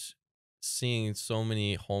about seeing so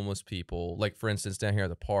many homeless people? Like, for instance, down here at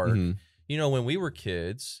the park. mm-hmm, When we were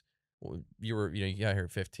kids, you got here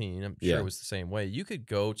at 15. I'm sure yeah, it was the same way. You could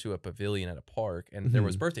go to a pavilion at a park, and there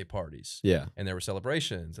was mm-hmm, birthday parties, yeah, and there were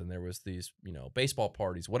celebrations, and there was these baseball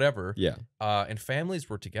parties, whatever, yeah, and families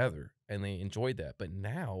were together and they enjoyed that. But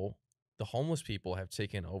now the homeless people have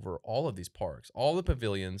taken over all of these parks, all the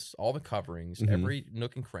pavilions, all the coverings, mm-hmm, every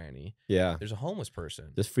nook and cranny. yeah. There's a homeless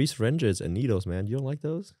person. Just free syringes and needles, man. You don't like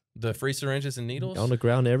those? The free syringes and On needles. the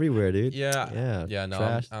ground everywhere, dude. Yeah, Yeah, yeah. No,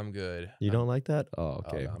 trash. I'm good. You don't like that? Oh, Oh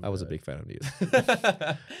okay. no, I'm I was a good. big fan of these.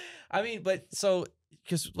 I mean, but so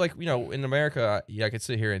because like in America, yeah, I could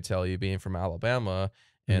sit here and tell you, being from Alabama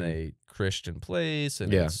in Mhm. a Christian place,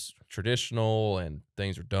 and Yeah. it's traditional and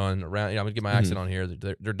things are done around. I'm gonna get my Mhm. accent on here.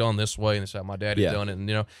 They're done this way, and this is how my daddy Yeah. done it,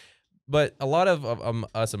 and But a lot of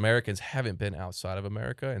us Americans haven't been outside of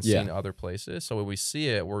America and Yeah. seen other places. So when we see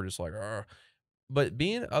it, we're just like, "Argh." But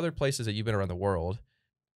being other places that you've been around the world,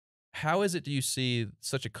 how is it do you see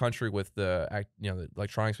such a country with the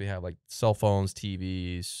electronics we have, like cell phones,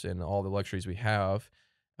 TVs, and all the luxuries we have?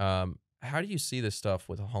 How do you see this stuff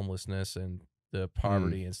with homelessness and the Mm.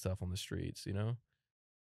 poverty and stuff on the streets?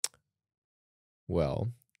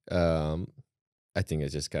 Well, um, I think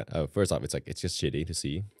it's just first off, it's like it's just shitty to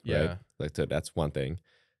see, right? Yeah. Like, so that's one thing.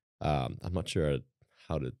 I'm not sure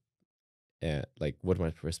how to, like, what my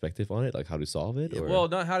perspective on it, like how to solve it, or Well,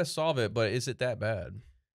 not how to solve it, but is it that bad?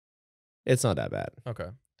 it's not that bad, Okay.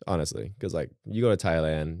 honestly. Because like you go to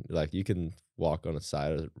Thailand, like you can walk on the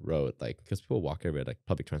side of the road, like because people walk everywhere, like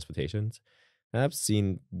public transportations. And I've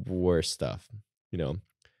seen worse stuff, you know.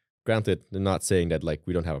 Granted, I'm not saying that like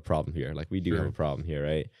we don't have a problem here. Like we do have a Sure. problem here,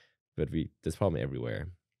 right? But there's problem everywhere.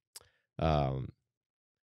 Um,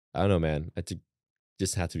 I don't know, man. I think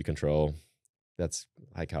just had to be control. That's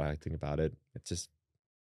like how I think about it. It's just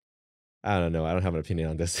I don't know. I don't have an opinion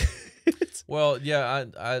on this. Well, yeah,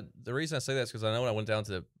 I the reason I say that is because I know when I went down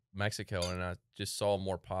to Mexico, and I just saw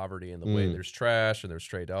more poverty in the way Mm. there's trash and there's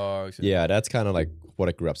stray dogs. And Yeah, that's kind of like what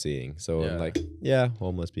I grew up seeing. So and yeah, like, yeah,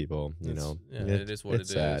 homeless people, it is what it's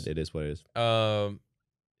it sad. is. It is what it is. Um,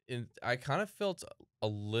 and I kind of felt a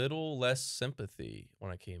little less sympathy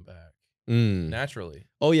when I came back. Mm. Naturally,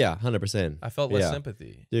 Oh yeah, 100%. I felt less Yeah,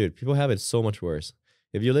 sympathy. dude, people have it so much worse.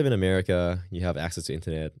 If you live in America, you have access to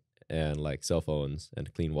internet and like cell phones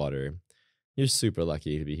and clean water. You're super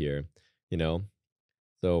lucky to be here, you know.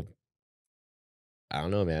 So I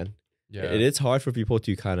don't know, man. It Yeah. is hard for people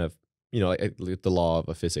to kind of, like the law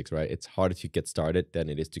of physics, right? It's harder to get started than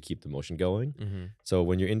it is to keep the motion going. Mm-hmm. So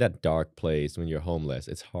when you're in that dark place, when you're homeless,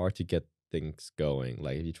 it's hard to get things going.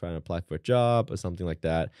 Like if you're trying to apply for a job or something like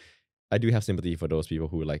that, I do have sympathy for those people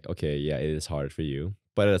who are like, okay, yeah, it is hard for you,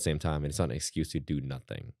 but at the same time, it's not an excuse to do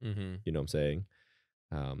nothing. Mm-hmm. You know what I'm saying?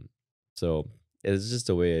 Um, so it's just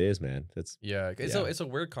the way it is, man. It's Yeah, yeah. it's a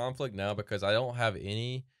weird conflict now because I don't have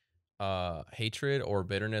any hatred or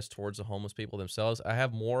bitterness towards the homeless people themselves. I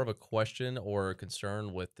have more of a question or a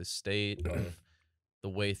concern with the state of the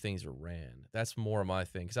way things are ran. That's more of my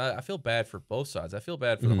thing because I feel bad for both sides. I feel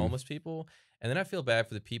bad for the Mhm. homeless people, and then I feel bad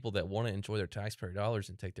for the people that want to enjoy their taxpayer dollars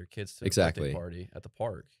and take their kids to a birthday Exactly. party at the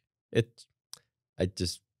park. It. I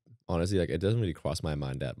just honestly like it doesn't really cross my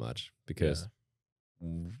mind that much because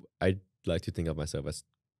Yeah. I like to think of myself as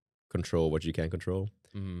control what you can control.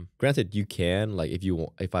 Mm. Granted, you can like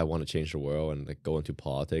if I want to change the world and like go into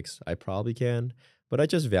politics, I probably can. But I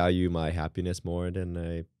just value my happiness more than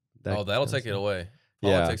that Oh, that'll kind of take it stuff. away.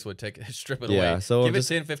 Yeah, Politics would take it, strip it yeah. away. So I'm Give it just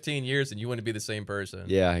 10, 15 years, and you wouldn't be the same person.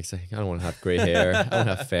 yeah. I don't want to have gray hair. I want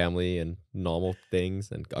to have family and normal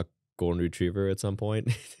things and a golden retriever at some point.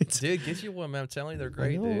 Dude, get you one, man. I'm telling you, they're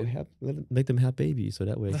I great, know. dude. Make them have babies so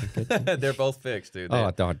that way I can get them. They're both fixed, dude. Oh,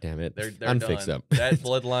 God damn it. They're Unfix done. them. That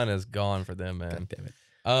bloodline is gone for them, God man. damn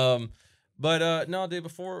it. But no, dude.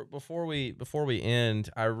 Before we end,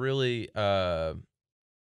 I really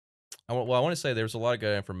I want to say there's a lot of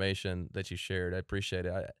good information that you shared. I appreciate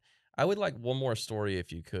it. I would like one more story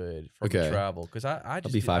if you could from the Okay. travel because I I'll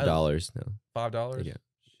just be $5 now. $5. Yeah.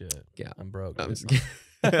 Shit, Yeah. I'm broke. I'm Dude. just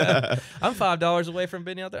kidding. I'm $5 away from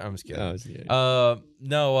being out there. I'm just kidding. I was kidding.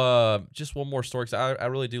 No, just one more story because I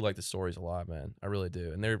really do like the stories a lot, man. I really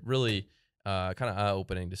do, and they're really kind of eye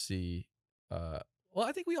opening to see. Well,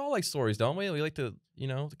 I think we all like stories, don't we? We like to,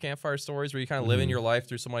 the campfire stories where you kind of live in Mhm. your life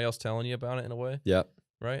through somebody else telling you about it in a way, Yep.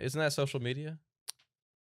 right? Isn't that social media?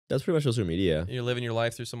 That's pretty much social media. You're living your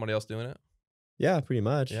life through somebody else doing it. Yeah, pretty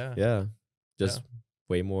much. Yeah. Yeah. Just Yeah.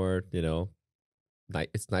 way more,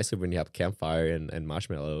 it's nicer when you have campfire and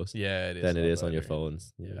marshmallows Yeah, it is. than a it lot is on your better.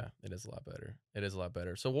 phones. Yeah, it is a lot better. It is a lot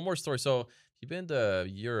better. So one more story. So you've been to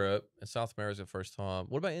Europe and South America the first time.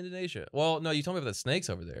 What about Indonesia? Well, no, you told me about the snakes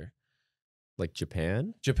over there. Like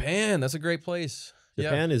Japan? Japan, that's a great place.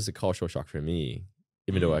 Japan is a cultural shock for me,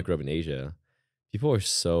 even though I grew up in Asia. People are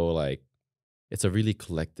so like, it's a really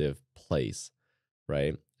collective place,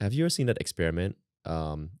 right? Have you ever seen that experiment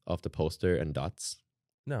of the poster and dots?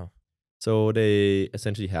 No. So they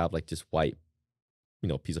essentially have like just white,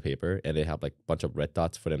 piece of paper, and they have like a bunch of red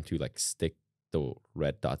dots for them to like stick the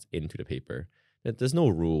red dots into the paper. There's no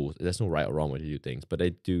rules, there's no right or wrong way to do things, but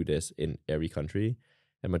they do this in every country.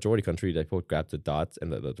 And majority country, they people grab the dots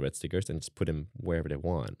and the red stickers and just put them wherever they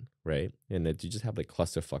want, right? And then you just have like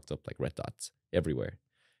cluster fucked up like red dots everywhere.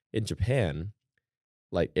 In Japan,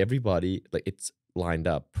 like everybody, like it's lined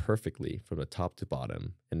up perfectly from the top to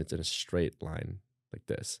bottom, and it's in a straight line like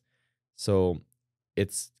this. So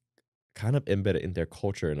it's kind of embedded in their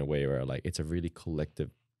culture in a way where like it's a really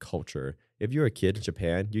collective culture. If you're a kid in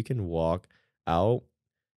Japan, you can walk out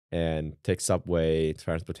and take subway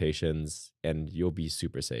transportations and you'll be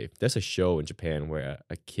super safe. There's a show in Japan where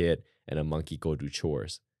a kid and a monkey go do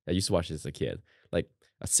chores. I used to watch this as a kid, like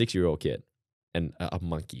a 6-year-old kid and a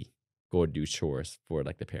monkey go do chores for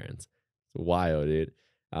like the parents. It's wild, dude.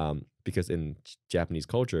 Because in Japanese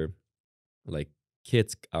culture, like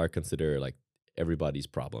kids are considered like everybody's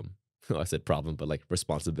problem. I said problem, but like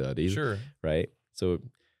responsibilities, Sure. right? So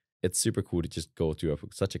it's super cool to just go to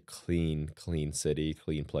such a clean city,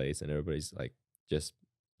 clean place, and everybody's like just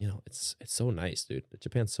it's so nice, dude.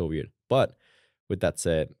 Japan's so weird. But with that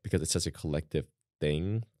said, because it's such a collective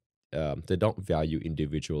thing, they don't value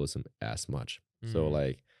individualism as much. So Mm.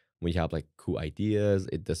 like when you have like cool ideas,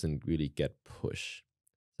 it doesn't really get pushed.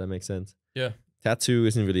 Does that make sense? Yeah. Tattoo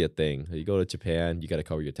isn't really a thing. You go to Japan, you got to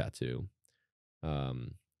cover your tattoo.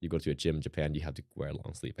 You go to a gym in Japan, you have to wear a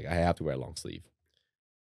long sleeve. Like I have to wear a long sleeve.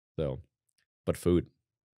 So, but food,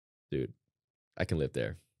 dude, I can live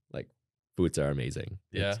there. Like foods are amazing.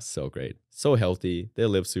 Yeah. It's so great, so healthy. They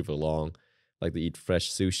live super long. Like they eat fresh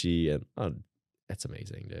sushi and It's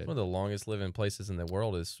amazing, It's dude. one of the longest living places in the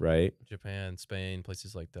world is Right? Japan, Spain,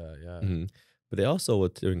 places like that. Yeah. Hmm. But they also were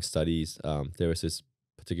doing studies. There was this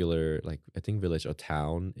particular, like, I think village or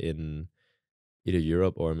town in either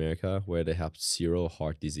Europe or America where they have zero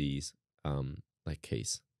heart disease, like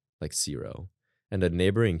case, like zero. And the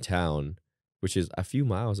neighboring town, which is a few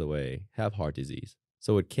miles away, have heart disease.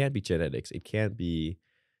 So it can't be genetics. It can't be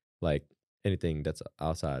like anything that's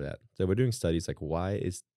outside of that. So we're doing studies like why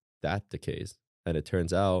is that the case? And it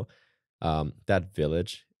turns out that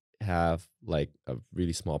village have like a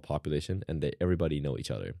really small population and they everybody know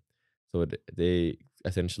each other. So they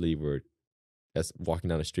essentially were as walking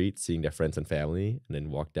down the street, seeing their friends and family, and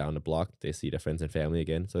then walk down the block, they see their friends and family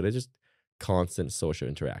again. So they're just constant social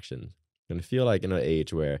interactions. And I feel like in an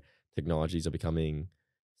age where technologies are becoming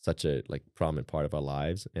such a like prominent part of our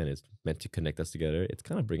lives and it's meant to connect us together, it's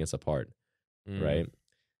kind of bring us apart, Mm. right?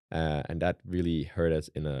 And that really hurt us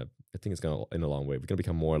in a. I think it's gonna in a long way. We're gonna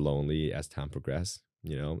become more lonely as time progresses.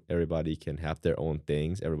 You know, everybody can have their own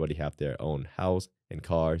things. Everybody have their own house and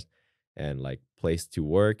cars, and like place to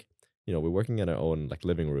work. You know, we're working in our own like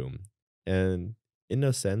living room, and in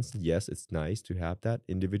a sense, yes, it's nice to have that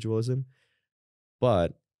individualism,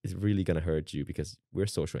 but it's really gonna hurt you because we're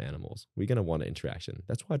social animals. We're gonna want interaction.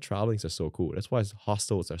 That's why travelings are so cool. That's why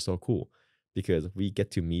hostels are so cool because we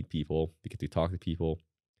get to meet people, we get to talk to people,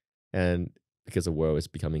 and because the world is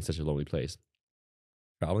becoming such a lonely place,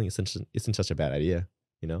 traveling isn't such a bad idea,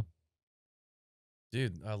 you know?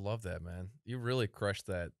 Dude, I love that, man. You really crushed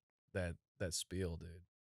that spiel, dude.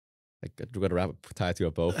 Like, we're gonna wrap up, tie to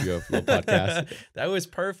a bow for your little podcast. That was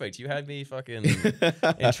perfect. You had me fucking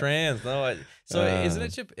entranced. No, so uh,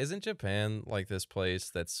 isn't Japan like this place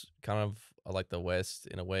that's kind of like the West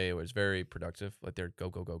in a way where it's very productive? Like they're go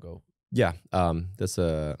go go go. yeah, there's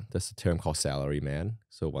a term called salary man.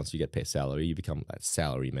 So once you get paid salary, you become a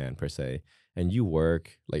salary man per se, and you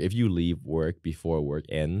work like if you leave work before work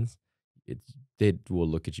ends, it they will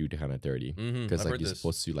look at you kind of dirty because I've like heard you're this.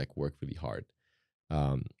 supposed to like work really hard.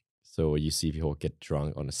 Um, so you see people get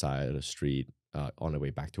drunk on the side of the street on their way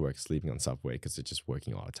back to work, sleeping on subway because they're just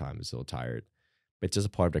working all the time. They're so tired. But it's just a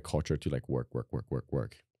part of their culture to like work, work, work, work,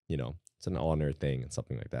 work. You know, it's an honor thing and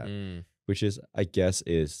something like that, Mm. which is, I guess,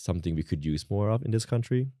 is something we could use more of in this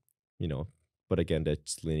country. You know, but again,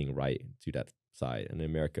 that's leaning right to that side, and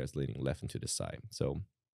America is leaning left into this side. So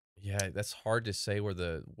Yeah, that's hard to say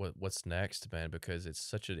where what's next, man, because it's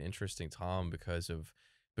such an interesting time because of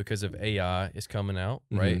AI is coming out,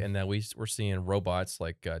 right? mhm, And now we're seeing robots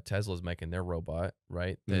like Tesla's making their robot,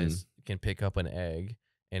 right? mhm, Can pick up an egg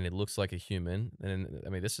and it looks like a human. And I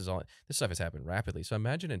mean, this stuff has happened rapidly. So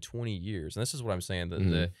imagine in 20 years, and this is what I'm saying, the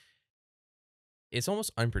mhm, it's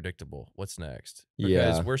almost unpredictable what's next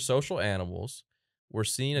because yeah, we're social animals. We're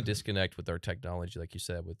seeing a disconnect with our technology, like you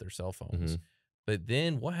said, with their cell phones. mhm. But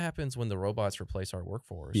then what happens when the robots replace our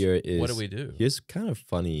workforce? Here What do is we do? here's kind of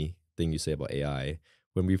funny thing you say about AI.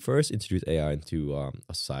 When we first introduced AI into a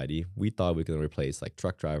society, we thought we were going to replace like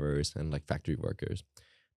truck drivers and like factory workers.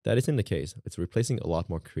 That isn't the case. It's replacing a lot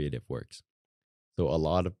more creative works. So a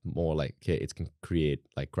lot of more like, okay, it can create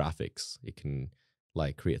like graphics. It can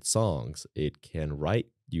like create songs. It can write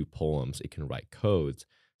you poems. It can write codes.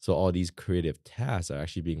 So all these creative tasks are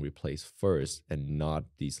actually being replaced first and not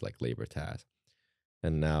these like labor tasks.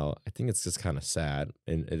 And now I think it's just kind of sad,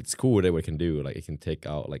 and it's cool that we can do like it can take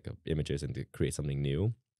out like images and to create something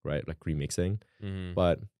new, right? Like remixing. Hmm.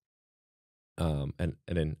 But and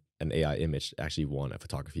then an AI image actually won a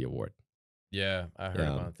photography award. Yeah, I heard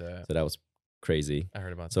about that. So that was crazy. I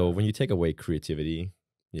heard about So that. when you take away creativity,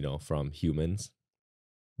 from humans,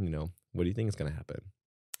 what do you think is gonna happen?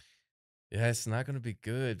 Yeah, it's not going to be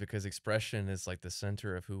good because expression is like the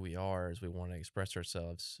center of who we are as we want to express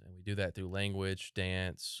ourselves. And we do that through language,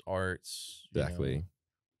 dance, arts, Exactly.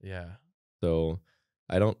 Yeah. So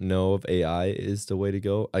I don't know if AI is the way to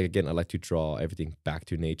go. Again, I like to draw everything back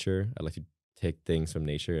to nature. I like to take things from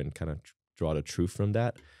nature and kind of draw the truth from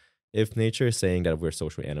that. If nature is saying that we're a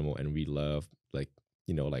social animal and we love like,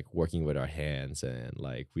 like working with our hands and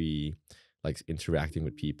like we like interacting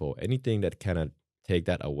with people, anything that kind of take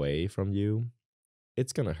that away from you,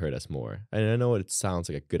 it's gonna hurt us more. And I know it sounds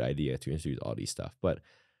like a good idea to introduce all these stuff, but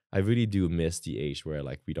I really do miss the age where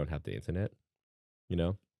like we don't have the internet, you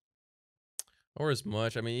know? Or as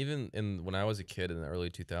much. I mean, even in when I was a kid in the early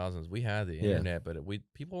 2000s, we had the Yeah. internet, but we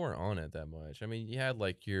people weren't on it that much. I mean,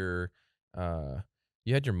 uh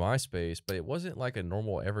you had your MySpace, but it wasn't like a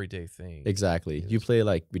normal everyday thing. Exactly. It You was play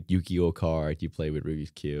like with Yu-Gi-Oh card, you play with Rubik's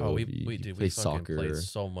Oh, Cube, you, we you did we play fucking played soccer.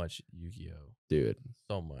 so much Yu-Gi-Oh. Dude,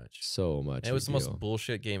 So much. so And much it was the most Yu-Gi-Oh.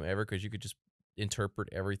 bullshit game ever because you could just interpret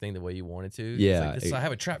everything the way you wanted to. It's like Yeah, this. I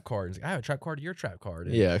have a trap card. It's like, I have a trap card to your trap card.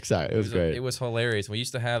 And yeah, exactly. It was it great. was hilarious. We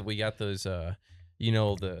used to have. We got those. You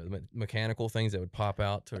know, the mechanical things that would pop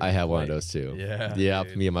out. To I have one of play. those too. Yeah, Yeah,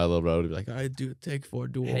 dude. me and my little brother would be like, I do take 4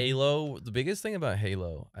 duel. Halo, the biggest thing about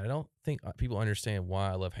Halo, I don't think people understand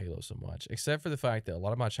why I love Halo so much, except for the fact that a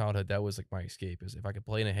lot of my childhood, that was like my escape, is if I could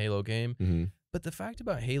play in a Halo game. Mm-hmm. But the fact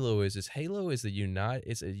about Halo is Halo is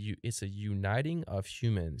it's a uniting of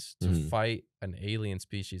humans to Mhm. fight an alien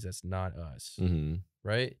species that's not us, Mm-hmm.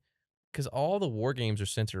 right? Because all the war games are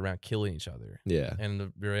centered around killing each other. Yeah. And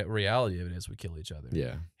the reality of it is we kill each other.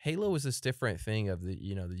 Yeah. Halo was this different thing of the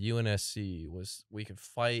UNSC was we could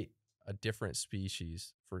fight a different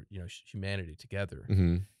species for humanity together,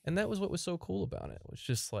 Mm-hmm. and that was what was so cool about it. It was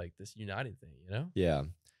just like this uniting thing, Yeah.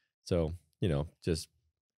 So, just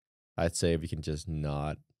I'd say if you can just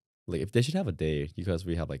not like if they should have a day because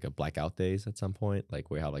we have like a blackout days at some point,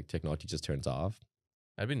 like where how like technology just turns off.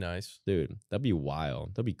 That'd be nice. Dude, that'd be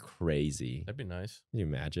wild. That'd be crazy. That'd be nice. Can you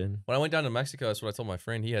imagine? When I went down to Mexico, that's what I told my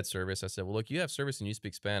friend. He had service. I said, "Well, look, you have service and you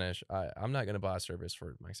speak Spanish. I'm not going to buy service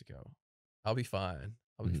for Mexico. I'll be fine.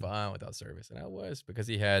 I'll be Mhm. fine without service." And I was, because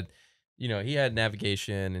he had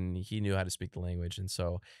navigation and he knew how to speak the language, and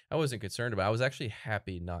so I wasn't concerned about it. I was actually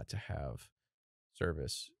happy not to have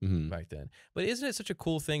service Mhm. back then. But isn't it such a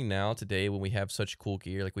cool thing now today when we have such cool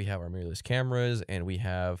gear? Like we have our mirrorless cameras and we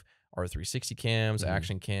have our 360 cams, Mhm.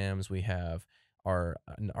 action cams. We have our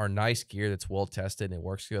nice gear that's well tested and it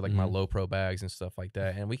works good, like my Mhm. low pro bags and stuff like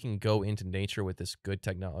that. And we can go into nature with this good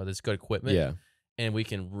technology, this good equipment, Yeah. and we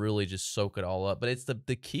can really just soak it all up. But it's the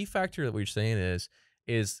key factor that we're saying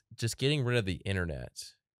is just getting rid of the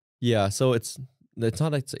internet, Yeah. So it's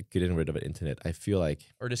not like it's like getting rid of the internet. I feel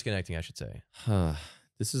like or disconnecting, I should say.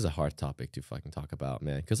 this is a hard topic to fucking talk about,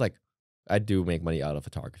 man. Because like I do make money out of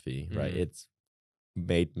photography, right? Mhm. It's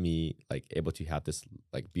made me like able to have this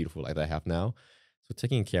like beautiful life that I have now. So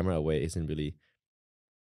taking a camera away isn't really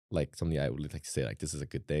like something I would like to say like this is a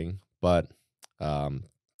good thing, but um,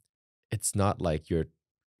 it's not like you're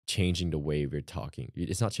changing the way we're talking.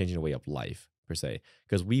 It's not changing the way of life per se.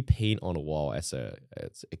 Because we paint on a wall as a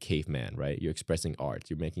caveman, right? You're expressing art.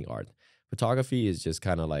 You're making art. Photography is just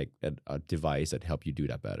kind of like a device that help you do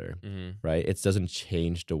that better, Mhm. right? It doesn't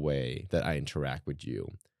change the way that I interact with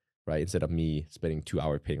you, right? Instead of me spending 2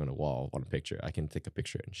 hours painting on a wall on a picture, I can take a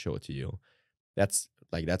picture and show it to you. That's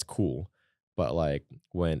cool. But like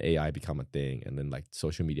when AI become a thing and then like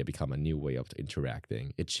social media become a new way of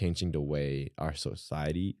interacting, it's changing the way our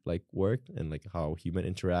society like work and like how human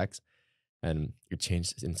interacts. And it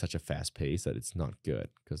changes in such a fast pace that it's not good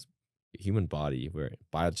because human body, we're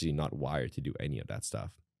biologically not wired to do any of that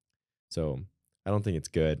stuff. So I don't think it's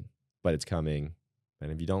good, but it's coming.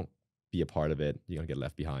 And if you don't be a part of it, you're gonna get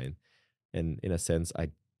left behind. And in a sense,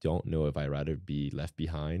 I don't know if I'd rather be left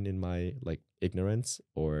behind in my like ignorance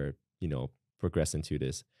or, progress into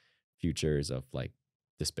this futures of like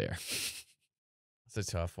despair. That's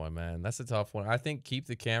a tough one, man. That's a tough one. I think keep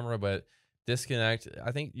the camera, but disconnect.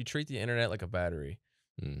 I think you treat the internet like a battery.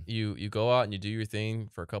 Mm. You go out and you do your thing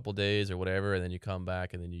for a couple days or whatever, and then you come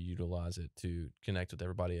back and then you utilize it to connect with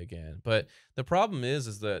everybody again. But the problem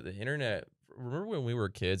is that the internet. Remember when we were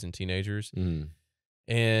kids and teenagers, Mm.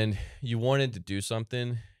 and you wanted to do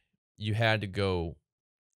something, you had to go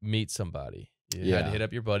meet somebody. You had to Yeah. hit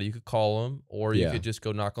up your buddy. You could call them, or you Yeah. could just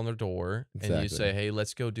go knock on their door and you say, Exactly. "Hey,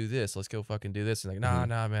 let's go do this. Let's go fucking do this." And like, Mhm.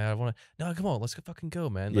 nah, man, I want to. No, come on, let's go fucking go,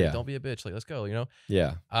 man. Like, Yeah. don't be a bitch. Like, let's go.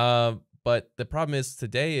 Yeah. But the problem is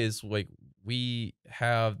today is like we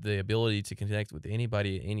have the ability to connect with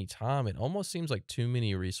anybody at any time. It almost seems like too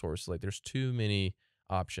many resources. Like there's too many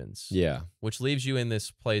options. Yeah. Which leaves you in this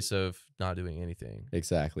place of not doing anything.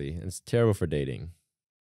 Exactly. And it's terrible for dating.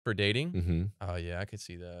 For dating? Mm-hmm. Oh yeah, I could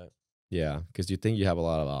see that. Yeah. Because you think you have a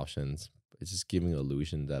lot of options. It's just giving an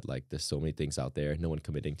illusion that like there's so many things out there, no one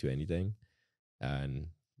committing to anything. And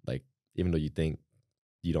like, even though you think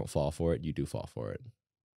you don't fall for it, you do fall for it.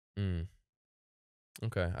 Mm.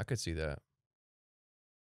 Okay, I could see that.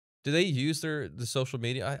 Do they use the social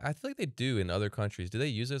media? I feel like they do in other countries. Do they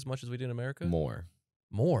use it as much as we do in America? More.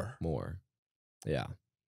 More. Yeah.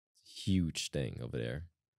 Huge thing over there.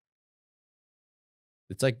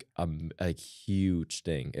 It's like a huge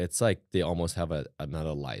thing. It's like they almost have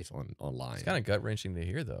another life online. It's kind of gut wrenching to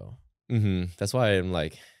hear, though. That's why I'm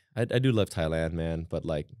like, I do love Thailand, man. But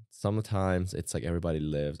like sometimes it's like everybody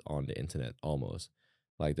lives on the internet almost.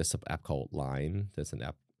 Like there's an app called Line. There's an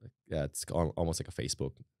app, yeah, it's almost like a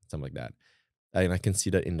Facebook, something like that. And I can see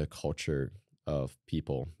that in the culture of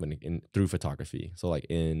people through photography. So like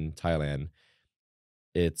in Thailand,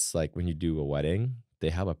 it's like when you do a wedding, they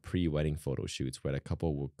have a pre-wedding photo shoots where the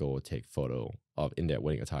couple will go take photo of in their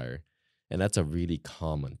wedding attire. And that's a really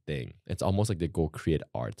common thing. It's almost like they go create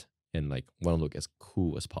art and like want to look as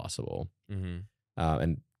cool as possible. Mm-hmm.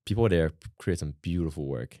 And people there create some beautiful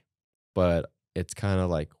work. But it's kind of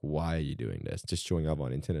like, why are you doing this? Just showing up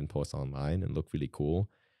on internet and post online and look really cool.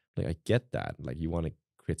 Like, I get that. Like, you want to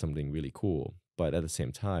create something really cool. But at the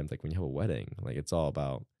same time, like when you have a wedding, like it's all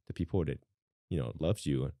about the people that, loves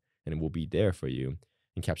you and will be there for you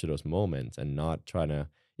and capture those moments and not trying to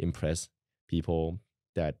impress people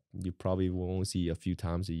that you probably will only see a few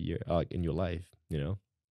times a year in your life,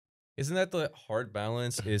 Isn't that the hard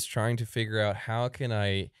balance, is trying to figure out how can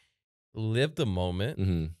I live the moment,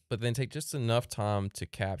 Mm-hmm. but then take just enough time to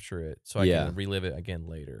capture it so I Yeah. can relive it again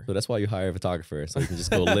later. So that's why you hire a photographer, so you can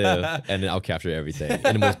just go live and then I'll capture everything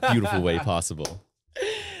in the most beautiful way possible.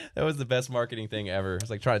 That was the best marketing thing ever. It's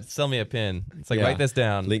like, try to sell me a pin. It's like, Yeah. write this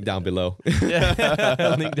down. Link down below.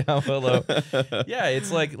 Yeah. Link down below. Yeah,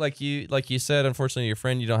 it's like you said, unfortunately, your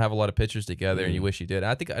friend, you don't have a lot of pictures together and you wish you did.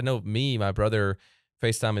 I know my brother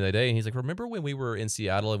FaceTime me the other day and he's like, remember when we were in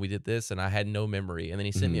Seattle and we did this? And I had no memory. And then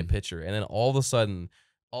he sent me a picture. And then all of a sudden,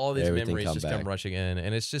 all these Everything memories just back. come rushing in.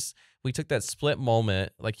 And it's just, we took that split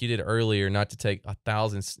moment like you did earlier, not to take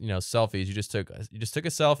 1,000, selfies. You just took a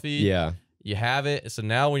selfie. Yeah. You have it. So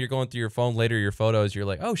now when you're going through your phone later, your photos, you're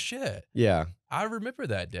like, oh shit, Yeah. I remember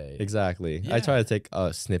that day. Exactly. Yeah. I try to take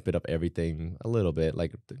a snippet of everything a little bit.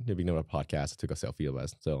 Like if you know a podcast, I took a selfie of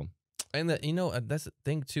us. So And that, that's the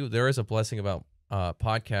thing too. There is a blessing about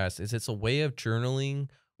podcasts is it's a way of journaling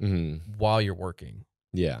while you're working.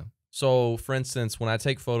 Yeah. So for instance, when I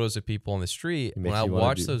take photos of people on the street, when I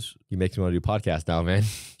watch those, you make me want to do podcasts now, man.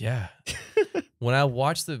 yeah. When I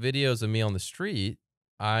watch the videos of me on the street,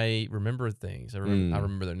 I remember things. I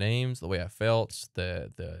remember their names, the way I felt,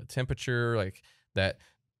 the temperature, like that.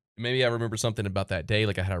 Maybe I remember something about that day,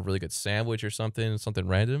 like I had a really good sandwich or something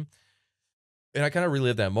random. And I kind of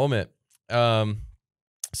relive that moment.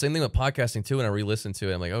 Same thing with podcasting too. When I re-listen to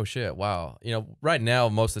it, I'm like, oh shit, wow. Right now,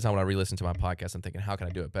 most of the time when I re-listen to my podcast, I'm thinking, how can I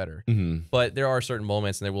do it better? But there are certain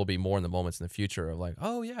moments, and there will be more in the moments in the future of like,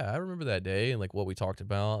 oh yeah, I remember that day and like what we talked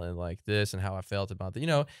about and like this and how I felt about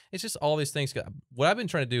that. It's just all these things. What I've been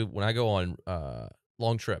trying to do when I go on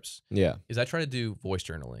long trips, is I try to do voice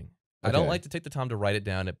journaling. I don't like to take the time to write it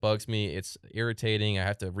down. It bugs me. It's irritating. I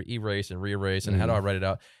have to erase and re-erase. And how do I write it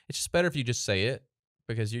out? It's just better if you just say it.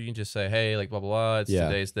 Because you can just say, hey, like blah, blah, blah, it's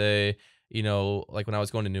today's day. Like when I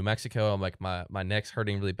was going to New Mexico, I'm like, my neck's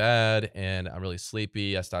hurting really bad and I'm really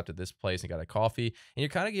sleepy. I stopped at this place and got a coffee. And you're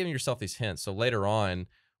kind of giving yourself these hints. So later on,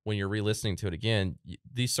 when you're re-listening to it again,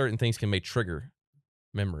 these certain things can trigger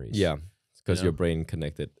memories. Yeah, because your brain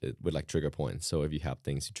connected it with like trigger points. So if you have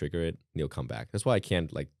things to trigger it, they'll come back. That's why I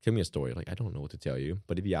can't like, tell me a story. Like, I don't know what to tell you.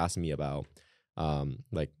 But if you ask me about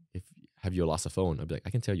like, have you lost a phone? I'd be like,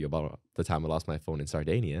 I can tell you about the time I lost my phone in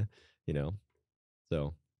Sardinia,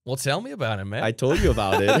 So. Well, tell me about it, man. I told you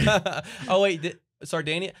about it. Oh, wait,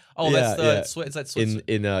 Sardinia? Oh, Yeah, that's is that Switzerland?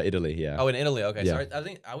 In Italy, yeah. Oh, in Italy. Okay, Yeah.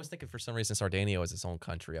 sorry. I was thinking for some reason Sardinia was its own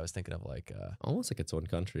country. I was thinking of like. Almost like its own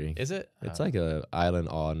country. Is it? It's like an island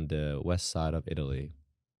on the west side of Italy.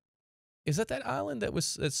 Is that island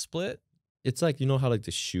that's split? It's like, how like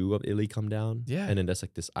the shoe of Italy come down? Yeah. And then there's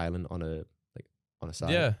like this island on a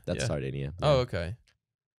side. Yeah. That's Sardinia. Oh, Yeah. okay.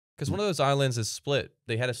 Because one of those islands is split.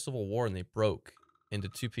 They had a civil war and they broke into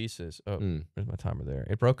two pieces. Oh, there's my timer there.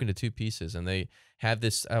 It broke into two pieces, and they had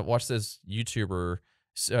this. I watched this YouTuber,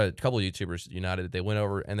 a couple of YouTubers united. They went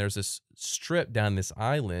over, and there's this strip down this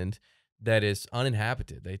island that is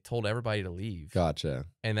uninhabited. They told everybody to leave. Gotcha.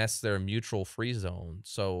 And that's their mutual free zone.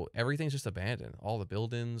 So everything's just abandoned. All the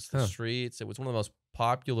buildings, the streets. It was one of the most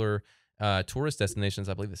popular tourist destinations,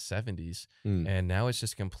 I believe, the 70s. And now it's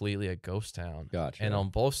just completely a ghost town. Gotcha. And on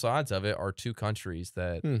both sides of it are two countries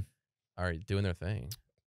that are doing their thing.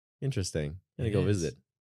 Interesting. I'm gonna go visit.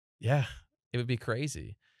 Yeah, it would be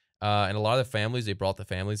crazy. And a lot of the families, they brought the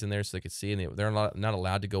families in there so they could see, and they're not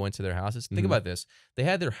allowed to go into their houses. Think about this. They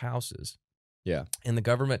had their houses. Yeah. And the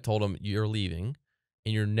government told them, you're leaving,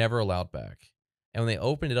 and you're never allowed back. And when they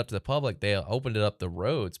opened it up to the public, they opened it up the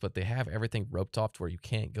roads, but they have everything roped off to where you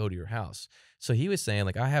can't go to your house. So he was saying,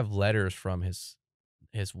 like, I have letters from his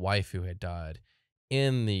wife who had died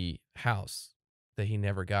in the house that he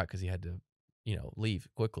never got because he had to, leave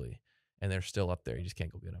quickly. And they're still up there. You just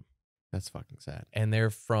can't go get them. That's fucking sad. And they're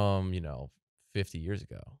from, 50 years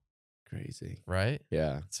ago. Crazy. Right?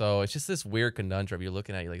 Yeah. So it's just this weird conundrum. You're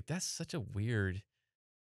looking at, you're like, that's such a weird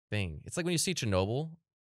thing. It's like when you see Chernobyl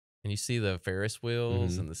and you see the Ferris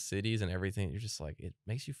wheels and the cities and everything, you're just like, it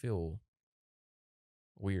makes you feel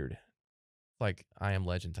weird. like I Am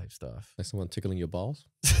Legend type stuff. Like someone tickling your balls?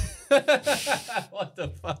 What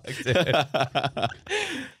the fuck, dude?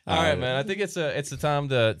 All right, man. I think it's the time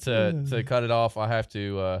to cut it off. I have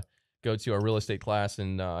to go to a real estate class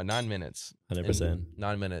in 9 minutes. 100%.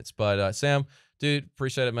 9 minutes. But Sam, dude,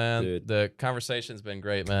 appreciate it, man. Dude. The conversation's been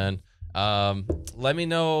great, man. Let me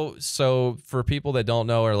know. So for people that don't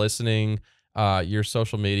know or listening, your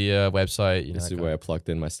social media website. You know, This is where I plugged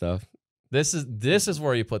in my stuff. This is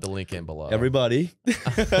where you put the link in below. Everybody.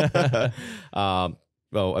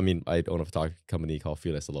 Well, I mean, I own a photography company called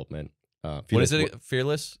Fearless Elopement. What is it?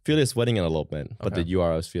 Fearless? Fearless Wedding and Elopement, but Okay. the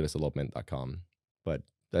URL is fearlesselopement.com. But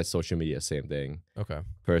that's social media, same thing. Okay.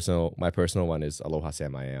 My personal one is Aloha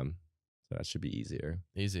Sam I Am. So that should be easier.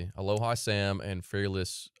 Easy. Aloha Sam and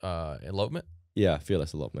Fearless Elopement? Yeah,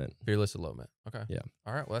 Fearless Elopement. Fearless Elopement. Okay. Yeah.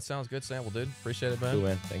 All right. Well, that sounds good, Sam. Well, dude, appreciate it, man. Cool,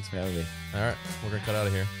 man. Thanks for having me. All right. We're going to cut out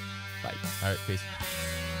of here. Bye. All right. Peace.